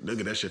guarantee you, they'll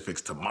get that shit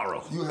fixed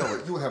tomorrow. You have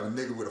a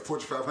nigga with a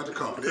Fortune 500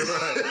 company.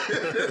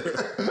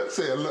 Right.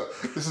 Saying, look,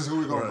 this is who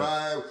we're gonna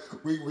buy.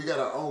 We got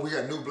our own. We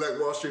got New Black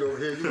Wall Street over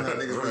here. You gonna have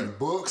niggas reading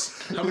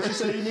books. How much you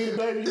say you needed,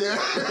 baby?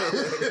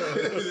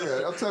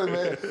 Yeah, I'm telling you,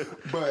 man.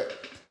 But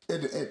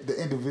the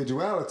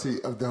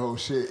individuality of the whole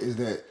shit is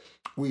that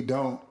we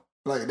don't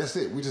like. That's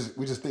it. We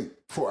just think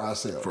for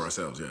ourselves. For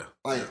ourselves, yeah.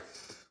 Like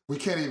we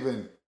can't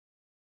even.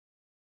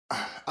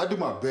 I do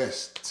my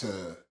best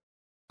to.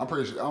 I'm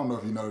pretty sure. I don't know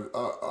if you know.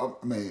 I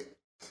mean,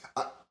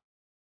 how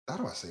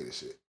do I say this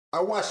shit?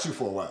 I watched you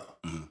for a while.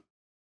 Mm-hmm.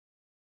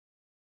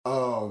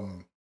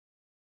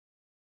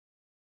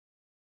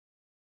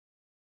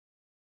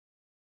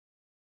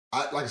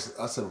 Like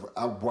I said,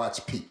 I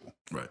watch people,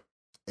 right?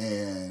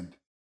 And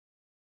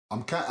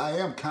I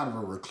am kind of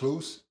a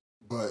recluse,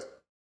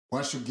 but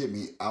once you get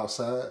me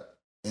outside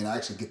and I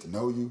actually get to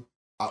know you,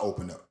 I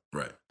open up.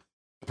 Right.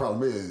 The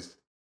problem is,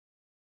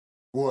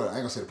 well, I ain't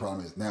gonna say the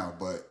problem is now,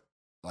 but.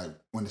 Like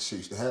when this shit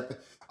used to happen,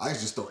 I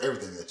used to just throw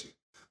everything at you.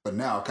 But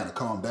now I kind of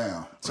calm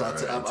down, so I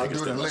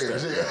do it in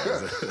layers.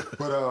 Yeah.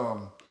 But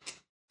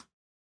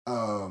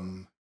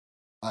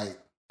like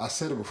I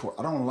said it before,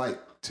 I don't like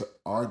to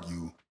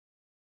argue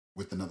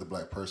with another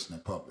black person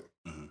in public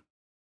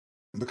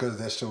because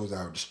that shows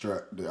our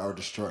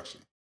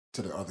destruction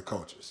to the other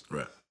cultures.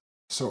 Right.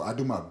 So I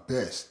do my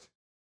best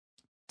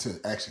to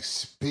actually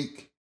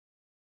speak,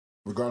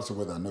 regardless of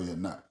whether I know you or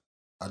not.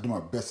 I do my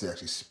best to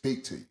actually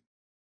speak to you.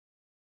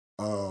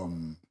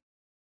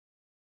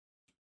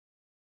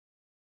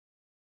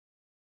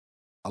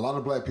 A lot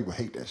of black people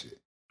hate that shit.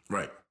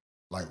 Right.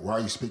 Like, why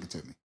are you speaking to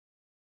me?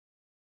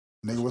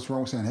 Nigga, what's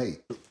wrong with saying hey?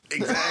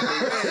 Exactly.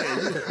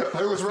 Yeah.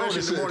 Hey, what's wrong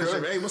with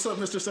shit? Hey, what's up,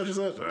 Mr. Such and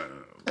Such?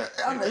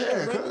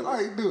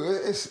 Like,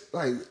 dude, it's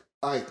like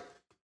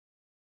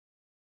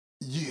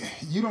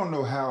you don't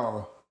know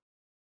how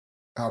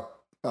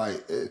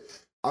like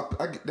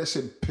that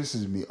shit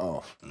pisses me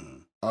off.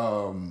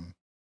 To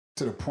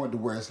the point to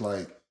where it's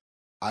like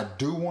I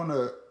do want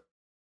to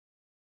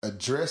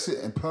address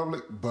it in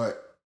public,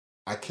 but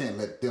I can't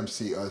let them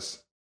see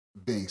us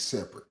being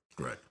separate.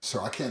 Right.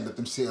 So I can't let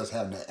them see us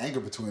having that anger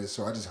between us.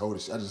 So I just hold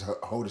it. I just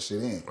hold the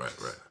shit in. Right.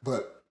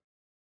 But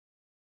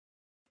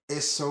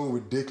it's so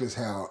ridiculous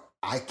how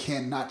I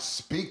cannot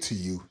speak to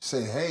you.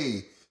 Say,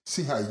 hey,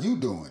 see how you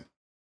doing.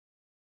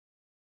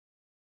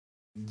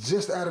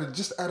 Just out of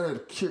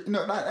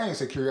no, I ain't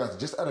say curiosity.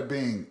 Just out of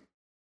being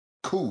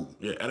cool.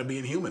 Yeah, out of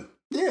being human.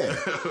 Yeah.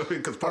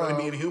 Because part of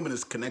being human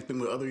is connecting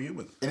with other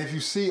humans. And if you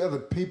see other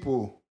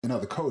people in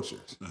other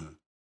cultures,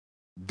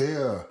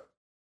 they'll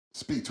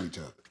speak to each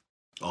other.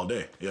 All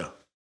day, yeah.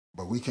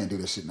 But we can't do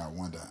that shit not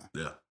one time.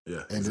 Yeah.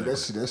 And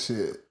exactly.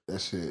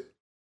 that shit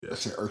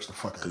irks the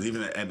fuck out. Because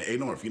even at the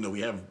A-North,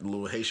 we have a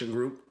little Haitian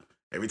group.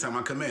 Every time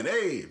I come in,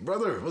 hey,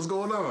 brother, what's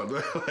going on?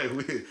 Like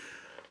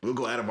we'll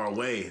go out of our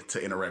way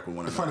to interact with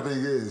one another. The funny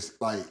thing is,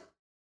 like,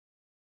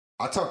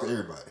 I talk to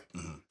everybody.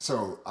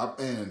 So I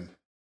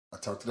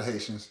talk to the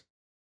Haitians,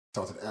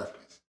 talk to the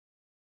Africans.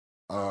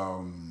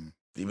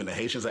 Even the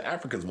Haitians and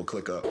Africans will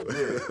click up.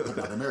 Yeah, but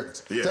not the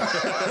Americans. Yeah.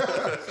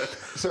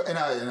 So and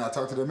I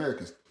talk to the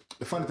Americans.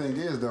 The funny thing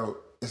is though,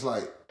 it's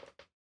like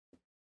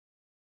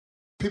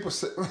people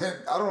say,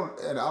 I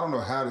don't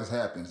know how this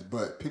happens,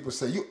 but people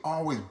say you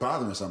always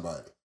bothering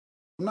somebody.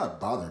 I'm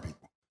not bothering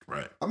people.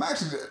 Right. I'm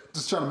actually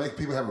just trying to make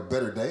people have a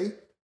better day,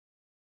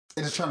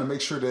 and just trying to make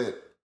sure that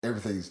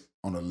everything's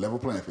on a level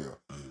playing field.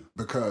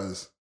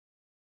 Because,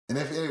 and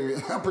if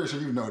I'm pretty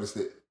sure you've noticed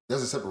it,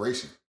 there's a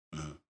separation.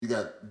 You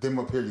got them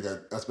up here, you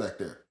got us back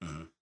there.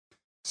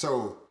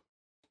 So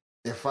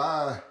if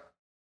I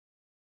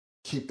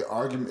keep the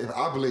argument, if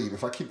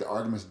I keep the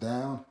arguments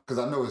down, because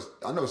I know it's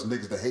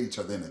niggas that hate each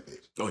other in that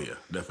bitch. Oh yeah,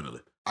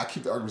 definitely. I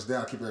keep the arguments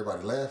down, keep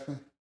everybody laughing,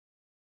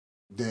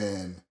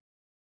 then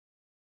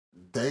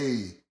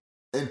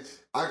and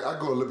I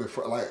go a little bit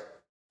further. Like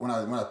when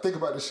I think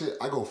about this shit,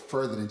 I go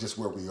further than just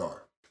where we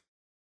are.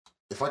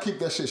 If I keep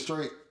that shit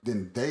straight,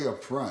 then they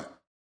up front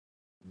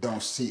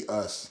don't see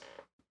us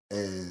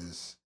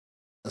as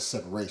a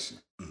separation.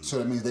 Mm-hmm. So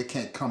that means they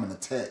can't come and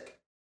attack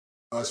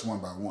us one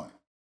by one.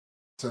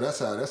 So that's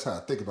how I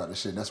think about this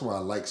shit. That's why I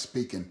like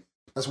speaking.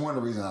 That's one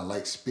of the reasons I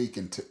like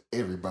speaking to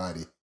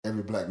everybody,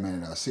 every black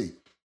man that I see.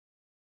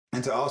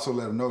 And to also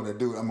let them know that,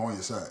 dude, I'm on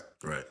your side.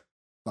 Right.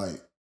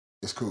 Like,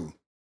 it's cool.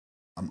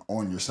 I'm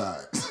on your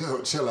side.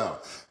 Chill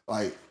out.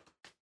 Like,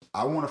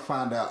 I want to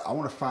find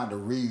a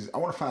reason. I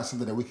want to find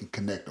something that we can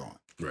connect on.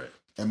 Right.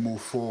 And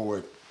move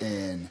forward.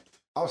 And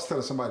I was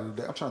telling somebody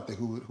today, I'm trying to think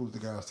who's the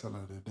guy I was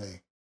telling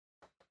today.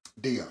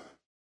 Dion. I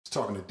was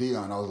talking to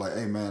Dion. I was like,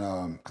 hey,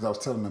 man, because I was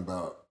telling him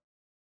about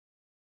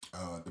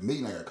the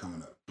meeting I got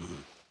coming up.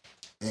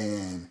 Mm-hmm.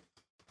 And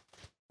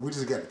we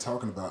just got to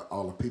talking about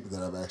all the people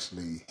that I've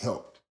actually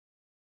helped.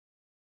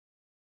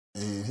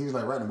 And he was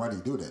like, right, and why do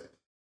you do that?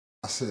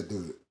 I said,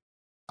 dude,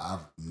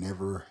 I've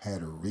never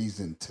had a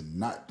reason to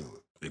not do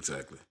it.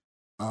 Exactly.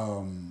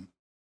 I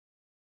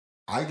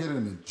get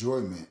an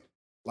enjoyment.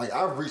 Like,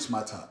 I've reached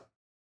my top.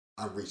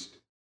 I've reached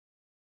it.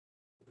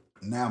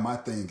 Now my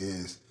thing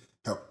is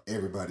help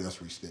everybody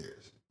else reach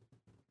theirs.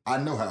 I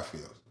know how it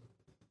feels.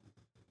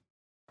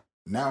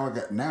 Now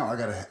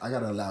I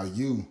gotta allow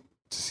you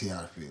to see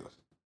how it feels.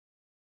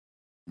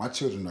 My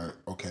children are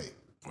okay.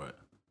 Right.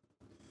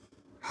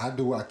 How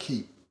do I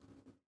keep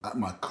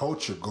my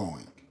culture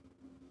going?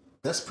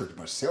 That's pretty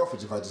much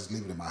selfish if I just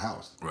leave it in my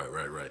house. Right.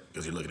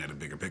 Because you're looking at a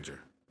bigger picture.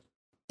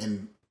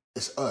 And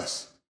it's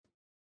us.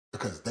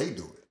 Because they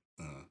do it.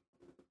 Mm.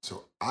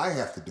 So I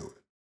have to do it.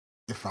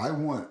 If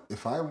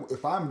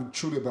I'm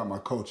truly about my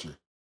culture,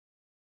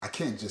 I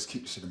can't just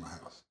keep the shit in my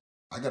house.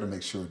 I got to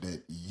make sure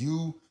that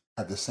you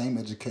have the same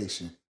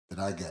education that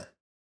I got.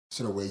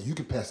 So that way you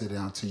can pass it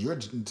down to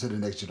the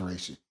next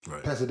generation.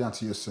 Right. Pass it down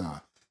to your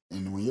son.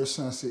 And when your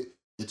son see it,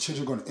 your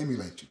children are going to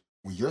emulate you.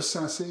 When your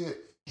son see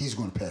it, he's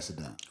going to pass it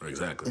down.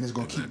 Exactly. And it's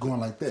going to keep going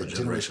like that.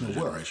 Generation to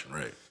wealth. generation,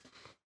 right.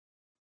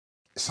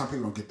 Some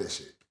people don't get that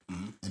shit.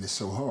 Mm-hmm. And it's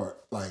so hard.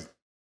 Like,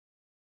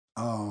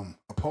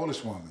 a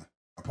Polish woman,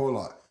 a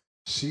Polak,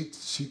 she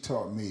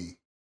taught me,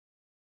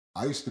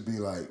 I used to be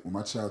like, when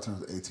my child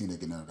turns 18, they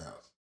get out of the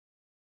house.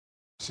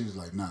 She was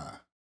like, nah,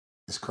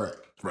 it's crack.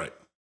 Right.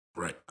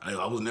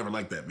 I was never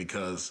like that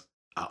because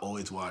I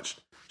always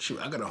watched,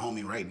 I got a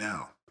homie right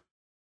now.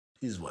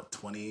 He's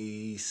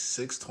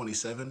 26,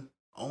 27,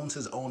 owns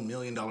his own $1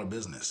 million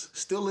business.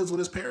 Still lives with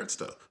his parents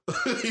though.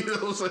 You know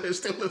what I'm saying?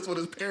 Still lives with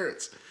his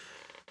parents.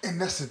 And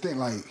that's the thing,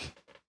 like.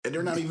 And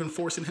they're not even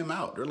forcing him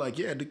out. They're like,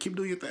 yeah, keep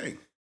doing your thing.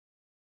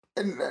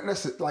 And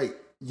that's it. Like,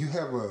 you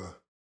have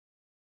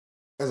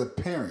as a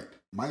parent,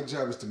 my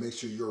job is to make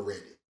sure you're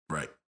ready.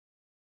 Right.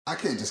 I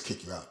can't just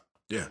kick you out.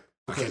 Yeah.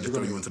 I can't just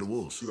throw you into the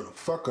wolves. You're going to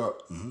fuck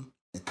up and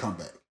come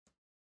back.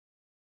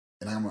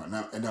 And I'm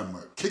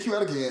gonna kick you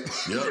out again.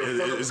 Yeah,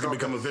 it's going to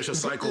become a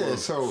vicious cycle of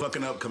so,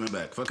 fucking up, coming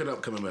back. Fucking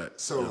up, coming back.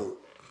 So,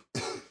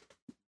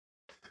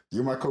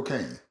 you're my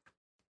cocaine.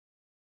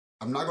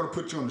 I'm not going to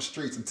put you on the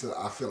streets until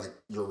I feel like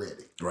you're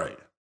ready. Right.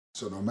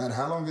 So no matter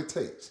how long it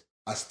takes,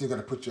 I still got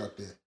to put you out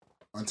there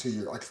I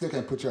still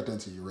can't put you out there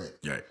until you're ready.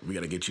 Right. We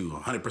got to get you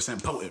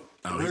 100% potent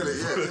out really,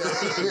 here.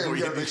 Yeah. We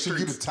got to make sure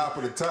you're the top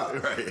of the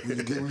top. Right. When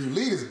you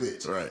lead this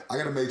bitch. Right. I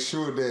got to make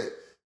sure that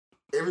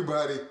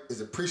everybody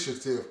is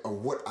appreciative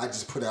of what I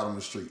just put out on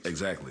the street.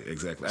 Exactly. I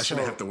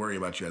shouldn't have to worry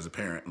about you as a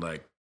parent,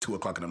 like 2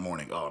 o'clock in the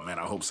morning. Oh man,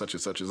 I hope such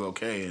and such is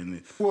okay.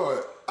 And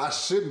well, I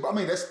shouldn't. I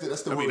mean, that's the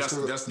word.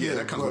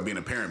 That comes with being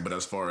a parent. But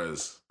as far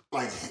as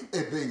like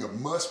it being a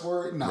must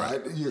word,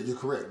 right. You're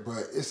correct.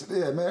 But it's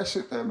man, that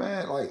shit,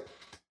 man, like.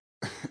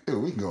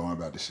 Dude, we can go on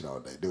about this shit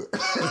all day. Do it. Yeah,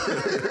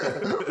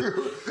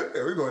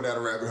 we're going down a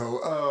rabbit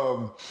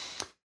hole.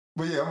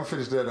 But yeah, I'm gonna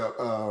finish that up.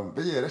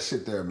 But yeah, that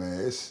shit there, man.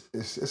 It's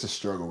a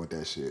struggle with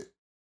that shit.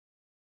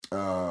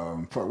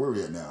 Fuck, where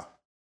we at now?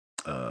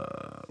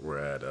 We're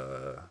at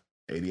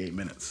 88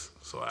 minutes,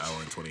 so an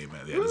hour and 28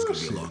 minutes. Yeah, this is gonna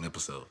be a long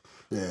episode.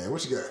 Yeah,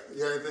 what you got?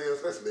 You got anything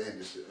else? Let's end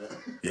this shit, man.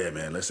 Yeah,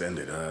 man, let's end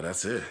it.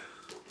 That's it.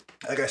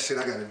 I got shit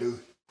I gotta do.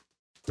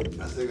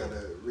 I still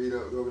gotta read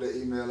up over that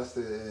email. I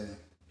said.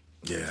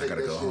 Yeah, I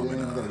gotta go home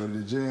and gotta go to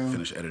the gym.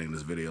 Finish editing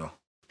this video.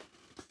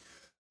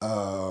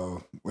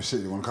 What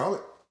shit you wanna call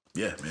it?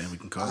 Yeah, man, we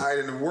can call it. All right,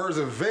 in the words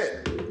of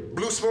Vet,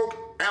 Blue Smoke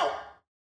out.